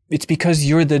 It's because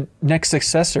you're the next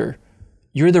successor.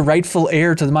 You're the rightful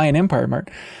heir to the Mayan Empire,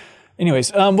 Martin.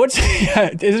 Anyways, does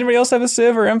anybody else have a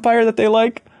civ or empire that they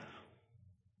like?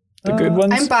 The good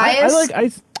ones? I'm biased.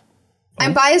 I'm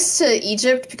I'm biased to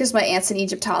Egypt because my aunt's an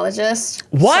Egyptologist.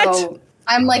 What? So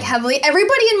I'm like heavily.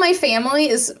 Everybody in my family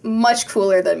is much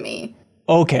cooler than me.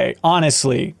 Okay,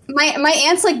 honestly. My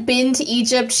aunt's like been to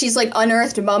Egypt. She's like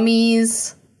unearthed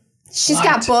mummies. She's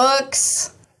got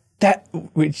books.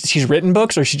 She's written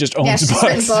books or she just owns Yeah, she's books?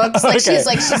 written books. Like Okay. she's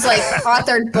like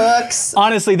authored books.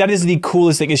 Honestly, that is the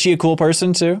coolest thing. Is she a cool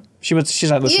person too? She's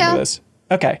not listening Yeah. to this.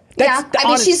 Okay. Yeah, I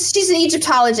mean she's an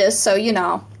Egyptologist, so you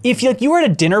know. If you were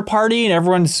at a dinner party and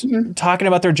everyone's talking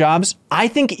about their jobs, I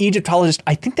think Egyptologist,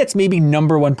 I think that's maybe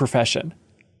number one profession.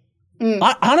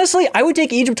 Honestly, I would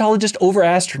take Egyptologist over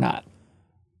astronaut.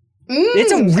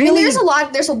 It's a really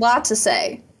there's a lot to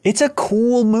say. It's a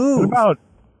cool move.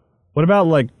 What about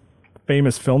like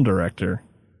famous film director?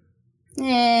 Do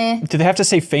they have to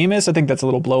say famous? I think that's a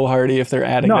little blowhardy if they're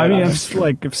adding. No, that I mean,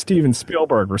 on. if Steven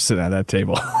Spielberg were sitting at that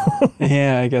table.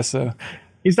 Yeah, I guess so.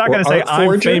 He's not going to say, Art I'm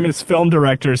forger? famous film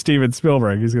director Steven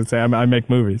Spielberg. He's going to say, I make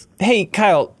movies. Hey,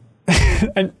 Kyle.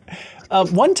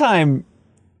 One time,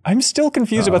 I'm still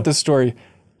confused about this story.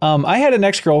 I had an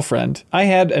ex-girlfriend.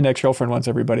 Once,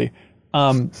 everybody.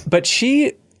 But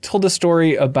she told a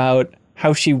story about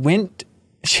how she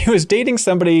was dating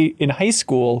somebody in high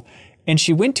school, and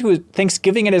she went to a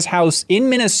Thanksgiving at his house in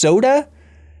Minnesota,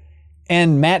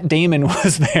 and Matt Damon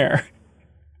was there.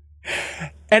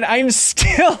 And I'm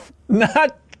still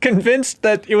not convinced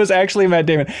that it was actually Matt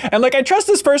Damon. And like, I trust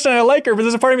this person and I like her, but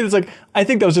there's a part of me that's like, I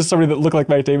think that was just somebody that looked like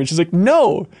Matt Damon. She's like,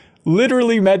 no,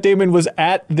 literally Matt Damon was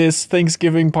at this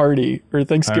Thanksgiving party or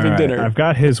Thanksgiving dinner. I've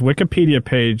got his Wikipedia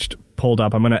page pulled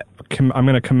up. I'm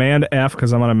gonna Command F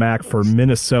because I'm on a Mac for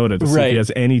Minnesota to see if he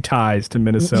has any ties to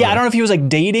Minnesota. Yeah, I don't know if he was like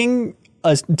dating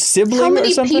a sibling How or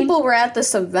many something. people were at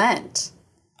this event?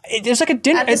 There's like a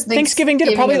dinner, a Thanksgiving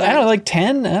dinner, probably, I don't know, like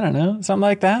 10, I don't know, something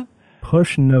like that.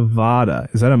 Push Nevada.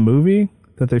 Is that a movie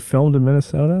that they filmed in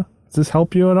Minnesota? Does this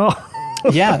help you at all?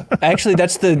 Yeah, actually,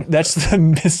 that's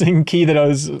the missing key that I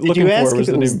was looking Did you ask for. if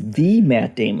it was the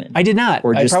Matt Damon? I did not.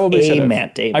 Or just I probably should have.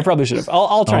 Matt Damon? I probably should have.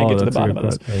 I'll try and get to the bottom of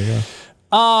this. There you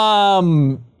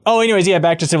go. Anyways, yeah,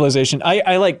 back to Civilization.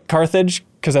 I like Carthage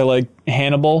because I like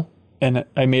Hannibal, and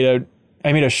I made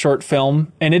a short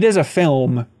film, and it is a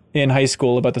film in high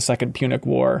school about the Second Punic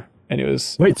War. And it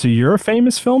was... Wait, so you're a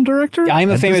famous film director? I'm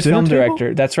a At famous this dinner film table?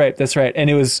 director. That's right. And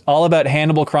it was all about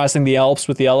Hannibal crossing the Alps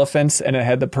with the elephants, and it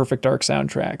had the Perfect Dark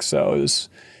soundtrack. So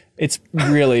it's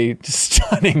really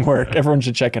stunning work. Everyone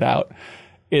should check it out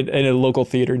in a local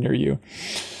theater near you.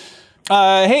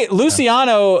 Hey,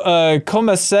 Luciano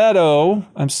Comasero,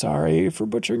 I'm sorry for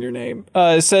butchering your name,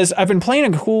 says, I've been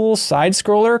playing a cool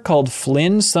side-scroller called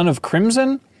Flynn, Son of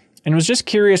Crimson, and was just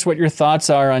curious what your thoughts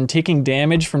are on taking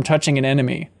damage from touching an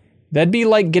enemy. That'd be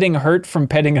like getting hurt from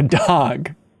petting a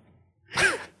dog.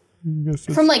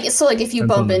 From like, so like if you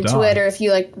Depends on bump the into dog. it, or if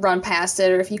you like run past it,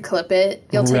 or if you clip it,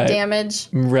 you'll take Right. damage.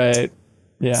 Right.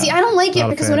 Yeah. See, I don't like it Not a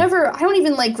because fan. I don't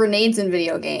even like grenades in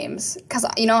video games because,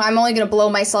 I'm only going to blow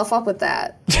myself up with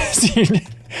that.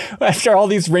 After all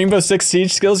these Rainbow Six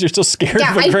Siege skills, you're still scared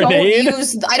Yeah, of a grenade?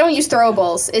 I don't use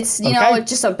throwables. It's, Okay. it's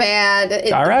just a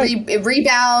bad, All right. It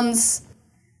rebounds.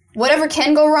 Whatever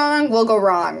can go wrong will go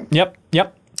wrong. Yep.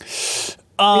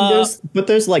 I mean,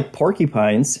 there's like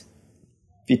porcupines.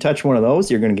 If you touch one of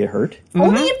those, you're going to get hurt.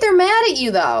 Only if they're mad at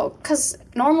you though, because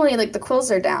normally like the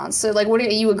quills are down. So like, are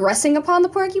you aggressing upon the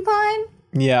porcupine?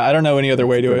 Yeah, I don't know any other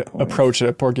way to approach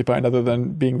a porcupine other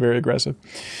than being very aggressive.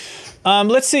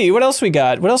 Let's see. What else we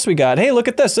got? Hey, look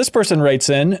at this. This person writes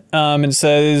in and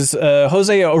says,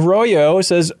 Jose Arroyo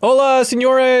says, Hola,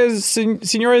 senores and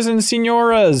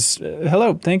senoras.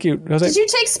 Hello. Thank you, Jose. Did you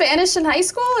take Spanish in high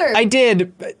school? Or? I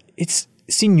did. It's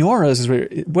senoras.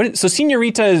 So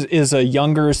senorita is a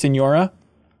younger senora?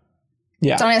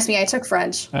 Yeah. Don't ask me. I took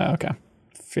French. Oh, okay. I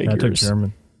Figures. took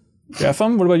German.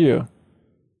 Jeffem, what about you?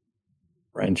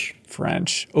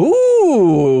 French.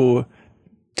 Ooh.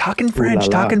 Talking French.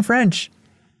 la la. Talking French.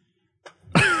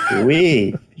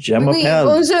 Oui. Je Oui, m'appelle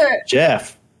bonjour.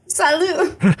 Jeff.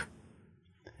 Salut.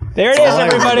 There it is,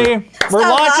 everybody. We're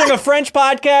launching a French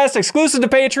podcast exclusive to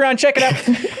Patreon. Check it out.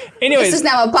 This Anyways, is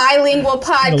now a bilingual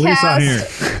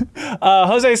podcast.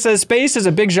 Jose says space is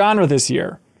a big genre this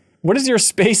year. What is your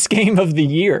space game of the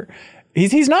year?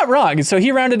 He's not wrong. So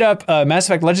he rounded up Mass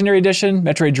Effect Legendary Edition,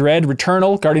 Metroid Dread,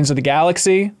 Returnal, Guardians of the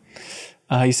Galaxy.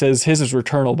 He says his is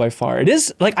Returnal by far. It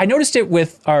is, like, I noticed it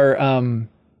with our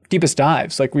Deepest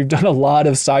Dives. Like, we've done a lot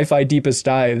of sci-fi Deepest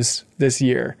Dives this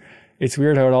year. It's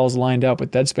weird how it all is lined up with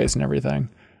Dead Space and everything.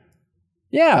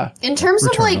 Yeah. In terms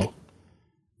of Returnal. like,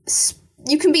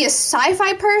 you can be a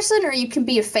sci-fi person or you can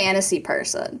be a fantasy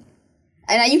person.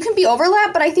 And you can be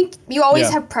overlap, but I think you always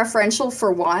Yeah. have preferential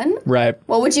for one. Right.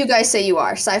 What would you guys say you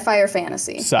are, sci-fi or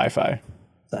fantasy? Sci-fi.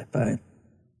 Sci-fi.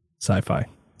 Sci-fi.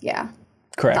 Yeah,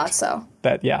 Correct. thought so.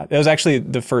 That was actually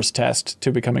the first test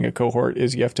to becoming a cohort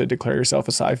is you have to declare yourself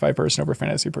a sci-fi person over a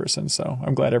fantasy person. So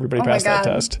I'm glad everybody Oh my passed that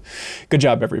God. test. Good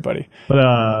job, everybody.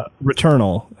 But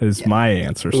Returnal is my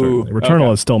answer, certainly. Ooh, Returnal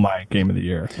okay. is still my game of the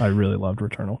year. I really loved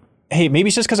Returnal. Hey, maybe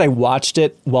it's just because I watched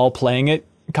it while playing it,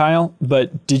 Kyle,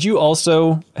 but did you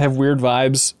also have weird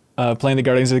vibes playing the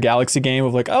Guardians of the Galaxy game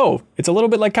of like, oh, it's a little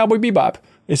bit like Cowboy Bebop.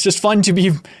 It's just fun to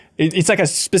be, it's like a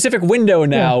specific window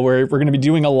now where we're going to be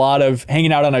doing a lot of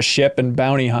hanging out on a ship and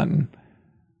bounty hunting.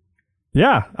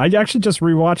 Yeah, I actually just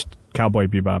rewatched Cowboy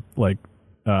Bebop, like,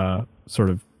 sort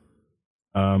of.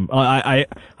 I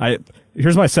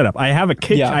here's my setup. I have a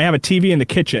I have a TV in the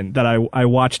kitchen that I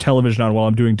watch television on while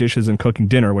I'm doing dishes and cooking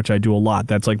dinner, which I do a lot.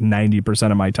 That's like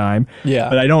 90% of my time. Yeah.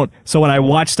 But I don't. So when I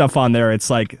watch stuff on there, it's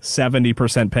like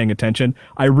 70% paying attention.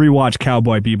 I rewatched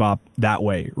Cowboy Bebop that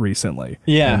way recently.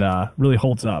 Yeah. And really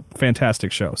holds up.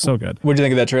 Fantastic show. So good. What do you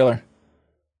think of that trailer?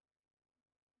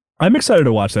 I'm excited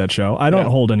to watch that show. I don't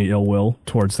hold any ill will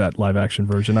towards that live action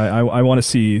version. I want to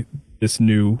see this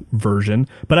new version,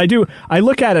 but I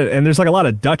look at it and there's like a lot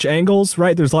of Dutch angles,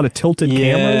 right? There's a lot of tilted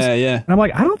cameras. Yeah. And I'm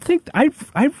like,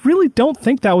 I really don't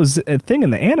think that was a thing in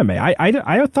the anime.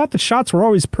 I thought the shots were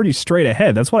always pretty straight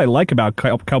ahead. That's what I like about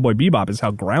Cowboy Bebop is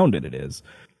how grounded it is.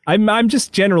 I'm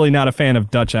just generally not a fan of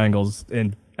Dutch angles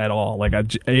at all. Like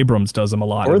Abrams does them a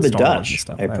lot. Or in the Star Wars and Dutch,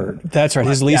 stuff. I've heard. That's right.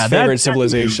 His least favorite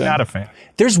civilization. Not a fan.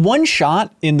 There's one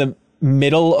shot in the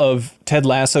middle of Ted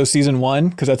Lasso season 1,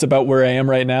 because that's about where I am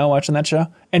right now watching that show,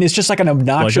 and it's just like an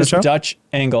obnoxious Dutch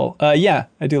angle. Yeah,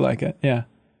 I do like it. Yeah,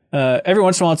 every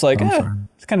once in a while it's like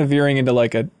it's kind of veering into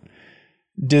like a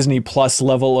Disney Plus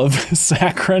level of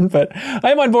saccharine, but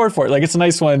I'm on board for it. Like, it's a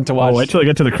nice one to watch. Oh, wait till I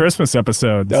get to the Christmas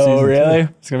episode. Oh, really?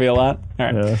 It's gonna be a lot. All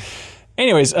right. Yeah.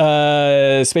 Anyways,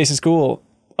 space is cool.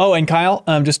 Oh, and Kyle,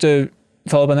 just to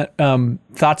follow up on that,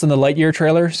 thoughts on the Lightyear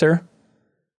trailer, sir?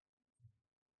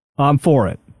 I'm for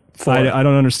it. I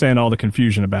don't understand all the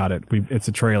confusion about it. It's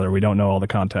a trailer. We don't know all the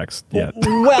context yet.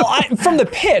 Well, from the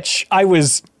pitch, I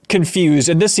was confused,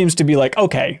 and this seems to be like,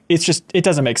 okay, it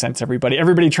doesn't make sense,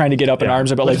 everybody trying to get up in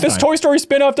arms about like, this Toy Story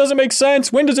spinoff doesn't make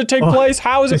sense. When does it take place?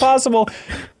 How is it possible?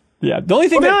 Yeah, the only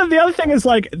thing the other thing is,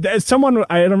 like, someone,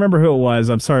 I don't remember who it was,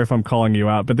 I'm sorry if I'm calling you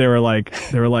out, but they were like,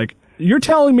 you're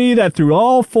telling me that through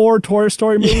all 4 Toy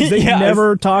Story movies, they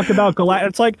never talk about Galactus.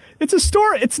 It's like, it's a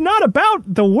story. It's not about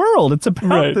the world. It's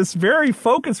about this very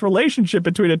focused relationship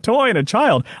between a toy and a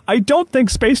child. I don't think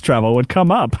space travel would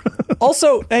come up.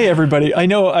 Also, hey, everybody, I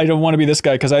know I don't want to be this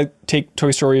guy because I take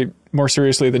Toy Story more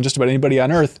seriously than just about anybody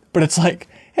on Earth, but it's like,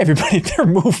 hey, everybody, they're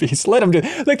movies. Let them do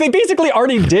it. Like, they basically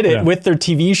already did it with their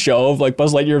TV show of like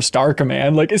Buzz Lightyear of Star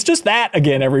Command. Like, it's just that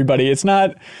again, everybody. It's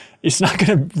not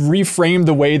going to reframe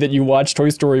the way that you watch Toy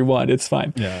Story 1. It's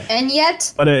fine. Yeah. And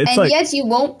yet, yet you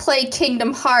won't play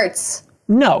Kingdom Hearts.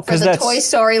 No, because that's Toy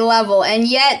Story level. And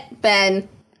yet, Ben.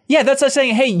 Yeah, that's like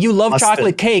saying, hey, you love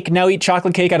chocolate cake. Now eat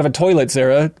chocolate cake out of a toilet,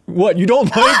 Sarah. What? You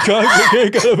don't like chocolate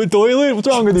cake out of a toilet? What's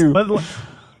wrong with you?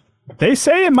 They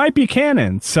say it might be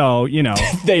canon, so, you know,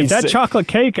 if that chocolate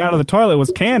cake out of the toilet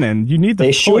was canon, you need the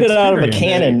They shoot it out of a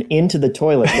cannon into the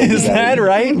toilet. Is that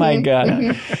right? My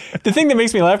God. The thing that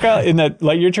makes me laugh, Kyle, in that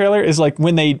Lightyear trailer is like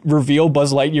when they reveal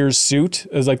Buzz Lightyear's suit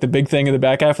as like the big thing in the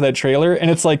back half of that trailer,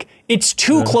 and it's like, it's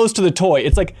too close to the toy.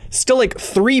 It's like still like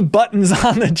 3 buttons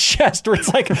on the chest where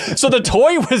it's like, so the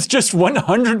toy was just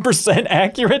 100%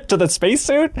 accurate to the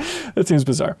spacesuit? That seems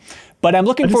bizarre. But I'm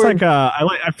looking forward.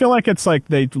 I feel like it's like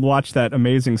they watched that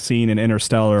amazing scene in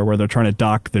Interstellar where they're trying to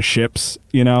dock the ships,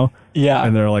 you know? Yeah.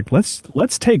 And they're like, let's do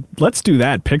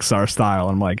that Pixar style.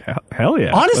 I'm like, hell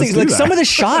yeah. Honestly, like some of the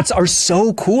shots are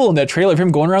so cool in that trailer of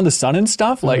him going around the sun and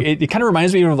stuff. Like it kind of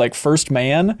reminds me of like First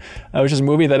Man, which is a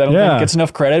movie that I don't think gets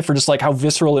enough credit for just like how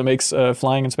visceral it makes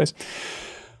flying in space.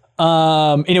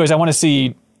 Anyways, I want to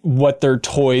see what their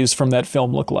toys from that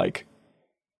film look like.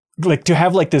 Like to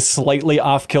have like this slightly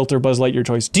off-kilter Buzz Lightyear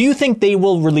toys. Do you think they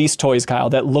will release toys, Kyle,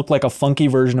 that look like a funky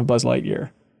version of Buzz Lightyear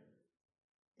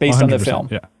based on the film?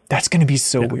 Yeah. That's going to be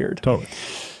so weird. Totally.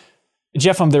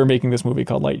 Jeff, they're making this movie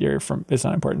called Lightyear from It's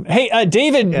Not Important. Hey,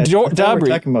 David We're Dobry.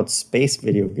 talking about space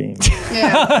video games.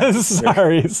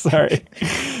 Sorry.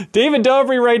 David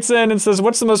Dobry writes in and says,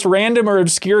 what's the most random or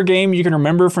obscure game you can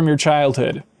remember from your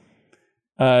childhood?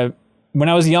 When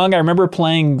I was young, I remember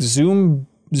playing Zoom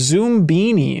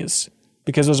Beanies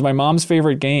because it was my mom's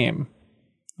favorite game.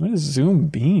 What is Zoom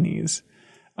Beanies?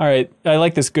 All right, I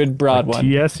like this good broad one.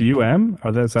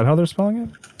 TSUM? Is that how they're spelling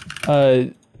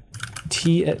it?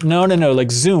 No,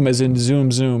 like Zoom as in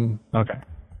Zoom. Okay.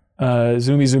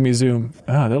 Zoomy Zoom.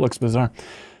 Oh, that looks bizarre.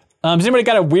 Has anybody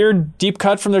got a weird deep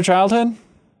cut from their childhood?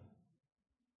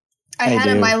 I had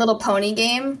a My Little Pony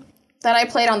game that I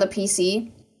played on the PC.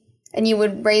 And you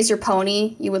would raise your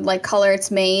pony, you would like color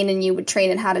its mane, and you would train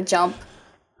it how to jump.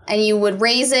 And you would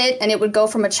raise it, and it would go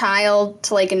from a child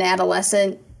to like an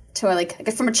adolescent to like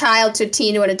from a child to a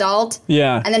teen to an adult.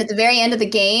 Yeah. And then at the very end of the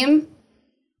game,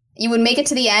 you would make it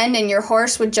to the end, and your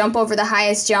horse would jump over the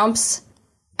highest jumps,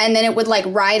 and then it would like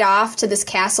ride off to this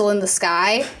castle in the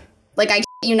sky. Like, I kid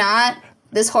you not.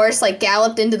 this horse like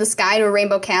galloped into the sky to a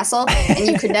rainbow castle, and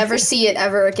you could never see it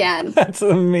ever again. That's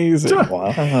amazing.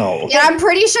 Wow. Yeah, I'm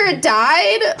pretty sure it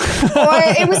died, or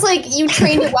it was like you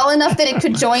trained it well enough that it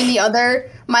could join the other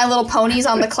My Little Ponies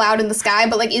on the cloud in the sky.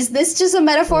 But like, is this just a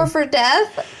metaphor for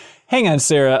death? Hang on,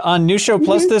 Sarah. On New Show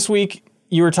Plus this week,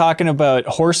 you were talking about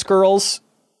horse girls.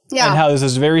 Yeah. And how there's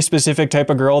this very specific type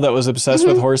of girl that was obsessed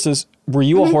with horses. Were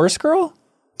you a horse girl?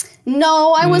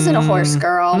 No, I wasn't a horse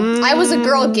girl. I was a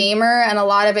girl gamer, and a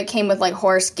lot of it came with like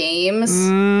horse games.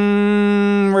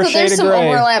 We're So shade there's of some gray.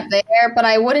 overlap there, but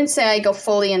I wouldn't say I go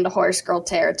fully into horse girl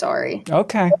territory.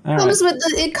 Okay. All right.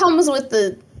 It comes with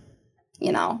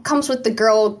the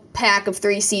girl pack of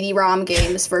 3 CD-ROM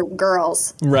games for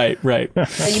girls Right.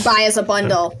 that you buy as a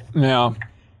bundle. Yeah.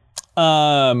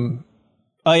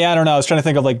 Oh yeah, I don't know. I was trying to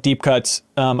think of like deep cuts.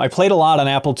 I played a lot on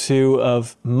Apple II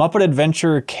of Muppet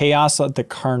Adventure Chaos at the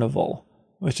Carnival,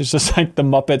 which is just like the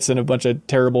Muppets and a bunch of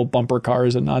terrible bumper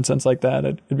cars and nonsense like that.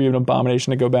 It'd be an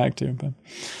abomination to go back to.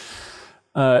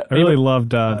 But I really loved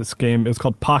this game. It was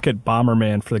called Pocket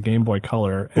Bomberman for the Game Boy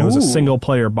Color. And it was a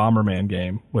single-player Bomberman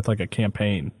game with like a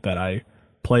campaign that I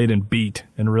played and beat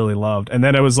and really loved. And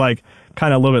then it was like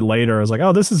kind of a little bit later, I was like,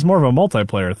 oh, this is more of a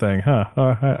multiplayer thing, huh?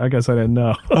 I guess I didn't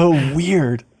know. oh,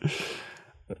 weird.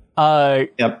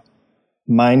 Yep.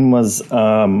 Mine was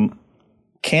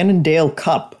Cannondale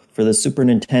Cup for the Super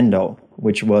Nintendo,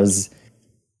 which was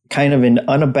kind of an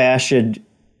unabashed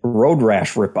Road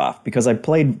Rash ripoff, because I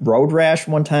played Road Rash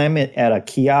one time at a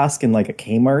kiosk in like a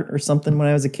Kmart or something when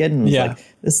I was a kid, and was like,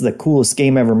 this is the coolest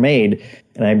game ever made.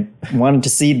 And I wanted to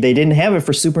see, they didn't have it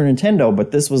for Super Nintendo,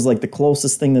 but this was like the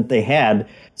closest thing that they had.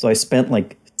 So I spent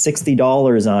like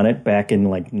 $60 on it back in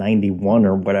like 91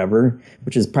 or whatever,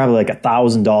 which is probably like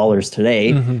 $1,000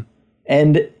 today. Mm-hmm.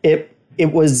 And it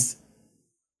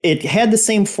had the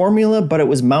same formula, but it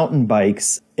was mountain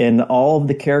bikes, and all of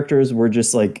the characters were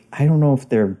just like, I don't know if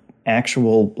they're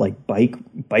actual like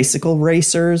bicycle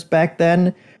racers back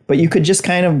then, but you could just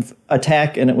kind of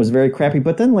attack, and it was very crappy.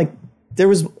 But then like there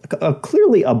was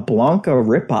clearly a Blanca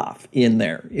ripoff in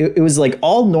there. It was like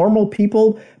all normal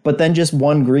people, but then just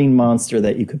one green monster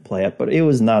that you could play at. But it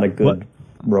was not a good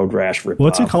Road Rash ripoff.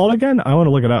 What's it called again? I want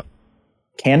to look it up.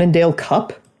 Cannondale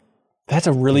Cup? That's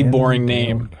a really boring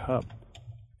name. Cup.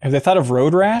 Have they thought of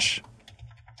Road Rash?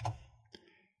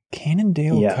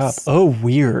 Cannondale Cup. Oh,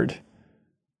 weird.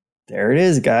 There it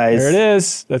is, guys. There it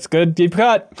is. That's good. Deep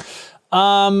cut.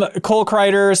 Cole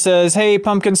Kreider says, hey,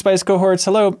 Pumpkin Spice cohorts.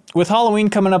 Hello. With Halloween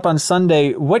coming up on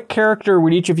Sunday, what character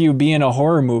would each of you be in a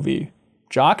horror movie?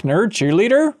 Jock, nerd,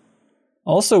 cheerleader?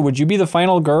 Also, would you be the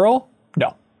final girl?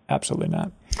 No, absolutely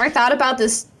not. I thought about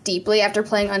this deeply after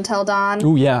playing Until Dawn.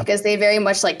 Oh, yeah. Because they very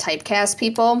much like typecast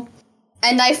people.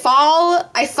 And I fall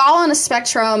on a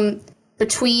spectrum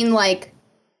between like,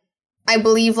 I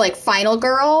believe like final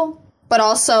girl, but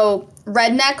also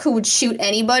redneck who would shoot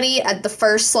anybody at the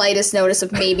first slightest notice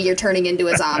of maybe you're turning into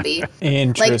a zombie.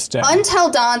 Interesting. Like, Until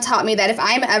Dawn taught me that if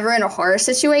I'm ever in a horror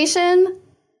situation,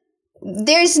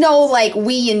 there's no like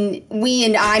we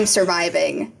and I'm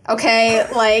surviving. Okay?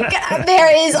 Like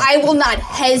I will not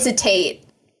hesitate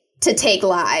to take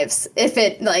lives if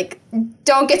it like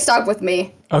don't get stuck with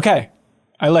me. Okay.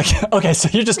 Okay, so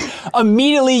you're just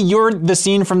immediately you're the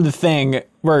scene from The Thing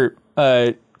where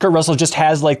Kurt Russell just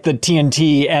has like the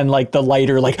TNT and like the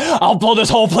lighter, like, I'll blow this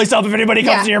whole place up if anybody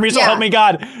comes near me, so help me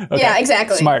God. Okay. Yeah,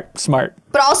 exactly. Smart.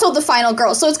 But also the final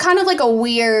girl. So it's kind of like a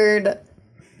weird,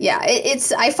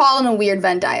 I fall in a weird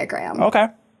Venn diagram. Okay,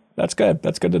 that's good.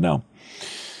 That's good to know.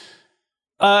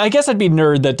 I guess I'd be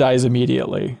nerd that dies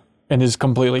immediately and is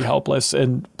completely helpless,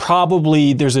 and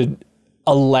probably there's an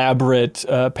elaborate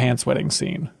pants wetting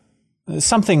scene.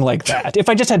 Something like that. If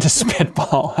I just had to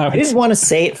spitball. I didn't want to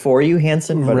say it for you,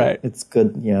 Hanson, but right. It's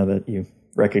good, that you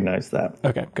recognize that.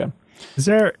 Okay, good. Is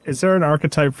there an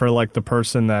archetype for like the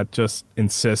person that just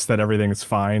insists that everything's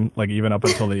fine, like even up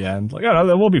until the end? Like, oh,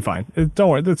 no, we'll be fine. Don't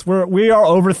worry. We are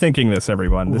overthinking this,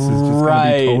 everyone. This is just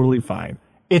going to be totally fine.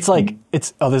 It's like,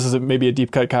 this is maybe a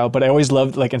deep cut, Kyle, but I always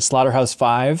loved like in Slaughterhouse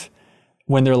 5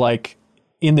 when they're like,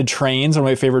 in the trains, one of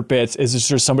my favorite bits is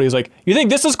just somebody who's like, you think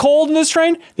this is cold in this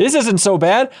train? This isn't so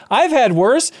bad. I've had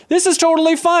worse. This is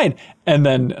totally fine. And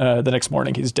then the next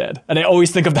morning he's dead. And I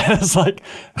always think of that as like,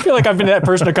 I feel like I've been that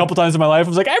person a couple times in my life. I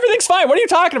was like, everything's fine. What are you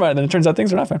talking about? And then it turns out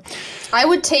things are not fine. I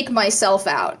would take myself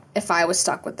out if I was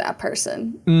stuck with that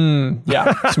person.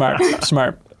 Yeah, smart.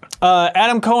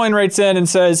 Adam Cohen writes in and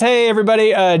says, hey,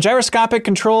 everybody, gyroscopic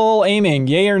control aiming,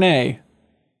 yay or nay?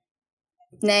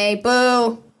 Nay,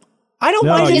 boo. I don't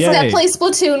My mind kids it. that play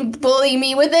Splatoon bully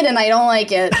me with it, and I don't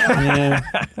like it. Yeah,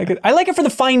 I like it for the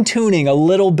fine tuning a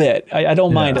little bit. I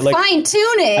don't mind it. Like Fine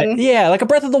tuning. yeah, like a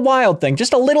Breath of the Wild thing,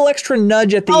 just a little extra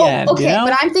nudge at the end. Okay, you know?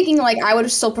 but I'm thinking like I would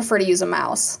still prefer to use a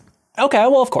mouse. Okay,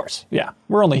 well, of course, yeah,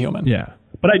 we're only human. Yeah,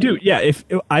 but I do. Yeah, if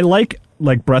I like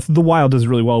Breath of the Wild does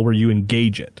really well where you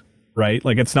engage it, right?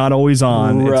 Like it's not always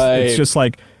on. Right. It's just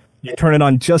like you turn it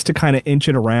on just to kind of inch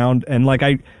it around, and like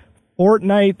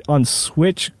Fortnite on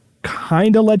Switch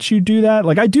kind of lets you do that.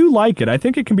 Like I do like it. I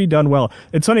think it can be done well.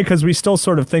 It's funny because we still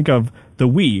sort of think of the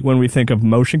Wii when we think of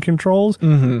motion controls,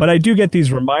 but I do get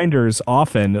these reminders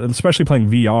often, especially playing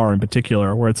VR in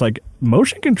particular, where it's like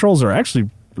motion controls are actually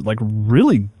like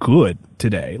really good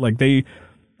today. Like they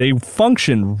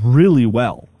function really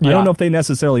well. I don't know if they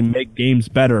necessarily make games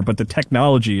better, but the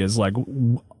technology is like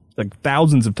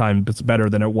thousands of times better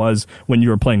than it was when you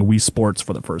were playing Wii Sports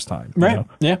for the first time. Right. Know?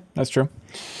 Yeah, that's true.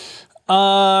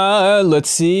 Let's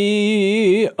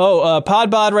see.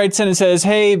 Podbod writes in and says,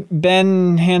 "Hey,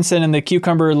 Ben Hansen and the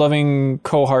cucumber-loving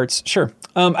cohorts. Sure.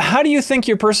 How do you think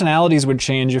your personalities would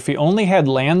change if we only had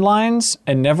landlines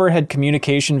and never had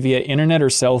communication via internet or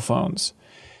cell phones?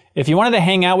 If you wanted to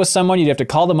hang out with someone, you'd have to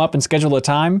call them up and schedule a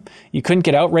time. You couldn't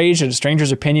get outraged at a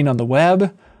stranger's opinion on the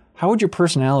web. How would your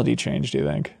personality change, do you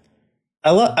think?"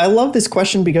 I love this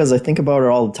question because I think about it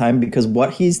all the time, because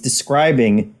what he's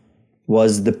describing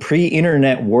was the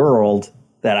pre-internet world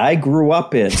that I grew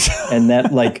up in, and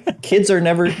that like kids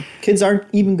aren't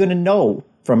even going to know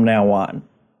from now on.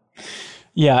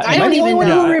 Yeah, I don't even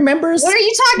know. Who remembers? What are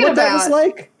you talking what about? that was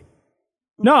like?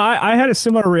 No, I had a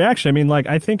similar reaction. I mean, like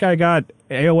I think I got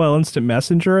AOL Instant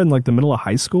Messenger in like the middle of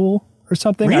high school or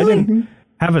something. Really? I didn't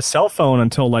have a cell phone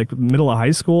until like middle of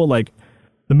high school. Like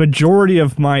the majority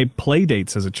of my play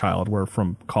dates as a child were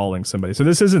from calling somebody. So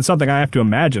this isn't something I have to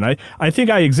imagine. I think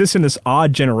I exist in this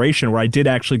odd generation where I did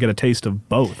actually get a taste of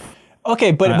both.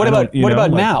 Okay, but what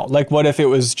about now? Like, what if it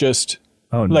was just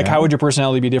like, now? how would your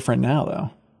personality be different now, though?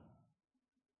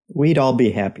 We'd all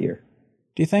be happier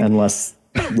Do you think? and less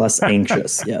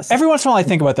anxious. Yes. Every once in a while I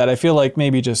think about that. I feel like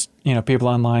maybe just, people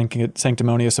online can get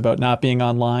sanctimonious about not being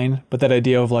online. But that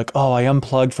idea of like, I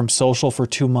unplugged from social for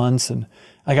 2 months and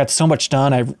I got so much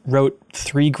done. I wrote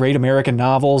 3 great American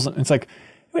novels. And it's like,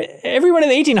 everyone in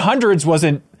the 1800s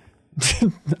wasn't,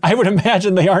 I would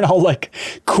imagine they aren't all like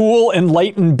cool,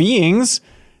 enlightened beings.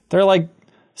 They're like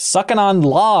sucking on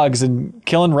logs and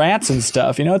killing rats and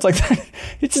stuff. It's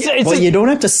like, you don't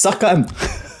have to suck on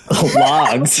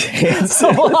logs.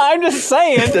 Well, I'm just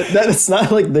saying that's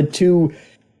not like the two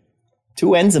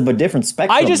ends of a different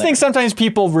spectrum. I just think sometimes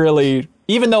people really,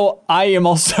 even though I am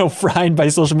also fried by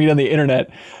social media on the internet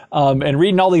and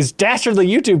reading all these dastardly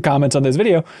YouTube comments on this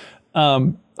video,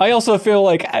 I also feel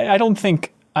like I don't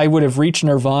think I would have reached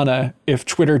nirvana if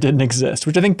Twitter didn't exist,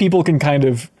 which I think people can kind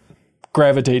of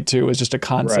gravitate to as just a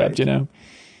concept,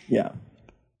 Yeah.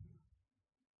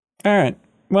 All right.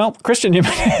 Well, Christian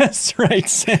Jimenez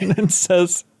writes in and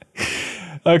says,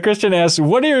 Christian asks,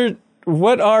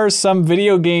 what are some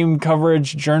video game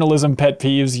coverage journalism pet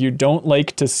peeves you don't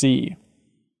like to see?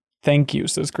 Thank you,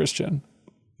 says Christian.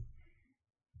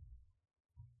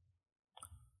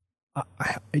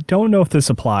 I don't know if this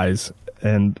applies,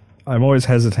 and I'm always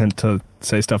hesitant to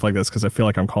say stuff like this because I feel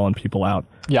like I'm calling people out.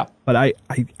 Yeah. But I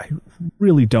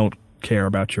really don't care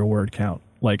about your word count,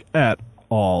 like, at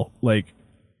all. Like,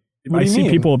 I see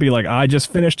people will be like, I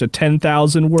just finished a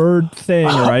 10,000 word thing, or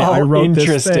I wrote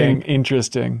this thing.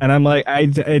 Interesting. And I'm like,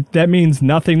 that means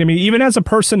nothing to me. Even as a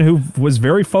person who was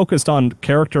very focused on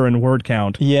character and word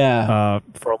count for a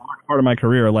large part of my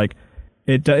career, like,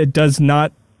 it does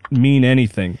not mean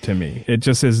anything to me. It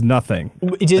just is nothing.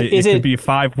 It could be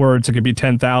 5 words. It could be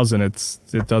 10,000.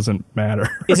 It doesn't matter.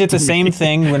 Is it the same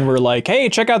thing when we're like, hey,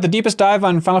 check out the deepest dive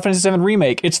on Final Fantasy VII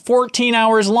Remake? It's 14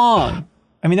 hours long.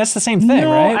 I mean, that's the same thing,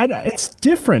 right? It's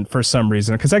different for some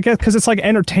reason, because it's like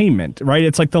entertainment, right?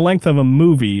 It's like the length of a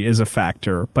movie is a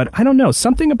factor, but I don't know.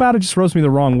 Something about it just rubs me the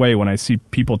wrong way when I see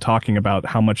people talking about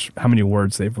how many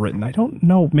words they've written. I don't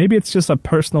know. Maybe it's just a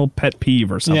personal pet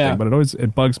peeve or something, but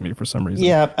it bugs me for some reason.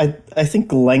 Yeah, I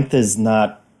think length does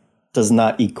not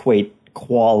equate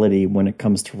quality when it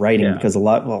comes to writing, because a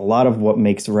lot of what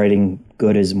makes writing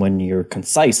good is when you're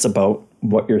concise about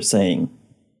what you're saying.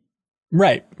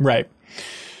 Right.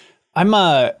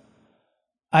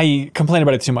 I complain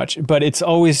about it too much, but it's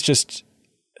always just,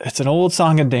 it's an old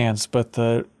song and dance, but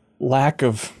the lack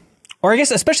of or I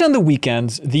guess especially on the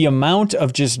weekends, the amount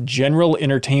of just general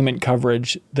entertainment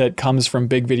coverage that comes from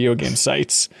big video game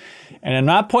sites. And I'm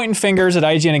not pointing fingers at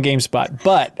IGN and GameSpot,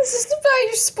 but... Is this about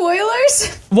your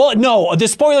spoilers? Well, no, the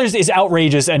spoilers is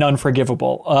outrageous and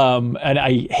unforgivable. And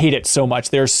I hate it so much.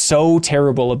 They're so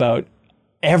terrible about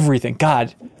everything.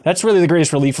 God, that's really the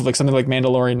greatest relief of like something like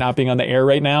Mandalorian not being on the air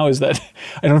right now, is that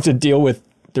I don't have to deal with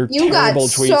their terrible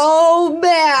tweets. So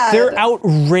bad. They're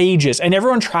outrageous, and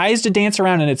everyone tries to dance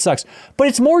around, and it sucks. But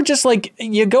it's more just like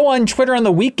you go on Twitter on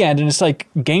the weekend, and it's like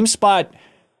GameSpot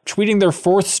tweeting their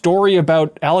fourth story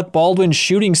about Alec Baldwin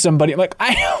shooting somebody. I'm like,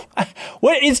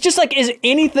 what? It's just like, is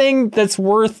anything that's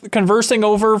worth conversing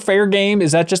over fair game?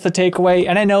 Is that just the takeaway?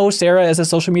 And I know, Sarah, as a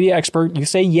social media expert, you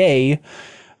say yay,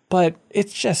 but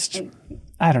it's just,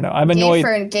 I don't know. I'm annoyed. Yay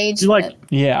for engagement. You like,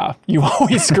 yeah, you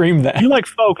always scream that. you like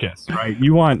focus, right?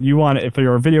 You want if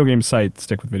you're a video game site,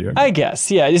 stick with video games. I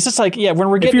guess, yeah. It's just like, yeah, when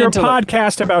we're getting if you're into a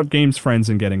podcast about games, friends,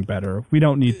 and getting better, we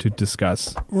don't need to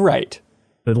discuss right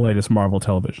the latest Marvel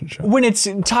television show. When it's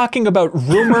talking about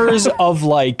rumors of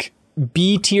like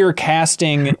B-tier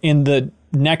casting in the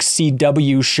next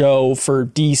CW show for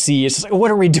DC, it's just like,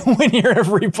 what are we doing here,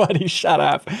 everybody? Shut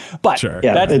up. But sure.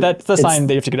 Yeah, that's the sign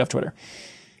they have to get off Twitter.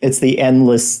 It's the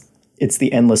endless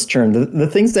churn. The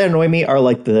things that annoy me are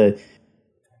like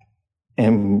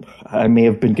and I may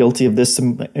have been guilty of this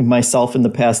myself in the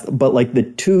past, but like the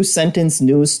 2-sentence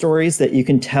news stories that you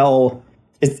can tell,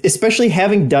 especially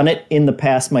having done it in the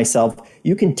past myself,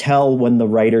 you can tell when the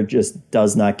writer just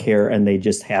does not care and they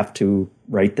just have to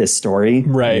write this story.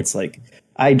 Right. And it's like,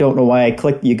 I don't know why I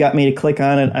clicked. You got me to click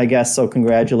on it, I guess, so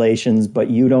congratulations, but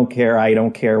you don't care. I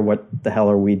don't care. What the hell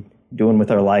are we doing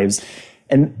with our lives?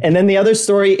 And then the other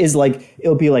story is like,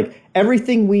 it'll be like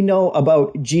everything we know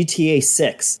about GTA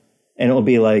 6. And it'll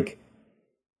be like,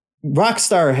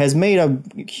 Rockstar has made a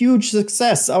huge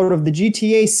success out of the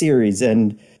GTA series,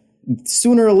 and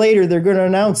sooner or later they're going to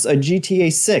announce a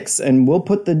GTA 6, and we'll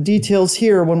put the details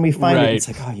here when we find it. It's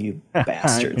like, oh, you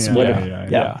bastards.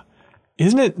 Yeah.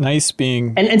 Isn't it nice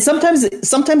being... And sometimes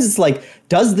it's like,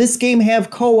 does this game have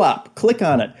co-op? Click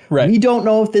on it. Right. We don't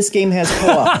know if this game has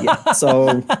co-op yet.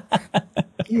 So,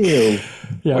 ew.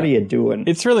 Yeah. What are you doing?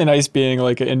 It's really nice being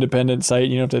like an independent site.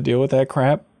 You don't have to deal with that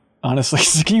crap. Honestly,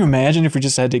 can you imagine if we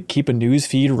just had to keep a news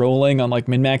feed rolling on like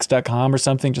minmax.com or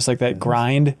something, just like that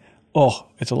grind? Oh,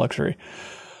 it's a luxury.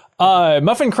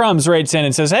 Muffin Crumbs writes in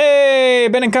and says, hey,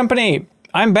 Ben and Company,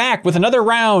 I'm back with another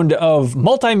round of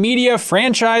multimedia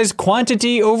franchise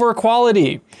quantity over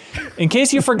quality. In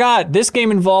case you forgot, this game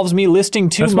involves me listing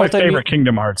two That's my favorite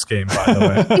Kingdom Hearts game, by the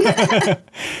way.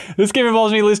 This game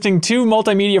involves me listing two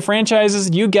multimedia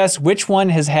franchises. You guess which one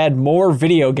has had more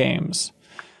video games.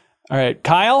 All right,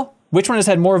 Kyle, which one has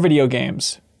had more video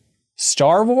games?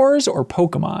 Star Wars or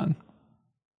Pokemon?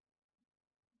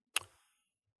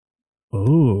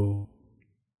 Oh.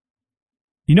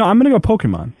 You know, I'm going to go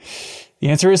Pokemon. The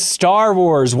answer is Star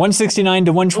Wars, 169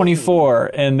 to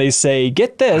 124. And they say,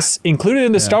 get this, included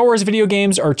in the Star Wars video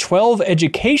games are 12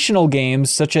 educational games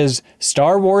such as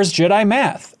Star Wars Jedi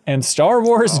Math and Star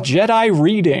Wars Jedi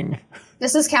Reading.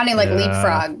 This is counting like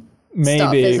Leapfrog maybe,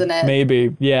 stuff, isn't it?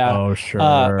 Maybe, yeah. Oh,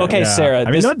 sure. Okay, Sarah.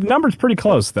 I mean, that number's pretty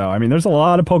close, though. I mean, there's a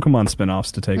lot of Pokemon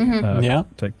spin-offs to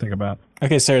think about.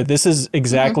 Okay, Sarah, this is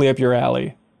exactly up your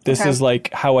alley. This is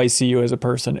like how I see you as a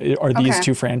person. Are these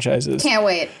two franchises? Can't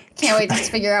wait to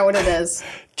figure out what it is.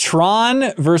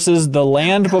 Tron versus The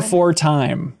Land Before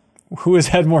Time. Who has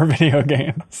had more video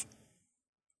games?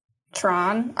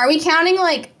 Tron. Are we counting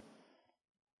like?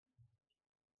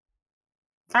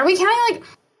 I want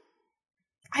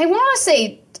to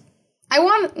say.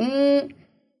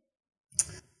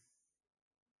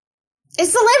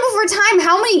 It's The Land Before Time.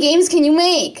 How many games can you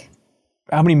make?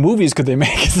 How many movies could they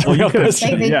make? Is the real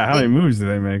question. How many movies do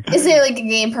they make? Is there like a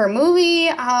game per movie?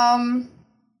 I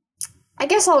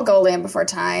guess I'll go Land Before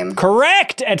Time.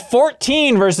 Correct! At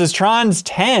 14 versus Tron's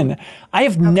 10. I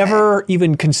have never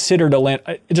even considered a Land...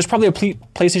 There's probably a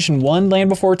PlayStation 1 Land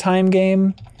Before Time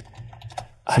game.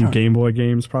 Some Game Boy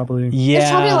games, probably. Yeah.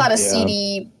 There's probably a lot of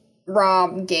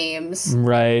CD-ROM games.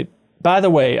 Right. By the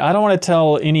way, I don't want to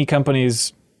tell any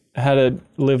companies how to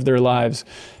live their lives,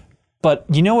 but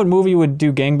you know what movie would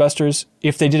do gangbusters?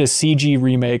 If they did a CG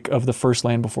remake of the first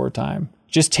Land Before Time.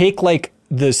 Just take like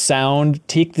the sound,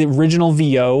 take the original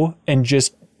VO, and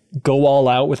just go all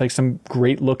out with like some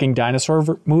great looking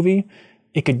dinosaur movie.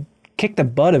 It could kick the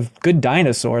butt of Good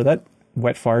Dinosaur, that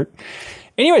wet fart.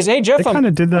 Anyways, hey Jeff. They kind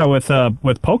of did that with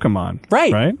Pokemon.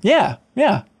 Right? Yeah.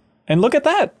 And look at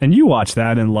that. And you watched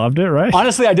that and loved it, right?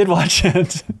 Honestly, I did watch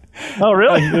it. Oh,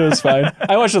 really? It was fine.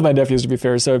 I watched it with my nephews, to be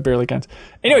fair, so it barely counts.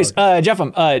 Anyways, Jeff,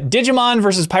 Digimon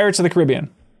versus Pirates of the Caribbean.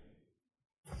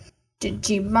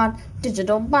 Digimon,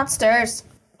 digital monsters.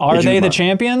 Are they the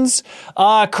champions?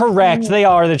 Correct. They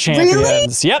are the champions. Really?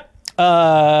 Yep.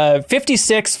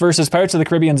 56 versus Pirates of the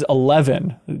Caribbean's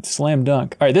 11. Slam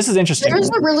dunk. All right, this is interesting. There's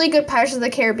a really good Pirates of the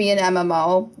Caribbean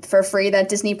MMO for free that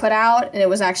Disney put out, and it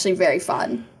was actually very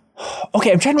fun.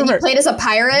 Okay, I'm trying to remember. You played as a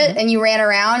pirate, and you ran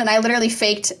around, and I literally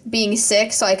faked being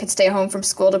sick so I could stay home from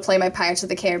school to play my Pirates of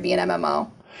the Caribbean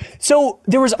MMO. So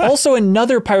there was also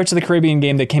another Pirates of the Caribbean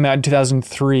game that came out in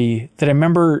 2003 that I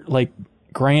remember, like,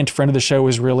 Grant, friend of the show,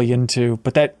 was really into,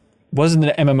 but that wasn't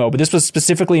an MMO. But this was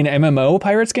specifically an MMO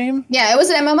Pirates game? Yeah, it was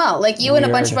an MMO. Like, you and a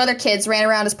bunch of other kids ran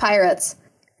around as pirates,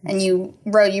 and you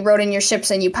rode in your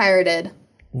ships and you pirated.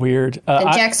 Weird.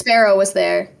 And Jack Sparrow was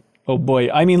there. Oh boy.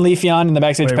 I mean, Leafeon in the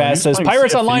Backstage Pass says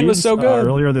Pirates Online was so good.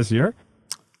 Earlier this year?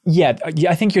 Yeah,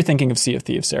 I think you're thinking of Sea of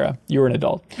Thieves, Sarah. You were an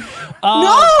adult. No!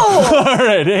 All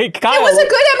right. Hey, Kyle. It was a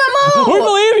good MMO!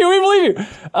 We believe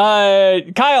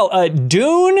you. Kyle,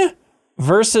 Dune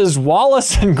versus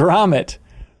Wallace and Gromit.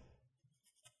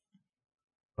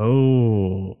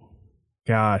 Oh,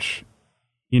 gosh.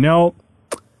 You know,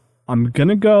 I'm going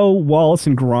to go Wallace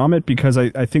and Gromit because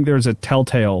I think there's a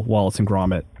Telltale Wallace and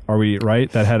Gromit. Are we right?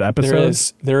 That had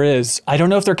episodes? There is. I don't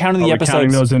know if they're counting the episodes.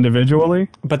 Counting those individually?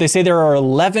 But they say there are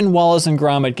 11 Wallace and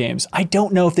Gromit games. I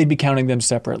don't know if they'd be counting them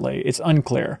separately. It's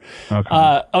unclear.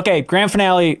 Okay, grand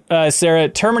finale, Sarah.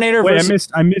 Terminator versus...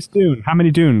 I missed Dune. How many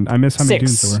Dune? I missed how many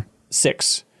Dunes there were.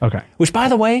 6. Okay. Which, by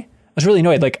the way, I was really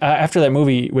annoyed. Like, after that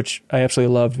movie, which I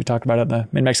absolutely loved, we talked about it on the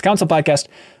Min-Max Council podcast,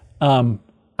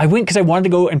 I went because I wanted to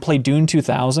go and play Dune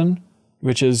 2000,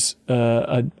 which is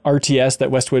a RTS that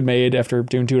Westwood made after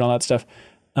Dune 2 and all that stuff.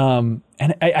 And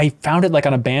I found it like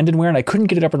on abandonware, and I couldn't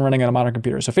get it up and running on a modern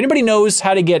computer. So if anybody knows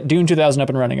how to get Dune 2000 up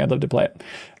and running, I'd love to play it.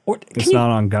 It's not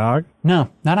on GOG? No,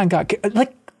 not on GOG.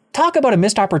 Like, talk about a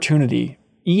missed opportunity.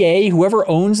 EA, whoever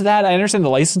owns that, I understand the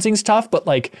licensing's tough, but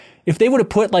like, if they would have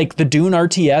put like the Dune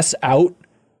RTS out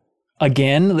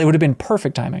again, it would have been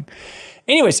perfect timing.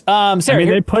 Anyways, Sarah. I mean,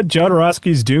 they put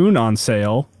Jodorowsky's Dune on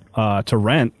sale to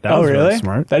rent. That was really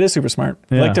smart. That is super smart.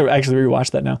 Yeah. I'd like to actually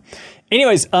rewatch that now.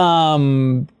 Anyways,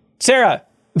 Sarah,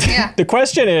 Yeah. the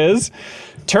question is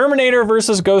Terminator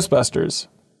versus Ghostbusters.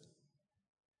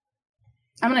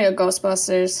 I'm going to go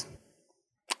Ghostbusters.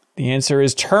 The answer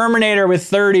is Terminator with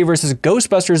 30 versus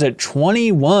Ghostbusters at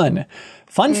 21.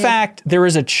 Fun fact, there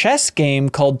is a chess game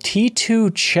called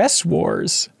T2 Chess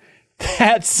Wars.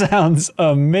 That sounds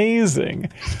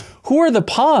amazing. Who are the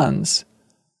pawns?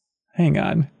 Hang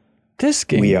on. This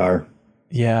game. We are.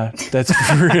 Yeah, that's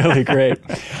really great.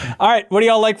 All right, what do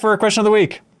y'all like for a question of the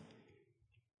week?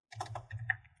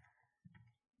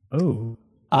 Oh.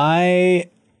 I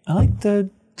like the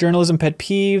journalism pet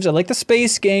peeves. I like the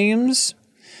space games.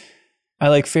 I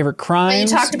like favorite crimes. And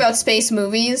you talked about space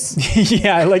movies.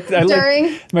 Yeah, I like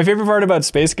my favorite part about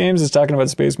space games is talking about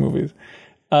space movies.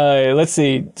 Let's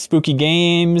see, spooky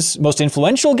games, most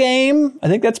influential game. I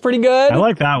think that's pretty good. I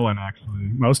like that one actually.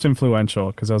 Most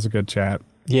influential because that was a good chat.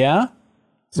 Yeah.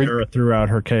 Sarah threw out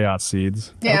her chaos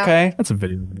seeds. Yeah. Okay. That's a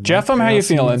video. Jeff, how you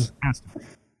feeling?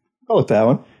 Go with that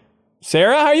one.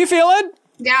 Sarah, how are you feeling?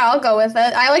 Yeah, I'll go with it.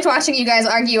 I liked watching you guys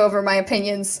argue over my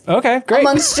opinions. Okay, great.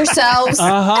 Amongst yourselves.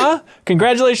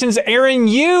 Congratulations, Aaron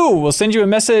Yu. We'll send you a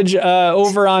message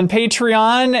over on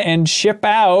Patreon and ship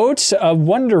out a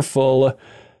wonderful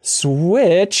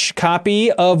Switch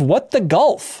copy of What the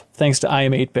Gulf, thanks to I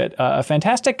Am 8-Bit. A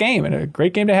fantastic game and a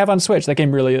great game to have on Switch. That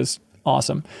game really is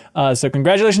awesome. So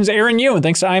congratulations, Aaron Yu, and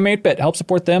thanks to I Am 8-Bit. Help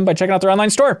support them by checking out their online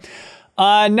store.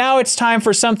 Now it's time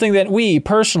for something that we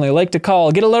personally like to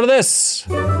call Get a Load of This.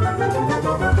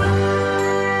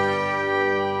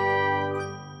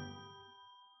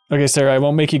 Okay, Sarah, I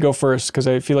won't make you go first because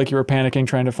I feel like you were panicking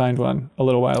trying to find one a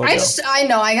little while ago. I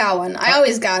know, I got one. I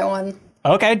always got one.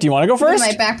 Okay, do you want to go first?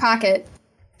 In my back pocket.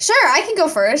 Sure, I can go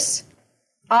first.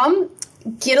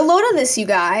 Get a load of this, you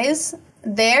guys.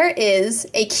 There is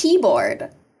a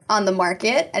keyboard on the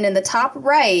market, and in the top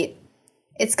right,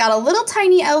 it's got a little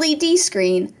tiny LED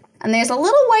screen, and there's a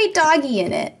little white doggy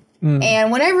in it.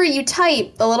 And whenever you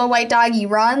type, the little white doggy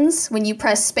runs. When you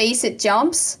press space, it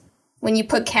jumps. When you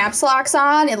put caps locks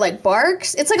on, it like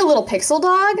barks. It's like a little pixel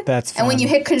dog. That's fun. And when you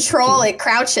hit control, it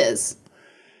crouches.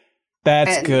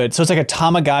 That's good. So it's like a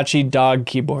Tamagotchi dog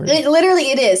keyboard.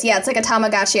 It is. Yeah, it's like a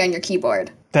Tamagotchi on your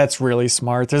keyboard. That's really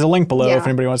smart. There's a link below if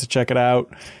anybody wants to check it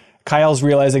out. Kyle's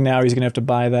realizing now he's going to have to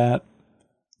buy that.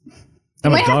 You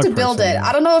might have to build it.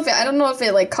 I don't know if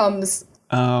it like comes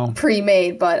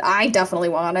pre-made, but I definitely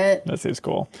want it. That seems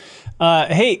cool.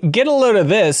 Hey, get a load of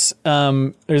this.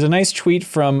 There's a nice tweet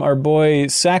from our boy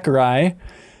Sakurai.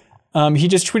 He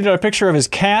just tweeted out a picture of his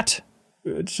cat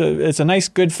It's a nice,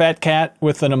 good fat cat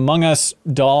with an Among Us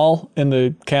doll in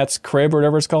the cat's crib or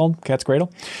whatever it's called, cat's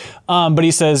cradle. But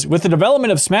he says, with the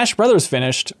development of Smash Brothers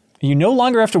finished, you no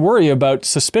longer have to worry about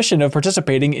suspicion of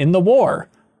participating in the war.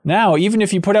 Now, even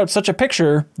if you put out such a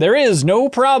picture, there is no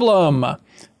problem.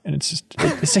 And it's just,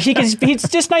 it's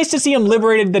just nice to see him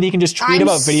liberated that he can just tweet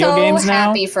about video games now.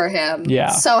 I'm so happy for him. Yeah.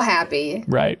 So happy.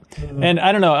 Right. And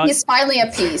I don't know. He's finally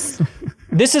appeased.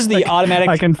 This is the automatic.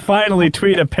 I can finally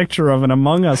tweet a picture of an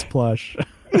Among Us plush.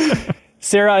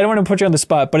 Sarah, I don't want to put you on the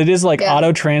spot, but it is like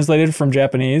auto-translated from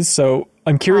Japanese. So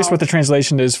I'm curious what the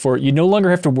translation is for. You no longer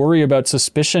have to worry about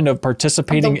suspicion of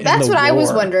participating in the war. That's what I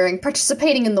was wondering.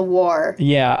 Participating in the war.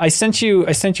 Yeah, I sent you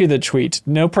the tweet.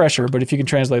 No pressure, but if you can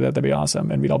translate that, that'd be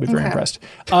awesome, and we'd all be very impressed.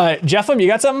 Jeffem, you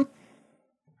got something?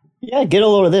 Yeah, get a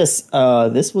load of this.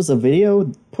 This was a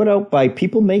video put out by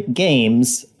People Make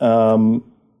Games, and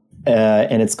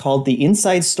it's called The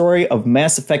Inside Story of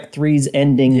Mass Effect 3's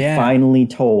Ending Finally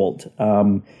Told.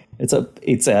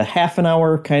 It's a half an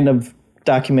hour kind of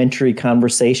documentary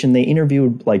conversation. They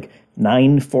interviewed like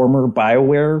 9 former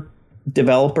BioWare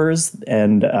developers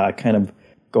and kind of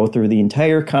go through the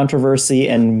entire controversy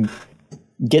and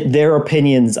get their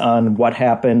opinions on what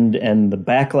happened and the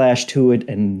backlash to it,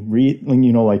 and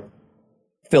like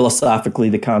philosophically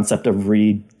the concept of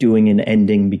redoing an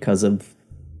ending because of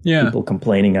people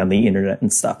complaining on the internet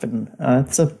and stuff. And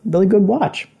it's a really good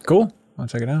watch. Cool. I'll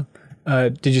check it out.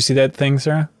 Did you see that thing,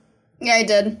 Sarah? Yeah, I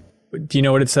did. Do you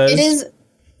know what it says? It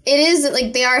is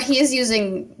like he is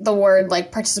using the word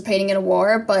like participating in a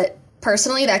war, but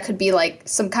personally that could be like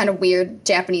some kind of weird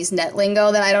Japanese net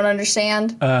lingo that I don't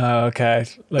understand. Okay.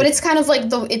 But it's kind of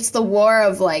like it's the war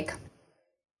of like,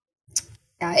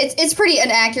 yeah, it's pretty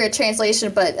an accurate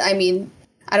translation, but I mean,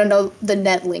 I don't know the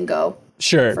net lingo.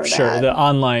 Sure. The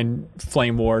online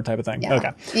flame war type of thing. Yeah.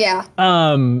 Okay. Yeah.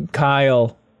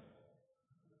 Kyle.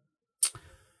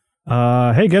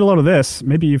 Hey, get a load of this.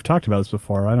 Maybe you've talked about this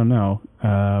before. I don't know.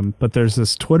 But there's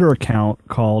this Twitter account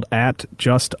called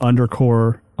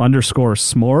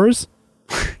 @just__s'mores.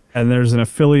 And there's an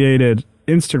affiliated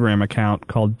Instagram account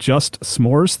called Just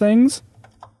S'mores Things.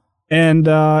 And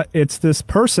it's this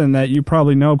person that you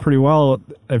probably know pretty well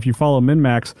if you follow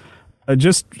MinMax,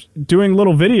 just doing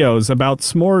little videos about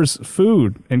s'mores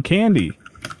food and candy.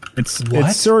 It's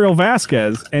Cyril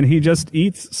Vasquez, and he just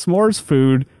eats s'mores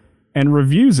food and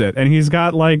reviews it. And he's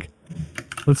got like,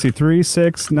 let's see, 3,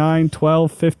 6, 9,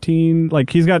 12, 15.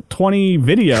 Like he's got 20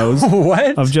 videos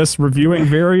of just reviewing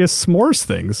various s'mores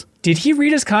things. Did he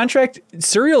read his contract?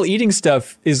 Cereal eating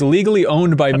stuff is legally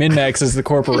owned by MinMax as the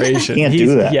corporation. Can't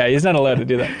do that. Yeah, he's not allowed to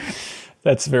do that.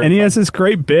 That's very And he has this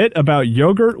great bit about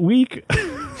Yogurt Week.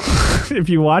 If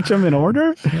you watch them in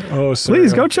order,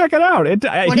 please go check it out.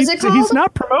 What is it called? He's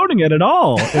not promoting it at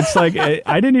all. It's like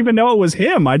I didn't even know it was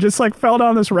him. I just like fell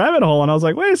down this rabbit hole, and I was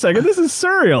like, wait a second, this is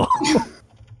Cereal.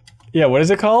 Yeah, what is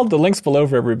it called? The link's below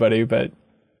for everybody, but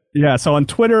yeah. So on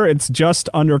Twitter, it's just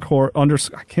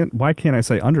why can't I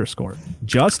say underscore?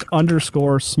 Just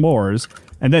 _s'mores.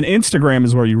 And then Instagram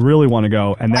is where you really want to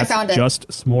go, and that's Just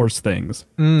S'mores Things.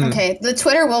 Okay, the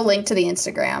Twitter will link to the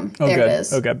Instagram. There it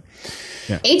is. Okay.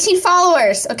 Yeah. 18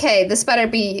 followers. Okay, this better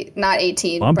be not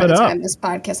 18 Bump by the it up. time this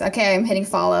podcast. Okay, I'm hitting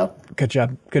follow. Good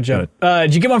job.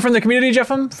 Did you get one from the community,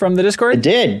 Jeffem, from the Discord? I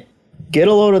did. Get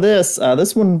a load of this.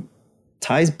 This one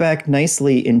ties back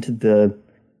nicely into the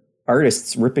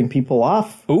artists ripping people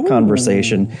off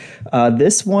conversation.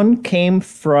 This one came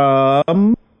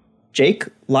from Jake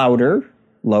Loader,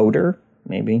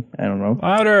 maybe, I don't know.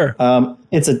 Louder.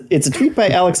 It's a tweet by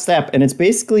Alex Stapp, and it's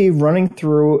basically running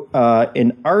through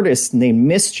an artist named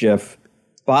Mischief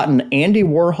bought an Andy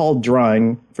Warhol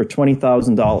drawing for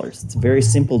 $20,000. It's a very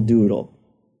simple doodle,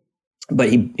 but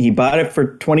he bought it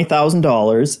for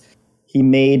 $20,000. He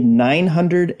made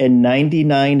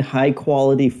 999 high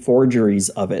quality forgeries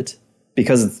of it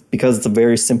because it's a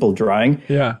very simple drawing.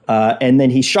 Yeah. And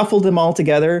then he shuffled them all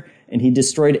together, and he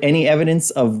destroyed any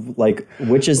evidence of like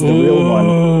which is the real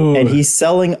one. And he's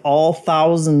selling all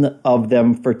 1,000 of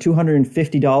them for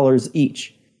 $250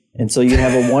 each. And so you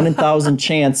have a 1 in 1,000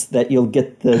 chance that you'll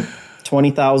get the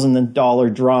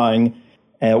 $20,000 drawing,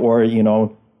 or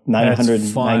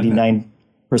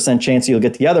 999% chance you'll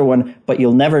get the other one, but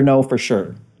you'll never know for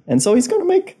sure. And so he's going to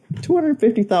make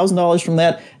 $250,000 from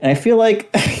that. And I feel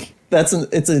like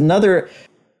it's another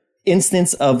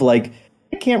instance of like,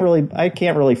 I can't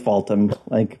really fault him.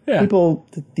 Like people,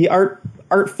 the art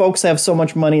folks have so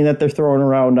much money that they're throwing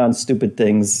around on stupid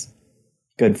things.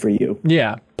 Good for you.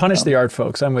 Yeah. Punish the art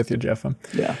folks. I'm with you, Jeff.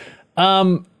 Yeah.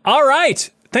 All right.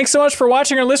 Thanks so much for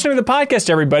watching or listening to the podcast,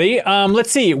 everybody.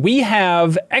 Let's see. We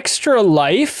have Extra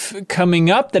Life coming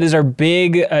up. That is our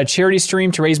big charity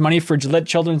stream to raise money for Gillette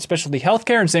Children's Specialty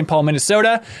Healthcare in St. Paul,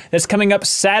 Minnesota. That's coming up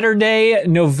Saturday,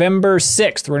 November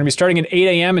 6th. We're going to be starting at 8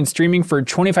 a.m. and streaming for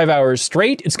 25 hours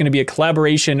straight. It's going to be a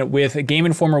collaboration with Game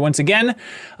Informer once again.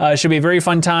 Should be a very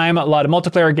fun time. A lot of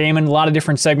multiplayer gaming, a lot of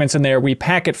different segments in there. We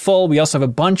pack it full. We also have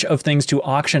a bunch of things to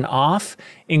auction off,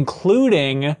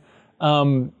 including...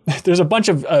 there's a bunch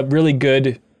of really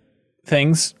good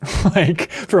things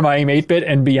like from I Am 8-Bit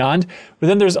and beyond, but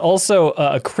then there's also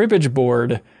a cribbage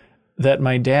board that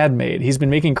my dad made. He's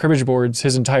been making cribbage boards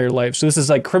his entire life. So this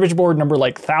is like cribbage board number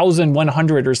like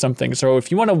 1100 or something. So if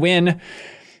you want to win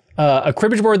a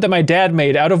cribbage board that my dad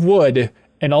made out of wood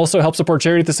and also help support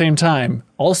charity at the same time.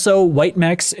 Also, White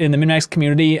Mechs in the MinMax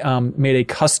community made a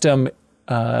custom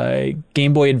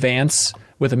Game Boy Advance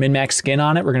with a MinMax skin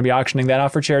on it. We're going to be auctioning that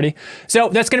off for charity. So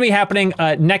that's going to be happening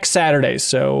next Saturday.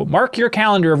 So mark your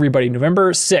calendar, everybody,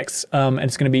 November 6th. And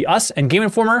it's going to be us and Game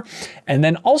Informer, and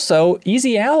then also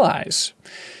Easy Allies,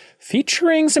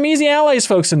 featuring some Easy Allies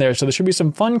folks in there. So there should be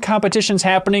some fun competitions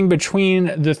happening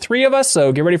between the three of us.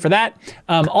 So get ready for that.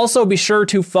 Also, be sure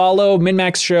to follow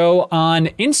MinMax Show on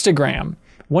Instagram.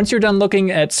 Once you're done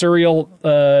looking at cereal,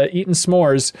 eating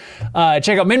s'mores,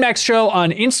 check out MinMax Show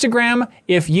on Instagram.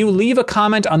 If you leave a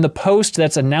comment on the post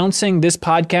that's announcing this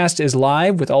podcast is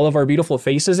live with all of our beautiful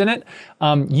faces in it,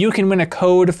 you can win a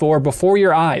code for Before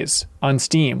Your Eyes on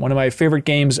Steam, one of my favorite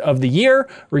games of the year.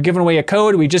 We're giving away a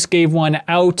code. We just gave one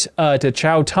out to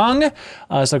Chow Tung.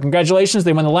 So congratulations.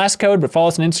 They won the last code, but follow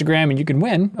us on Instagram and you can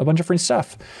win a bunch of free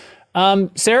stuff.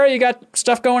 Sarah, you got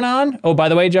stuff going on? Oh, by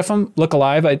the way, Jeff, look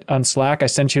alive on Slack. I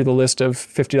sent you the list of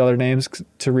 $50 names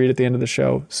to read at the end of the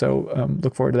show. So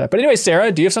look forward to that. But anyway,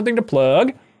 Sarah, do you have something to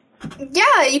plug?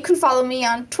 Yeah, you can follow me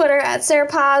on Twitter at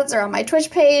SarahPods or on my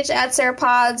Twitch page at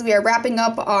SarahPods. We are wrapping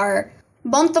up our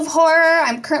month of horror.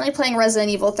 I'm currently playing Resident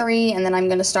Evil 3, and then I'm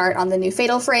going to start on the new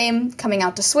Fatal Frame coming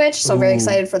out to Switch. So very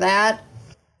excited for that.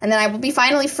 And then I will be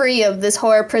finally free of this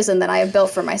horror prison that I have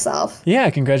built for myself. Yeah,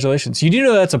 congratulations. You do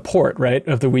know that's a port, right,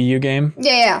 of the Wii U game?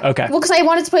 Yeah. Okay. Well, because I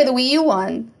wanted to play the Wii U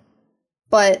one,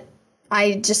 but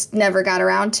I just never got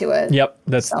around to it. Yep,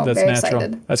 that's natural.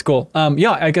 Excited. That's cool.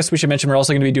 Yeah, I guess we should mention we're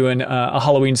also going to be doing a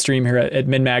Halloween stream here at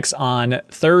MinMax on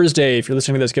Thursday. If you're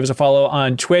listening to this, give us a follow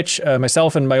on Twitch.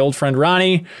 Myself and my old friend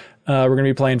Ronnie, we're going to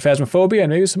be playing Phasmophobia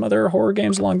and maybe some other horror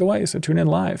games along the way, so tune in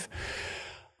live.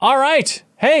 All right.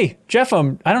 Hey, Jeff, I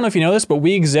don't know if you know this, but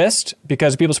we exist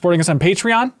because of people supporting us on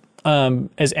Patreon.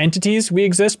 As entities, we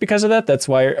exist because of that. That's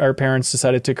why our parents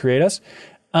decided to create us.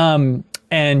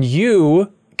 And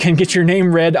you can get your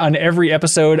name read on every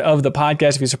episode of the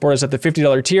podcast if you support us at the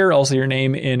 $50 tier. Also, your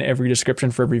name in every description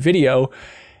for every video.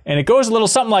 And it goes a little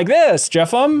something like this,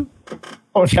 Jeff. Oh,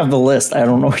 you have the list. I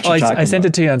don't know what you're talking about. I sent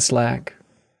it to you on Slack.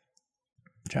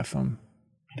 Jeff, I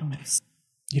don't have.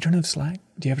 You don't have Slack?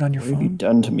 Do you have it on your phone? What have you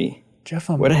done to me? Jeff,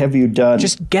 what have you done?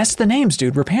 Just guess the names,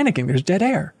 dude. We're panicking. There's dead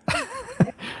air.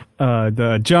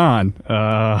 The John.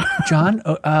 John?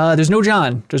 There's no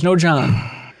John. There's no John.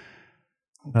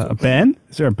 Ben?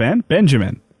 Is there a Ben?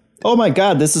 Benjamin. Oh my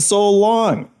God, this is so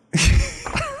long.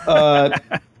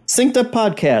 Synced Up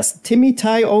Podcast. Timmy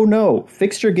Ty Oh No.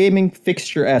 Fixture Gaming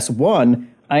Fixture S1.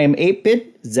 I Am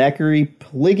 8-Bit. Zachary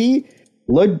Pliggy.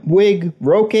 Ludwig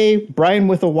Roque, Brian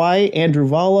with a Y, Andrew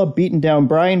Vala, Beaten Down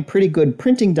Brian,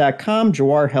 PrettyGoodPrinting.com,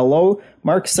 Jawar Hello,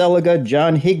 Mark Seliga,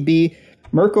 John Higby,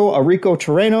 Mirko Arico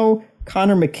Terreno,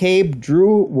 Connor McCabe,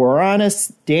 Drew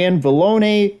Waranis, Dan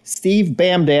Vallone, Steve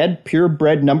Bamdad,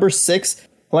 Purebred Number 6,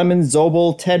 Clemens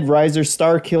Zobel, Ted Reiser,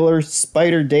 Starkiller,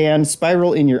 Spider Dan,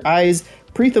 Spiral in Your Eyes,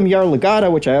 Preetham Yarlagata,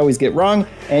 which I always get wrong,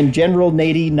 and General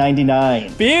Nady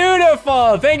 99.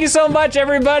 Beautiful. Thank you so much,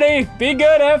 everybody. Be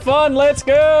good. Have fun. Let's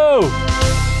go.